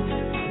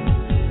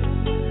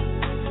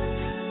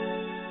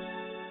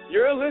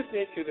 You're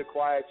listening to The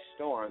Quiet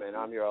Storm, and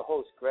I'm your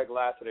host, Greg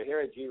Lassiter, here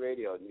at G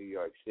Radio, New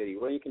York City,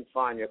 where you can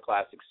find your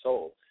classic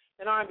soul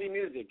and R&B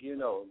music, you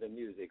know, the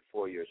music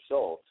for your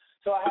soul.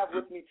 So I have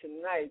with me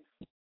tonight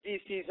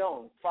DC's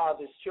own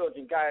Father's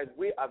Children. Guys,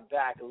 we are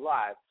back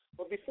live.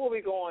 But before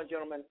we go on,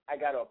 gentlemen, I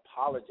got to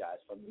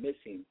apologize for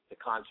missing the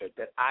concert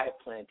that I had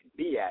planned to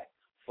be at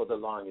for the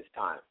longest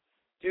time.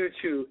 Due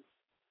to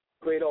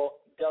great old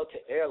Delta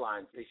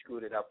Airlines, they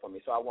screwed it up for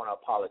me, so I want to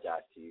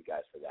apologize to you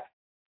guys for that.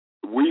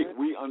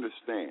 We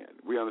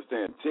understand. We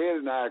understand. Ted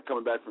and I,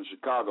 coming back from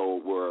Chicago,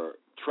 were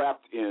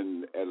trapped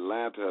in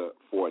Atlanta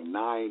for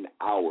 9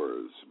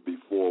 hours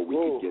before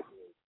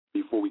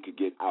we could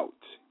get out.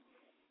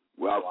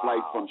 Well, our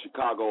flight from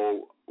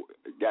Chicago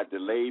got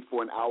delayed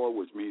for an hour,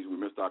 which means we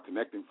missed our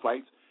connecting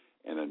flights,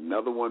 and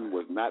another one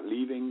was not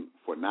leaving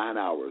for 9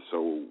 hours.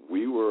 So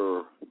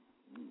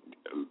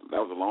that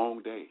was a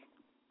long day.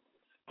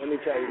 Let me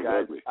tell you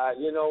guys,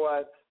 you know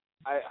what?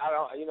 I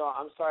don't, you know,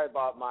 I'm sorry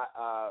about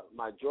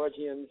my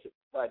Georgians,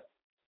 but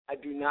I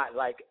do not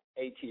like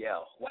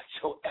ATL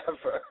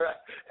whatsoever.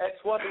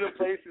 That's one of the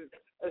places.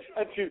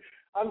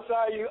 I'm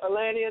sorry, you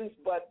Atlanteans,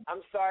 but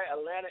I'm sorry,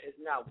 Atlanta is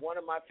not one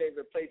of my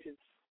favorite places.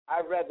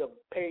 I'd rather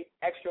pay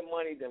extra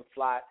money than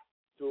fly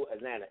through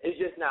Atlanta. It's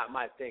just not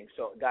my thing.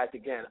 So, guys,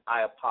 again,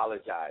 I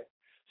apologize.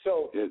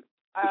 So, it's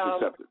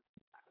accepted.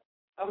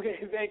 Okay,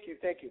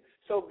 thank you.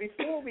 So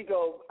before we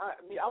go,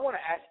 I want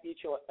to ask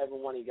each and every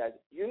one of you guys,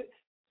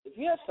 if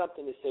you have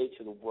something to say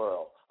to the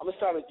world, I'm going to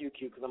start with you,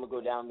 Q, because I'm going to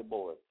go down the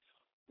board.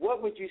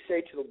 What would you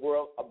say to the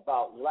world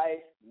about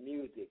life,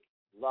 music,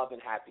 love,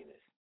 and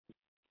happiness?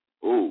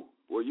 Ooh,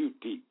 well, you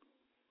deep.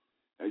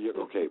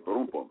 Okay,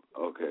 boom, boom.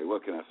 Okay,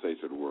 what can I say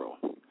to the world?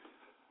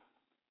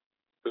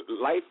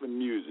 Life and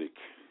music.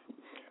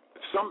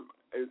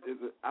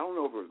 I don't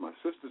know if it was my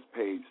sister's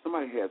page.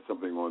 Somebody had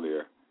something on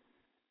there.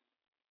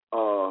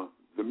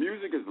 The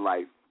music is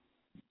life,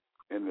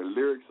 and the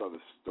lyrics are the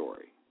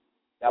story.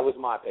 That was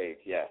my page.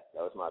 Yeah,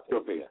 that was my page.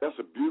 Your page. Yeah. That's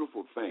a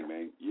beautiful thing,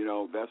 man. You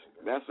know,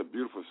 that's a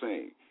beautiful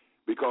thing,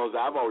 because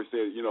I've always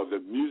said, you know, the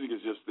music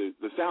is just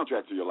the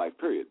soundtrack to your life.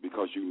 Period.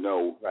 Because you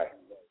know. Right.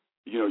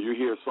 You know, you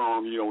hear a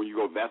song, you know, when you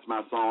go, that's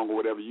my song or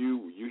whatever,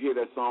 you hear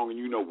that song and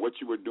you know what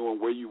you were doing,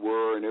 where you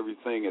were, and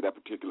everything at that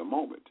particular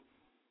moment.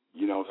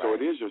 You know, so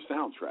it is your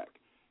soundtrack.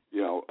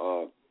 You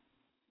know,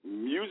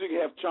 music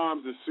have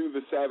charms to soothe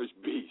the savage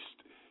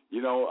beast.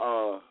 You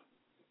know,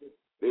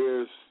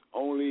 there's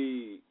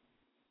only,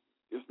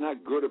 it's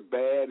not good or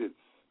bad.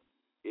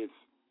 It's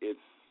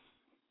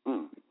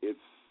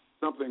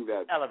something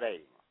that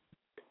elevates.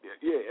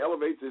 Yeah,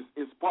 elevates.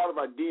 It's part of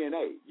our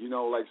DNA. You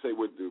know, like say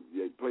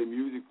they play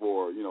music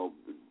for, you know,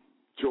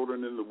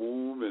 children in the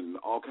womb and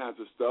all kinds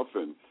of stuff,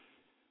 and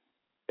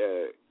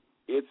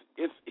it's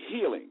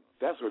healing.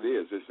 That's what it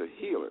is. It's a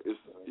healer. It's,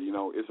 you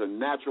know, it's a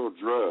natural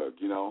drug.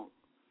 You know,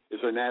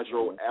 it's a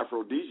natural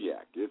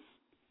aphrodisiac. It's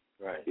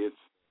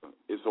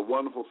a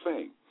wonderful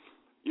thing.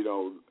 You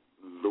know,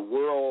 the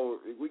world,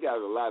 we got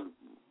a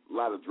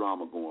lot of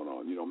drama going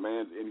on. You know,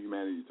 man's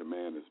inhumanity to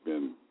man has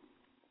been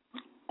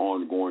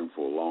ongoing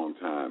for a long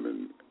time,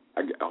 and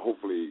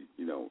hopefully,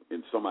 you know,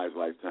 in somebody's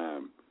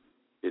lifetime,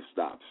 it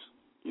stops.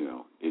 You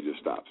know, it just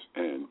stops.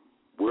 And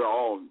we're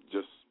all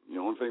just, the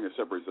only thing that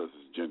separates us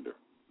is gender,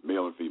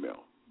 male and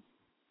female.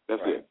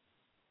 That's it.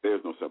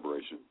 There's no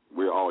separation.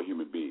 We're all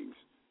human beings.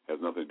 Has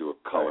nothing to do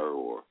with color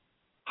or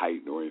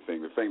height or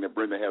anything. The thing that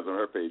Brenda has on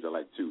her page, I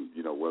like too.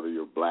 You know, whether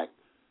you're black,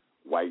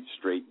 white,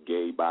 straight,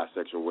 gay,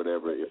 bisexual,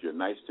 whatever, if you're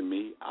nice to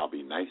me, I'll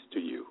be nice to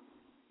you.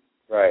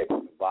 Right.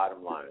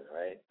 Bottom line,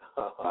 right?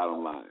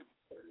 Bottom line.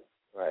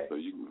 Right. So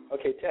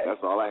okay, Ted.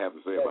 That's all I have to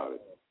say about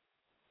it.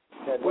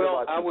 Ted,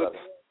 well,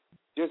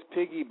 Just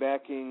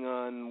piggybacking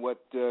on what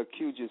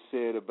Q just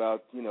said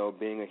about,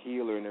 being a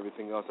healer and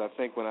everything else, I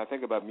think when I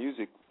think about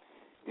music,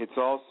 it's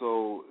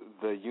also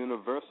the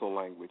universal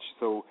language.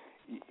 So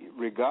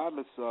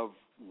regardless of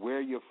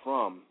where you're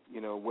from,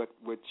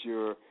 what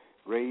your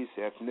race,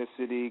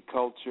 ethnicity,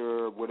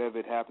 culture, whatever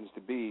it happens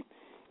to be,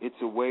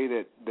 it's a way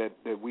that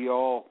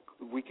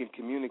we can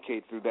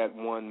communicate through that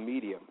one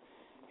medium.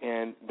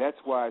 And that's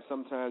why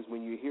sometimes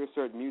when you hear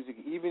certain music,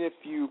 even if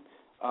you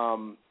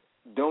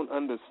don't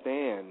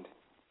understand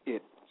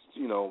it,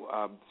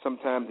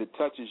 sometimes it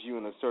touches you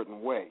in a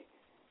certain way.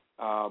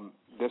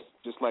 That's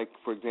just like,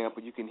 for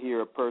example, you can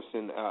hear a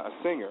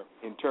singer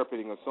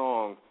interpreting a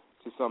song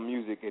to some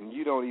music, and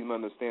you don't even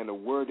understand a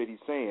word that he's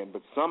saying,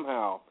 but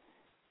sometimes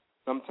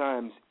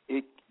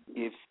it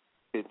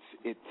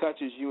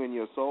touches you in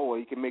your soul, or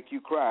it can make you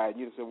cry, and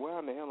you say, "Well,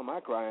 in the hell am I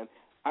crying?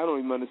 I don't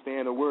even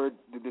understand a word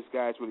that this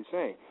guy's really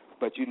saying."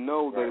 But you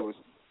know that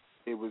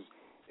it was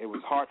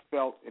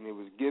heartfelt, and it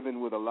was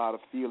given with a lot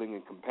of feeling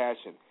and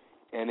compassion,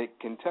 and it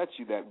can touch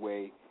you that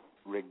way,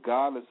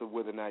 regardless of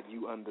whether or not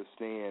you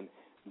understand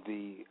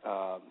the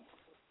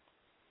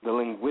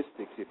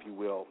linguistics, if you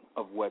will,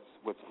 of what's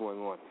going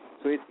on.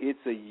 So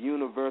it's a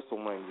universal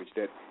language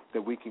that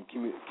we can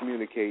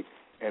communicate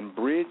and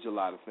bridge a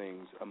lot of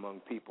things among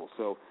people.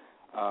 So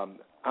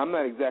I'm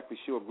not exactly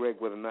sure, Greg,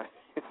 whether or not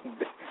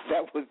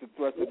that was the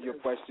thrust of your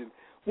question.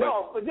 But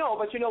you know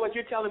what?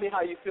 You're telling me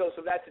how you feel,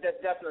 so that's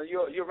definitely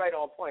you're right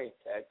on point,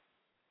 Ted.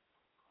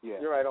 Yeah,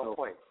 you're right on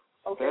point.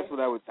 Okay, that's what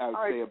I would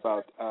say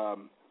about.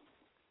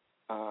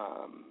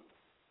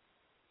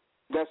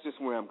 That's just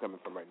where I'm coming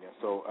from right now.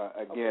 So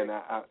again,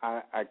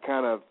 okay.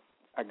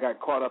 I got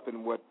caught up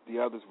in what the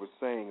others were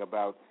saying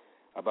about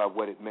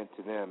what it meant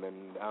to them,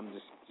 and I'm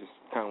just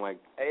kind of like.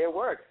 Hey, it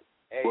works.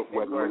 Hey, it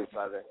works,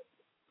 brother.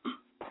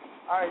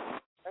 All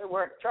right, it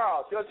worked.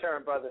 Charles, your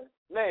turn, brother.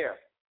 Mayor.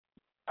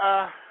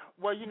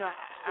 Well,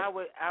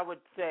 I would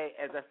say,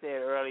 as I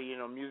said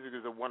earlier, music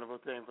is a wonderful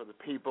thing for the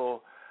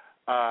people.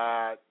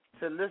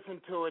 To listen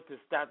to it, to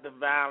stop the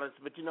violence,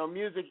 but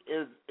music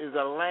is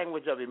a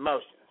language of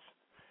emotions.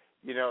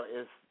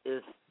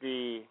 It's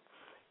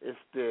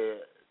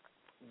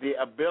the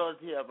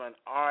ability of an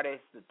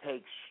artist to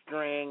take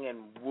string and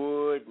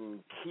wood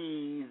and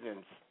keys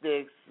and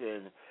sticks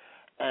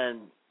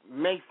and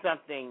make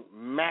something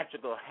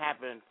magical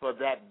happen for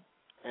that.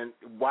 And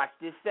watch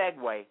this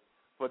segue,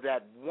 for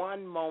that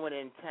one moment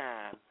in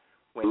time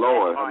when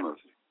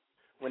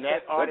when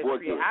that art is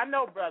created. I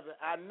know, brother.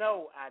 I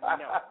know.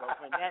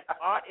 But when that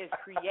art is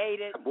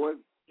created,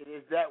 it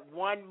is that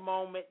one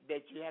moment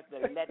that you have to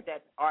let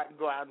that art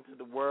go out into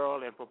the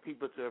world and for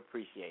people to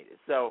appreciate it.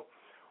 So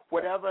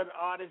whatever an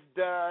artist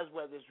does,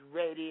 whether it's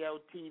radio,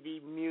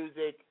 TV,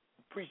 music,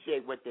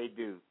 appreciate what they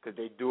do because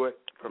they do it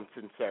from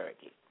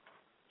sincerity.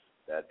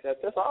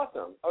 That's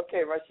awesome.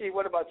 Okay, Rashid,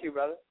 what about you,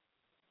 brother?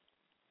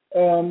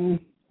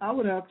 I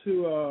would have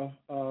to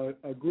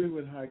agree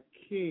with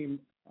Hakeem.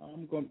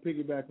 I'm going to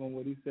piggyback on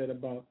what he said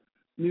about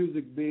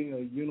music being a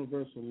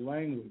universal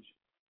language.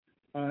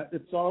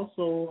 It's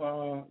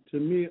also, to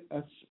me,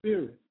 a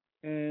spirit,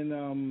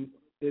 and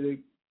it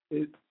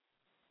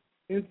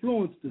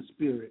influenced the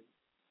spirit.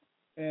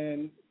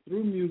 And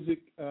through music,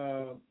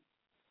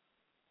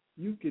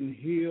 you can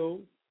heal,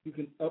 you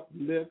can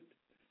uplift,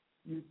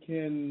 you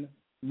can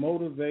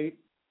motivate.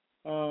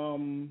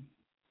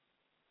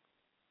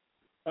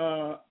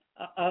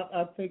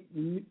 I think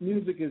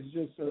music is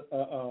just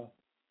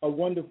a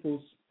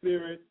wonderful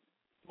spirit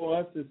for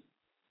us.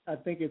 I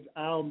think it's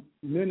our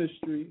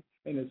ministry,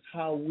 and it's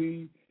how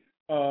we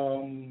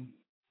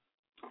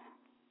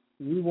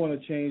want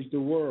to change the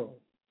world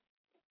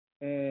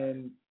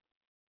and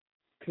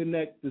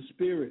connect the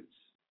spirits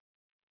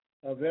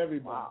of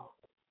everybody. Wow.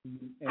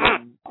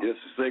 And, yes,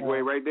 a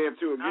segue right there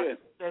too again.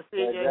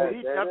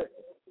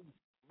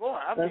 Boy,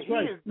 that's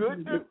right. He is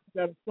good too.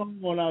 Got a song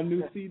on our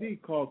new CD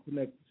called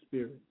 "Connect the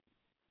Spirit."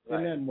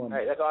 Right.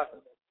 Right, that's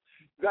awesome.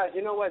 Guys,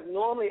 you know what?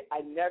 Normally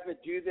I never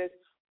do this,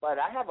 but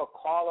I have a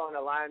caller on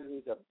the line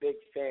who's a big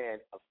fan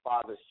of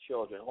Father's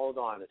Children. Hold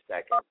on a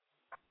second.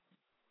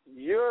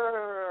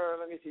 You're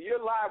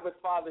live with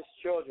Father's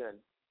Children.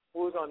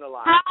 Who's on the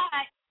line?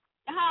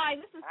 Hi,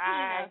 this is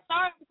Tina.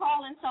 Sorry for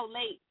calling so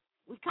late.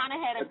 We kind of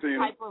had a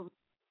type of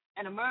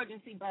an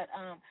emergency, but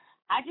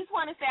I just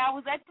want to say I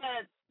was at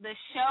the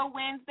show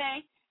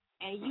Wednesday,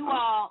 and you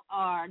all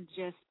are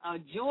just a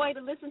joy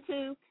to listen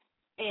to,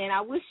 and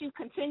I wish you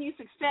continued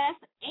success,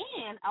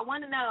 and I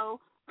want to know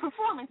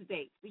performance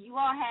dates. Do you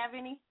all have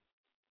any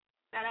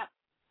set up?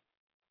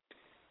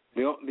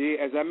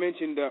 As I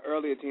mentioned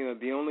earlier, Tina,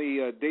 the only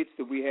dates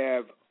that we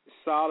have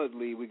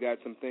solidly, we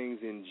got some things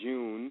in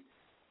June.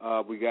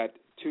 We got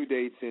 2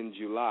 dates in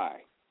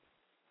July.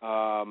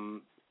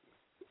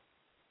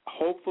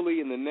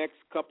 Hopefully in the next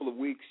couple of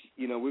weeks,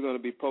 we're going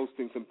to be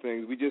posting some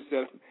things. We just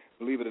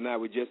believe it or not,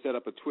 we just set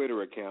up a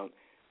Twitter account.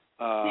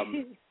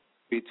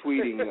 Be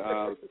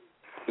tweeting.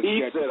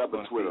 He set up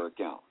a Twitter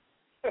account.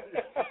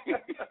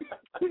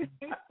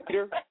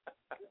 Twitter?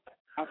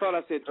 I thought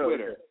I said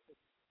Twitter.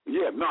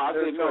 Yeah, no, I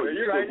said no.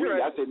 You're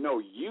right. I said no.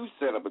 You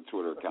set up a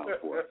Twitter account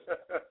for us.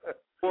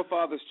 For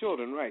Father's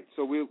Children, right?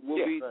 So we'll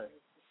be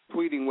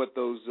tweeting what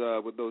those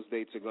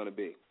dates are going to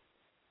be.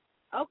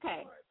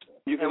 Okay.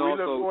 You can you'll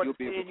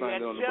be able to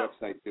find it on the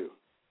website too.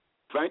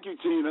 Thank you,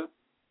 Tina.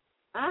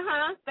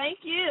 Thank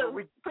you.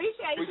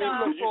 Appreciate you. Did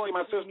you see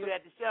my sister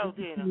at the show,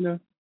 Tina?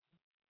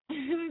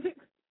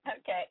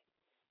 Okay.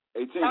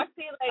 Hey, Tina. Talk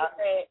to you later,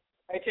 Fred.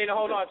 Hey, Tina,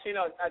 hold on. Tina,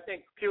 I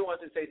think Q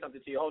wants to say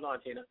something to you. Hold on,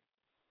 Tina.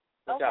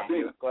 Okay.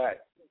 Tina, go ahead.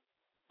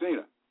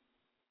 Tina.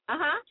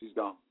 She's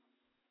gone.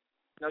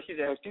 No, she's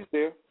there. Oh, she's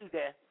there. She's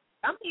there.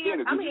 I'm here.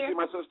 Tina, did you see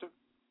my sister?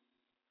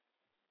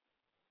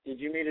 Did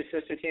you meet his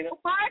sister, Tina?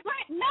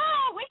 Margaret?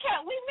 No, we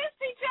can't. We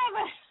missed each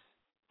other.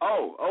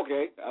 Oh,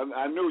 okay.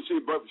 I knew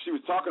but she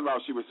was talking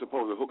about she was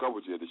supposed to hook up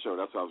with you at the show.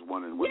 That's why I was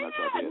wondering when I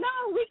saw that.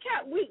 No, we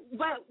can't.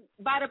 But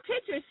by the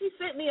picture, she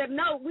sent me a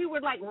note. We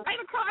were like right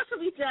across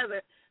from each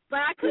other,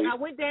 but I couldn't. I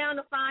went down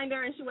to find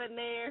her, and she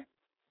wasn't there.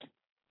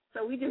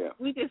 So we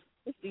just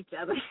missed each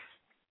other.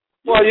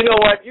 Well, you know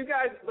what, you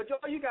guys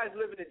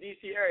live in the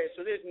D.C. area,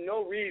 so there's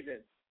no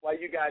reason why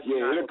you guys.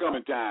 Yeah, it'll come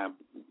in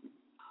time.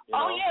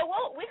 Oh yeah,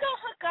 well we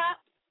gonna hook up.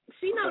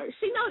 She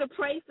know the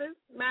Praces,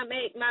 my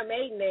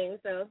maiden name,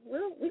 so we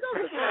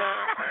gonna hook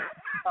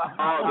up.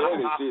 Oh, there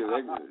it is.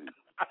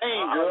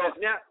 Hey, girl.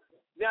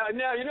 Now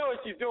you know what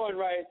she's doing,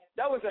 right?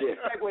 That was a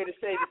segue to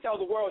tell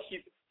the world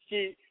she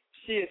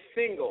is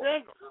single.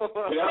 Yeah, that's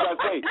what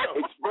I say.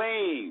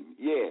 Explain.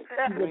 Yeah.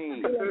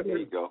 Explain. There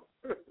you go.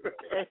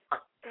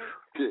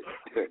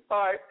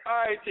 All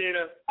right,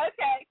 Tina.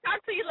 Okay,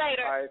 talk to you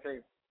later. All right,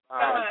 thanks. All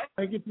right.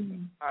 Thank you, Tina.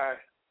 All right.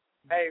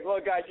 Hey, well,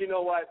 guys, you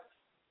know what?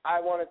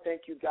 I want to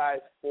thank you guys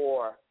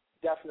for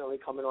definitely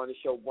coming on the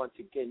show once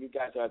again. You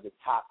guys are the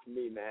top to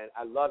me, man.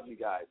 I love you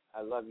guys.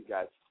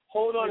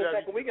 Hold on a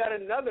second. We got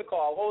another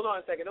call. Hold on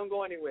a second. Don't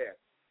go anywhere.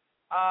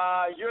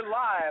 You're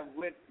live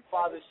with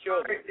Father's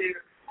Children.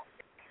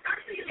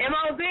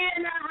 M.O.B.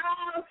 in the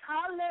house.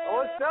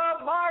 Hello. What's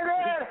up,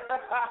 Margaret?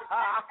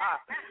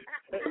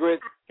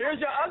 Here's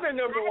your other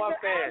number one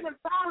fan.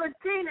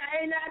 Tina,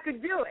 ain't I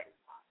could do it.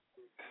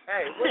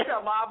 Hey, what's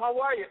up, Mom? How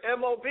are you?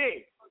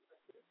 M.O.B.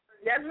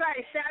 That's right.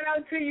 Shout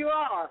out to you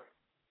all.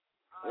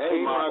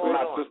 Hey, Margaret,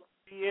 my sister.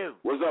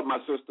 What's up, my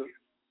sister?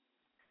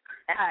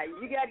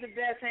 You got the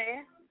best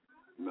hand.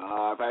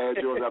 Nah, if I had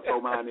yours, I'd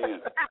throw mine in.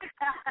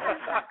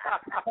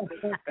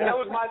 That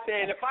was my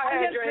saying. If I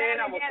had your hand,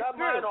 I would cut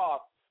mine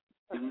off.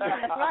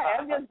 That's right.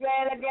 I'm just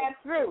glad I got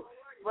through.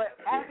 But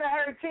after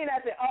I heard Tina,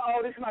 I said,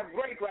 this is my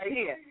break right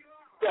here.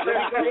 Let me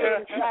go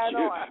ahead and sign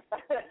on.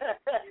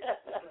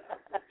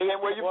 Get in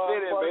where you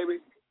fit in, baby.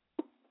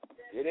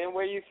 Get in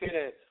where you fit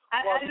in.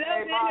 I love the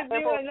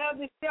interview. I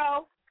love the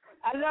show.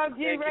 I love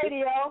G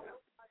Radio.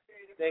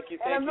 Thank you.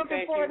 And I'm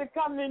looking forward to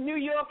coming to New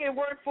York and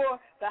work for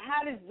the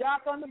hottest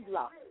jock on the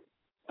block.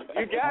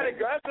 You got it,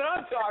 girl. That's what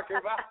I'm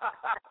talking about.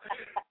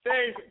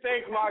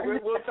 Thanks,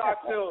 Margaret. We'll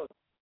talk soon.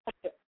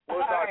 All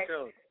right.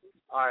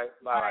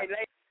 Bye. All right,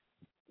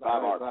 bye,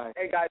 Margaret.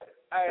 Hey, guys.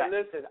 Hey,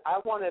 listen, I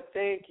want to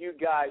thank you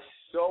guys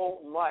so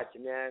much,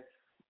 man.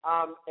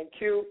 And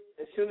Q,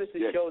 as soon as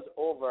the show's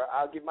over,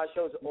 my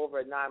show's over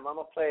at 9. I'm going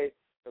to play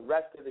the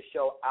rest of the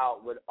show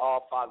out with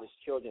all Father's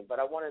Children. But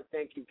I want to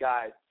thank you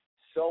guys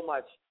so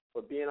much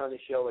for being on the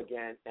show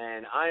again.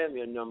 And I am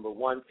your number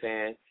one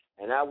fan,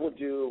 and I will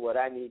do what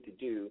I need to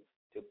do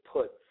to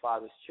put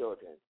Father's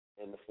Children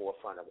in the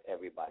forefront of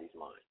everybody's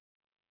mind.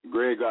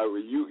 Greg,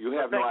 you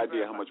have no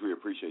idea how much we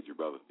appreciate you,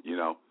 brother. You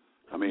know,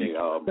 I mean,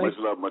 much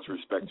love, much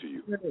respect to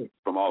you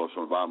from all of us,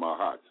 from the bottom of our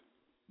hearts.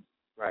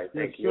 Right.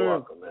 Thank you. You're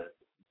welcome, man.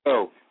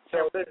 So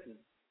listen.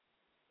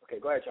 Okay,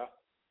 go ahead, y'all.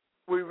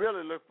 We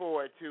really look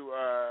forward to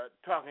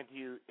talking to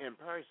you in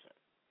person.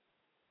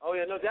 Oh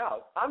yeah, no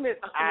doubt. I'm in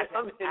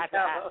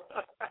town.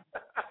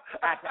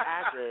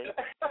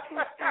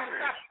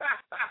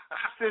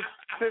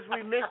 Since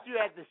we missed you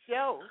at the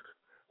show,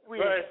 we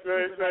right.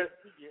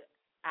 See you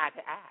eye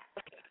to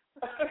eye.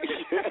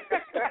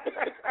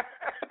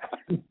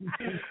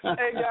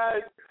 Hey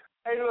guys,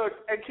 hey look,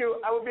 and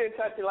Q, I will be in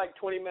touch in like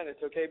 20 minutes.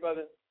 Okay,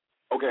 brother.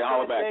 Okay,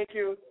 holla back. Thank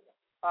you.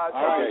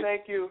 Tom,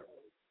 thank you.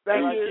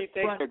 Thank you.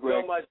 Thank you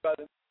so much,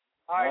 brother.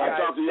 All right, guys.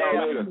 Talk to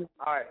y'all later.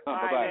 All right.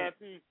 Bye-bye. Man,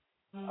 peace.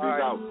 Peace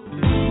out.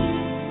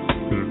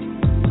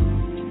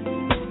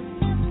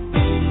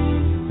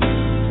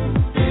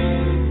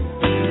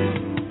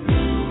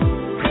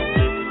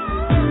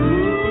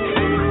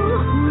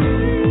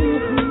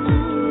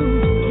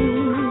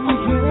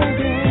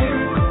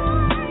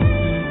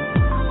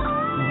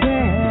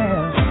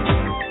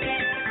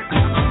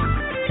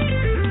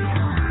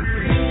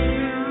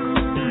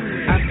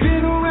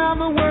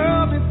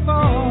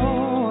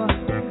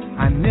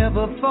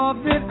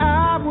 Thought that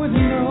I would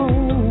know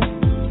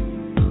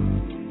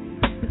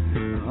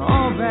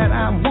all that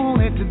I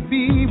wanted to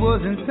be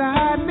was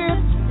inside me.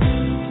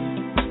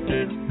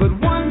 But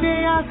one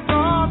day I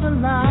saw the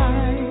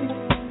light.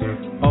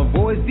 A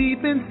voice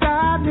deep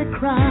inside me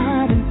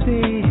cried and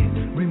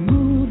said,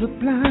 remove the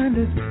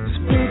blinders,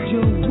 spread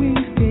your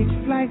wings, take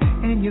flight,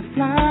 and you're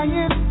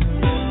flying.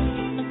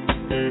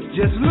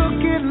 Just look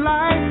at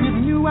life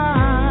with new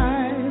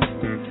eyes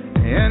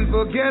and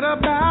forget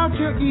about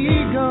your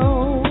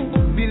ego.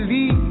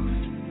 Belief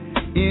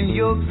in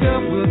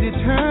yourself will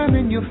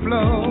determine your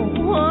flow.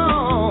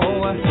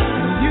 Whoa.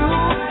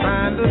 You'll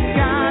find the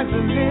sky's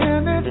the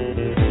limit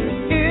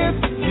if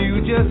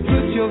you just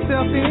put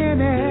yourself in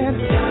it.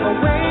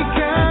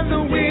 Awaken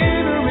the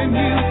winner in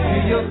you.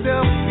 Feel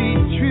yourself be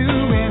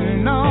true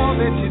in all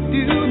that you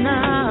do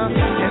now.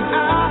 And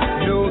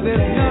I know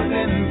there's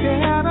nothing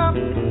better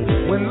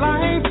when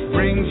life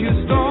brings you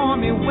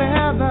stormy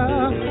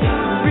weather.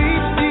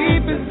 Reach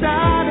deep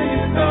inside of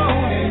your soul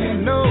and you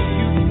know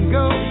you can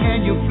go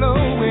and you flow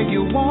where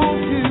you want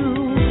to.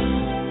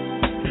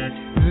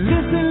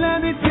 Listen,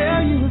 let me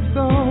tell you a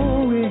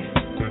story.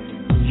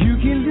 You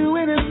can do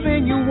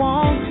anything you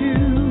want to.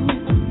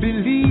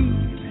 Believe,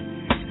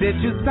 set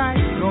your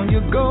sights on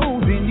your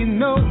goals and you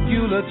know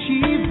you'll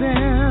achieve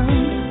them.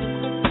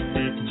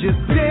 Just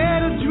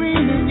dare to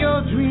dream and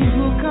your dreams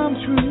will come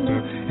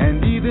true.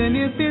 And even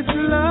if it's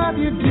love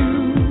you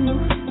do,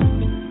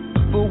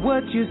 for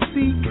what you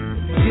seek,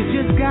 you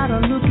just gotta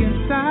look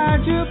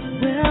inside you.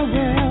 Well.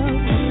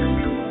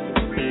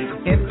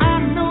 And I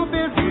know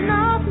there's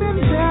nothing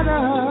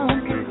better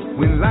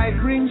when life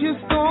brings you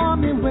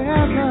stormy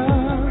weather.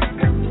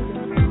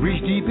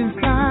 Reach deep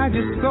inside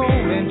your soul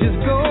and just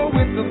go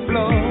with the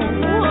flow.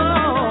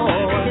 Whoa.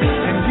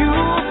 And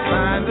you'll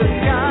find the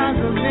sky's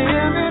the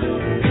limit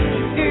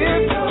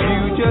if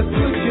you just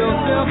put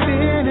yourself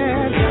in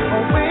it.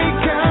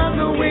 Awaken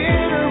the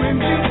winner in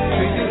you.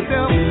 To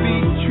yourself be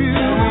true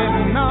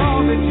in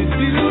all that you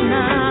do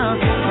now.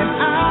 And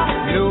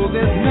I know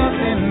there's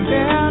nothing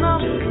better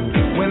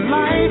when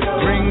life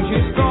brings you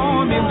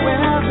stormy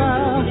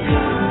weather.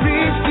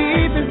 Reach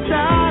deep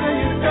inside of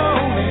your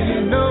soul and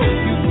you know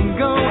you can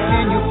go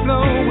and you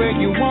flow where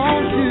you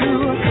want to.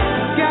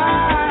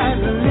 Sky's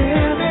the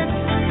limit.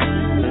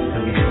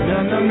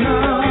 No.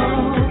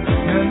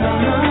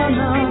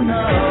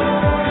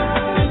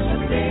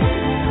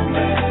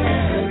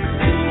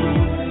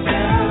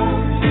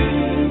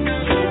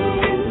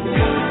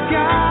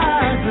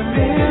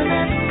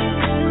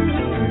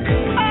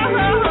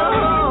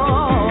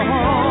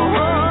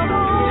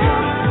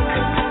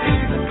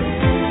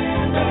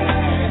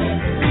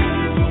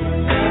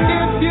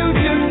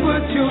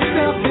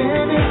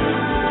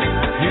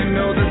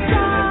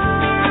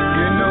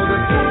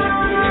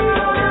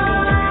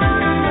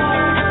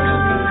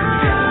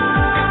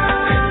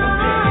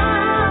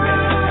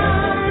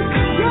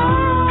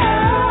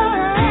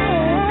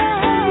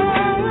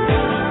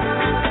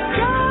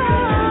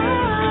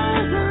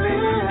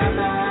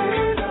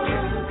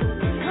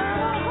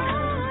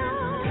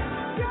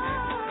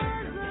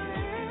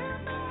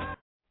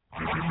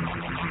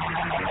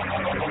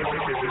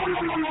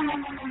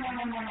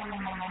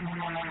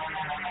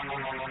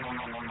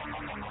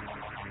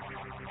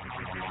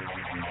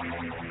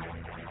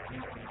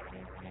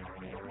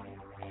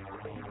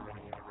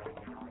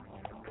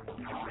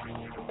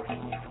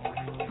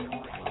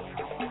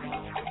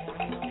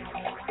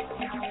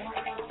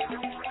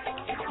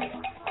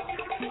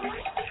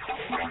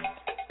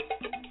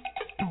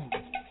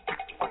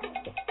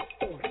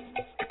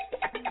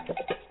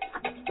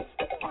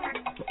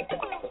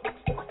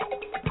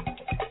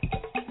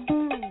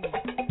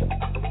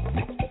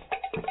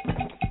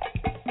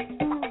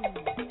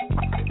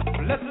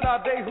 Blessed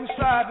are they who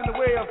strive in the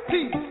way of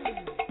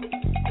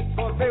peace,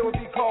 for they will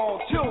be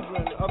called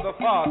children of the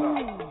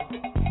Father.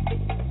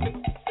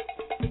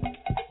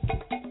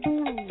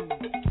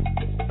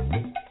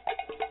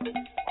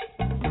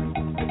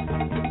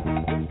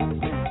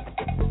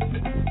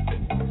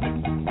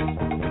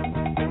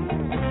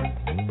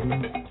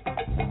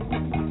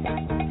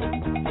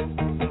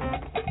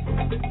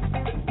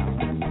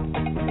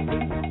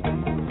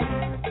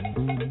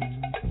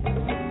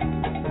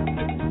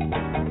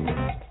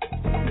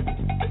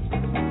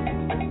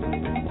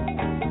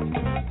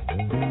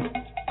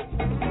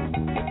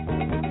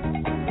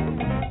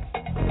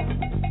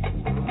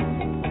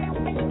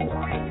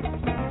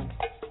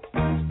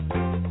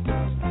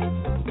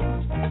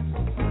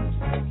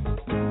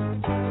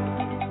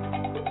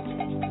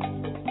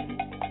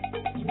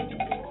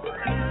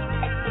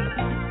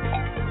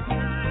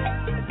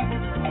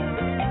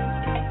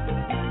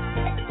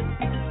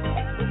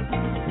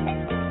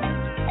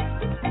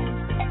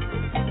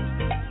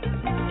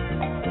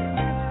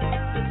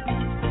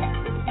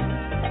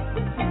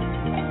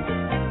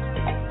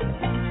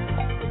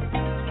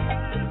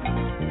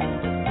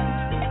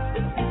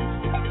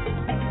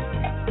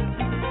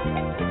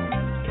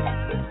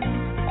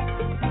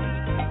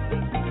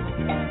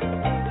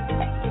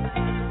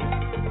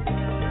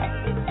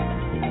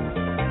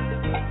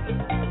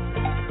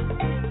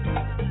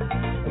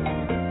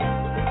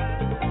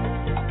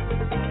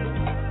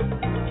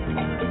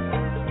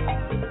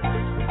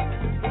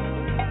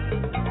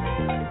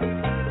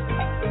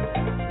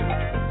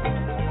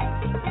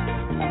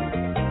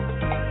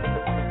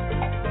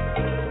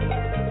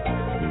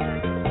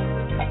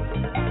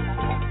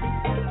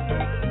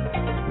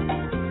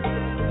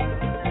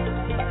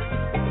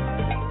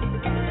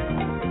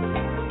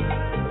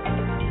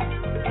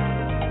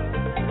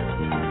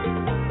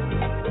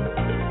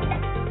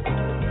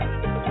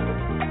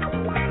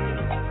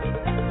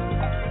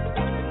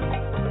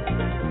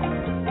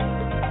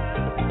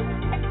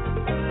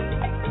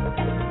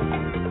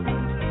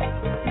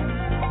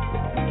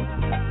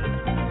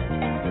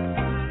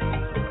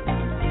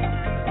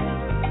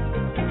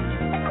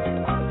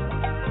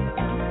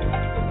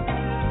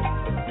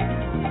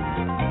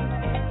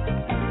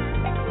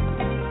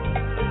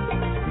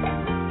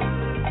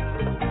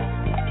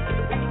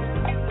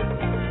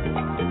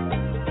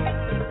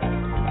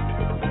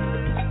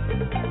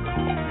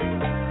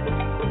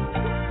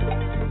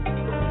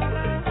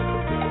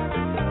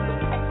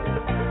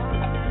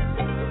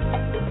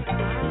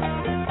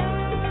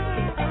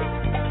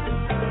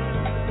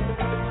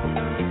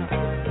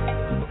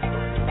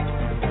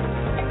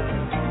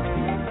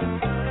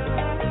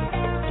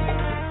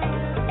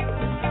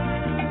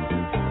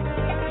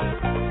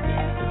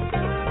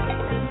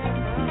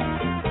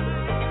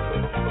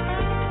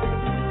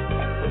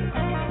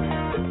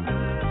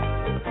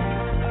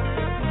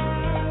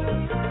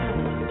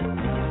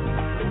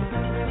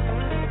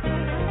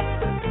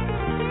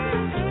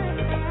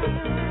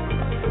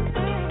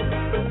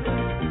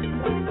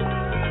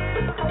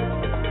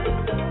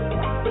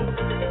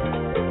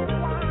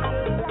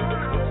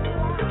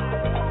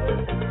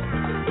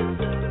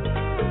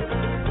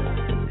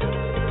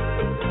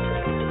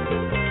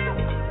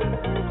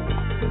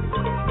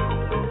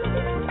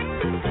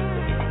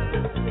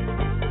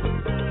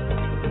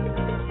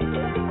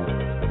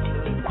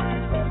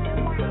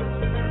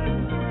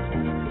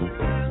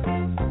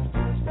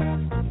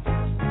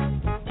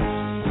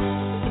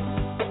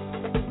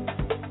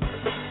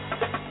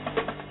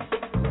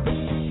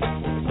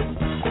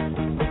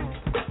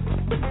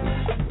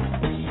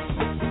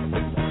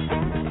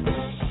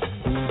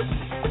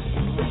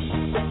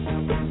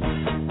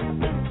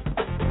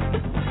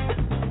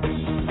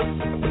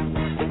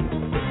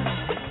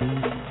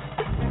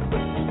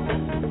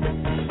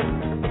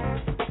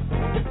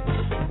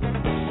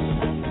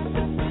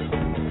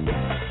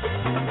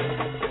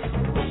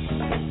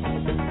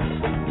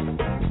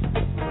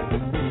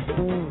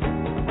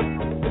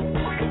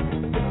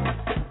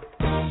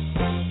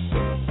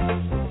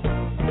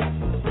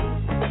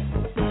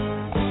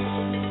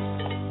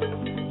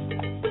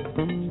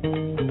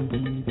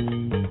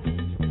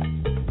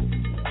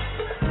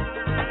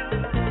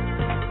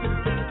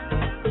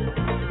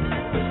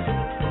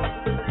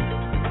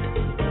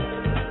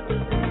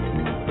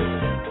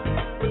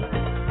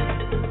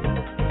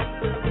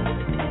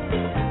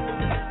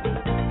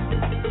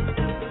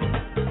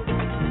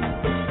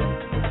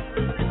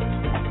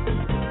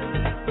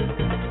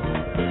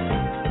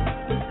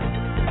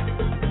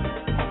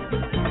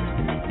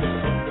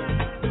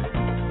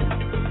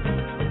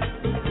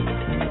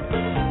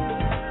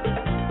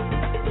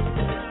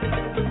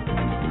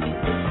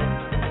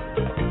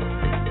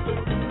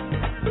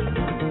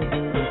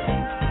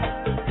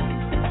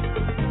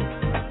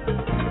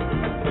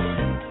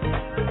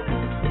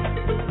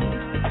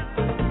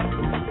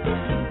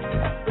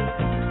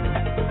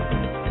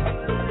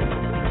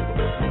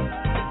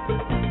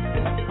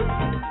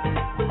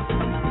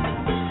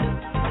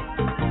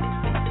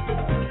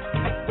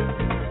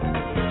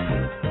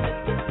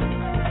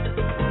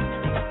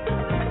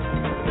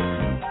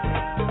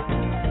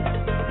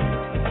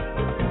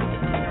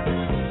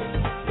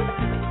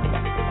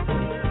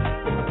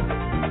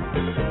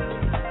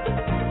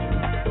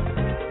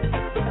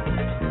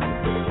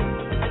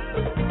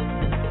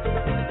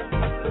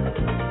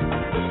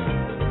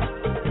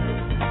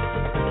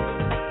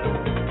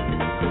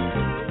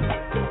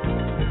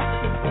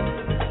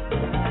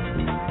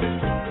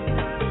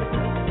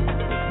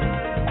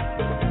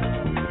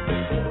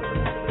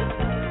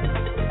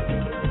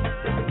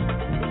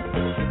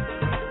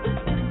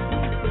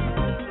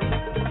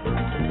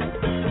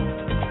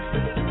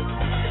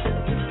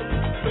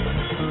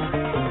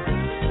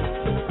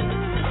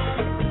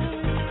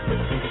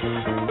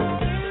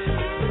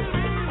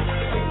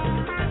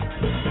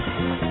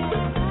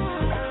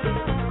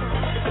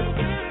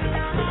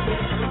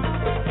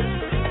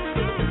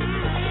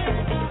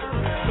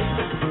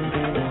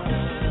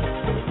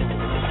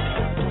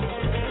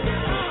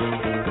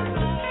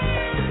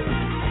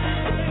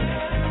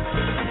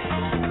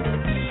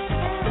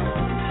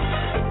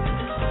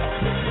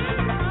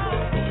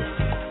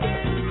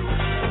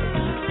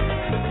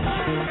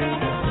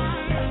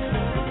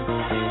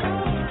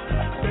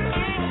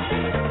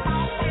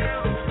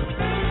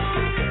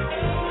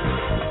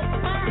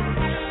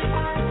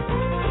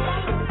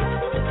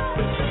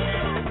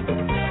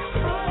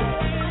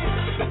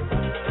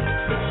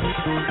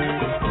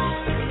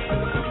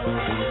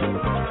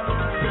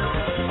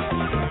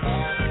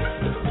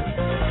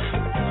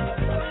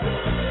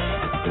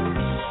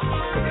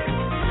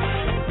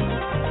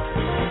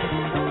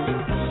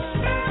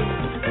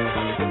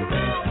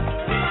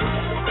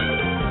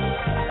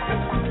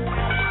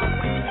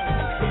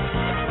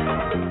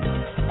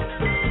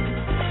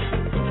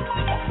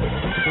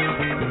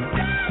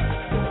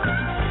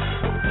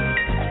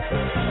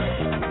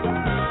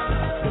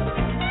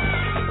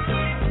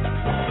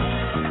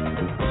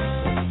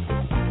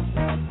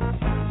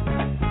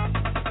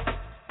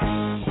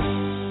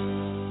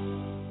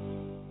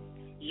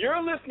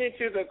 listening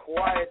to The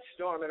Quiet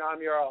Storm, and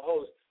I'm your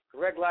host,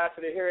 Greg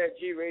Lassiter, here at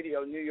G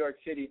Radio, New York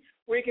City,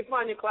 where you can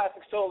find your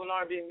classic soul and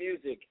R&B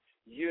music.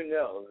 You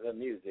know, the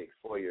music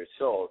for your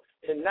soul.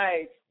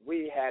 Tonight,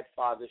 we had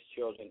Father's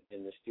Children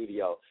in the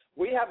studio.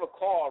 We have a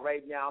call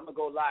right now. I'm going to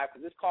go live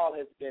because this call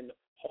has been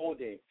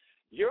holding.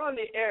 You're on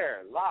the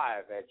air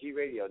live at G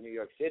Radio, New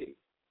York City.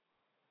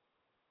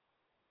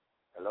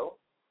 Hello?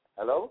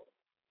 Hello?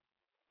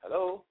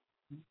 Hello?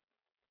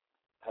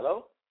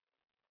 Hello?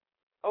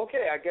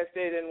 Okay, I guess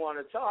they didn't want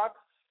to talk.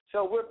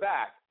 So we're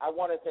back. I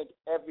want to thank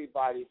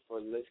everybody for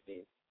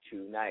listening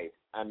tonight.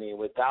 I mean,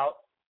 without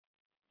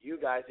you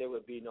guys, there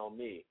would be no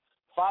me.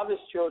 Father's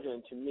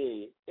Children, to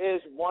me,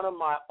 is one of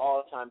my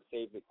all-time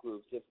favorite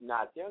groups. If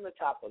not, they're on the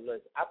top of the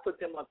list. I put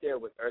them up there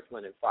with Earth,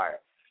 Wind, and Fire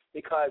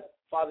because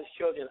Father's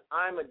Children,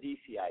 I'm a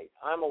DCite.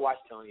 I'm a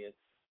Washingtonian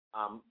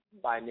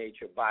by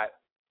nature,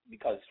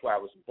 because it's where I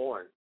was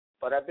born.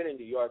 But I've been in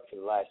New York for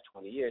the last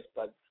 20 years,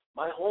 but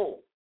my home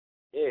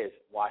is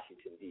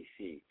Washington,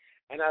 D.C.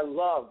 And I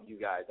love you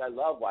guys. I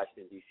love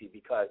Washington, D.C.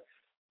 because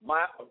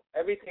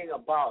everything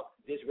about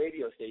this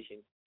radio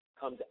station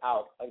comes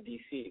out of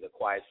D.C., The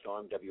Quiet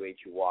Storm,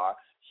 WHUR.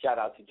 Shout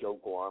out to Joe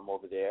Gorham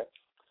over there.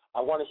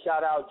 I want to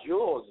shout out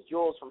Jules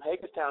from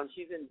Hagerstown.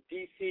 She's in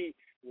D.C.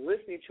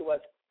 listening to us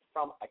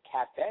from a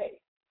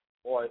cafe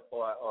or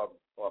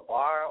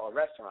bar or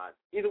restaurant.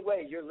 Either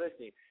way, you're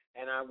listening,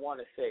 and I want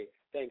to say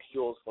thanks,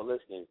 Jules, for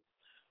listening.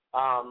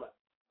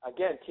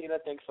 Again, Tina,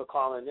 thanks for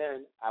calling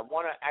in. I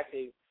want to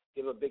actually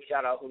give a big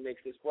shout-out who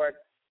makes this work.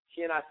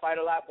 She and I fight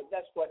a lot, but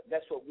that's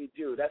what we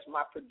do. That's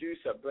my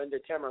producer, Brenda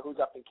Timmer, who's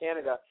up in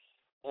Canada,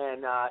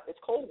 and it's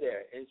cold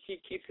there, and she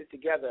keeps it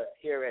together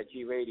here at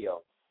G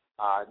Radio,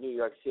 New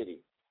York City,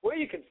 where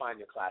you can find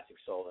your classic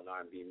soul and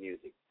R&B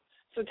music.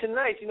 So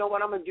tonight, you know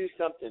what, I'm going to do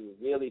something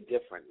really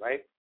different,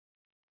 right?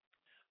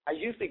 I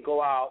usually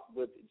go out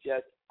with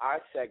just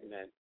our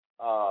segment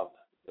of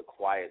The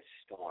Quiet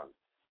Storm.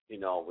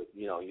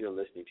 You're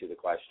listening to The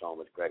Quiet Storm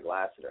with Greg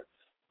Lassiter.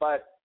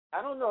 But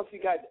I don't know if you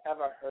guys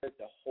ever heard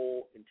the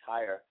whole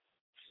entire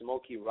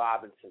Smokey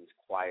Robinson's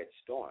Quiet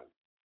Storm.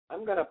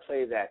 I'm going to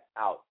play that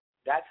out.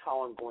 That's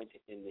how I'm going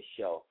to end the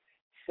show.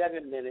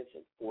 7 minutes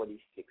and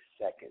 46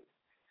 seconds.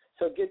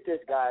 So get this,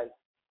 guys.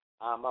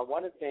 I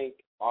want to thank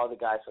all the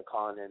guys for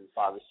calling in,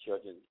 Father's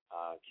Children,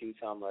 Q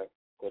Tumler,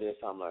 Gordia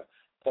Tumler,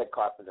 Ted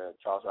Carpenter,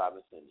 Charles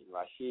Robinson, and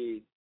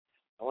Rashid.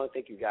 I want to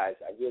thank you guys.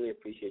 I really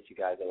appreciate you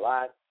guys a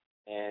lot.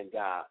 And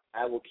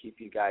I will keep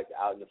you guys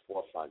out in the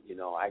forefront.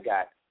 I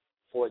got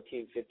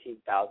 14,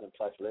 15,000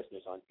 plus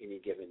listeners on any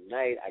given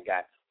night. I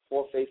got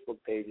 4 Facebook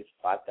pages,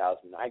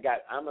 5,000.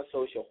 I'm a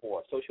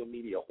social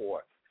media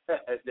whore,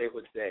 as they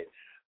would say.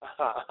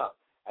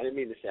 I didn't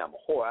mean to say I'm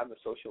a whore. I'm a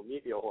social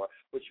media whore,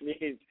 which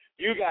means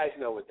you guys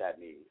know what that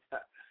means.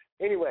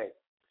 Anyway,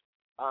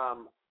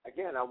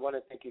 again, I want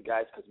to thank you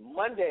guys because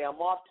Monday,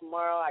 I'm off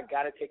tomorrow. I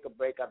got to take a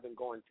break. I've been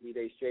going 3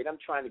 days straight. I'm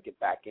trying to get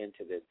back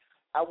into this.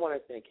 I want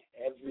to thank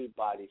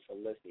everybody for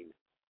listening,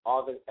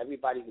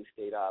 everybody who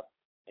stayed up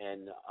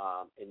in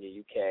the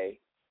UK,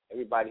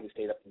 everybody who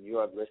stayed up in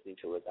Europe listening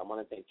to us. I want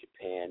to thank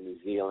Japan, New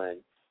Zealand,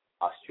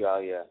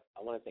 Australia.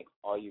 I want to thank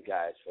all you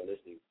guys for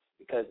listening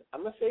because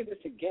I'm going to say this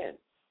again.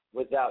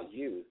 Without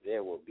you,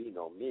 there will be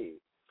no me.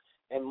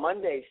 And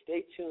Monday,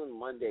 stay tuned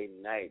Monday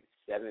night,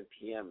 7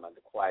 p.m. on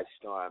The Quiet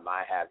Storm.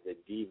 I have the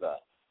diva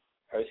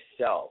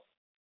herself,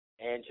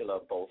 Angela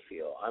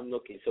Bofield. I'm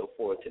looking so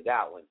forward to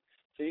that one.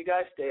 So you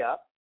guys stay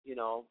up.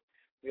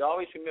 We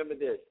always remember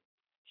this.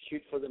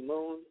 Shoot for the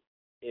moon.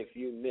 If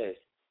you miss,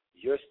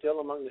 you're still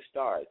among the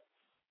stars.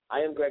 I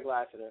am Greg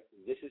Lassiter.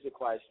 This is The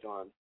Quiet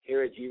Storm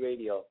here at G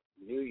Radio,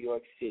 New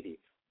York City,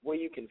 where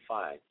you can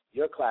find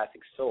your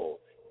classic soul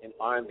and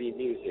R&B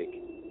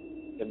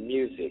music, the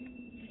music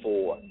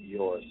for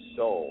your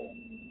soul.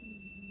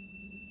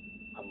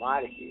 I'm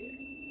out of here.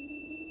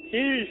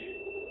 Peace,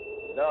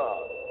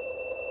 love,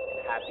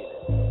 and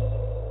happiness.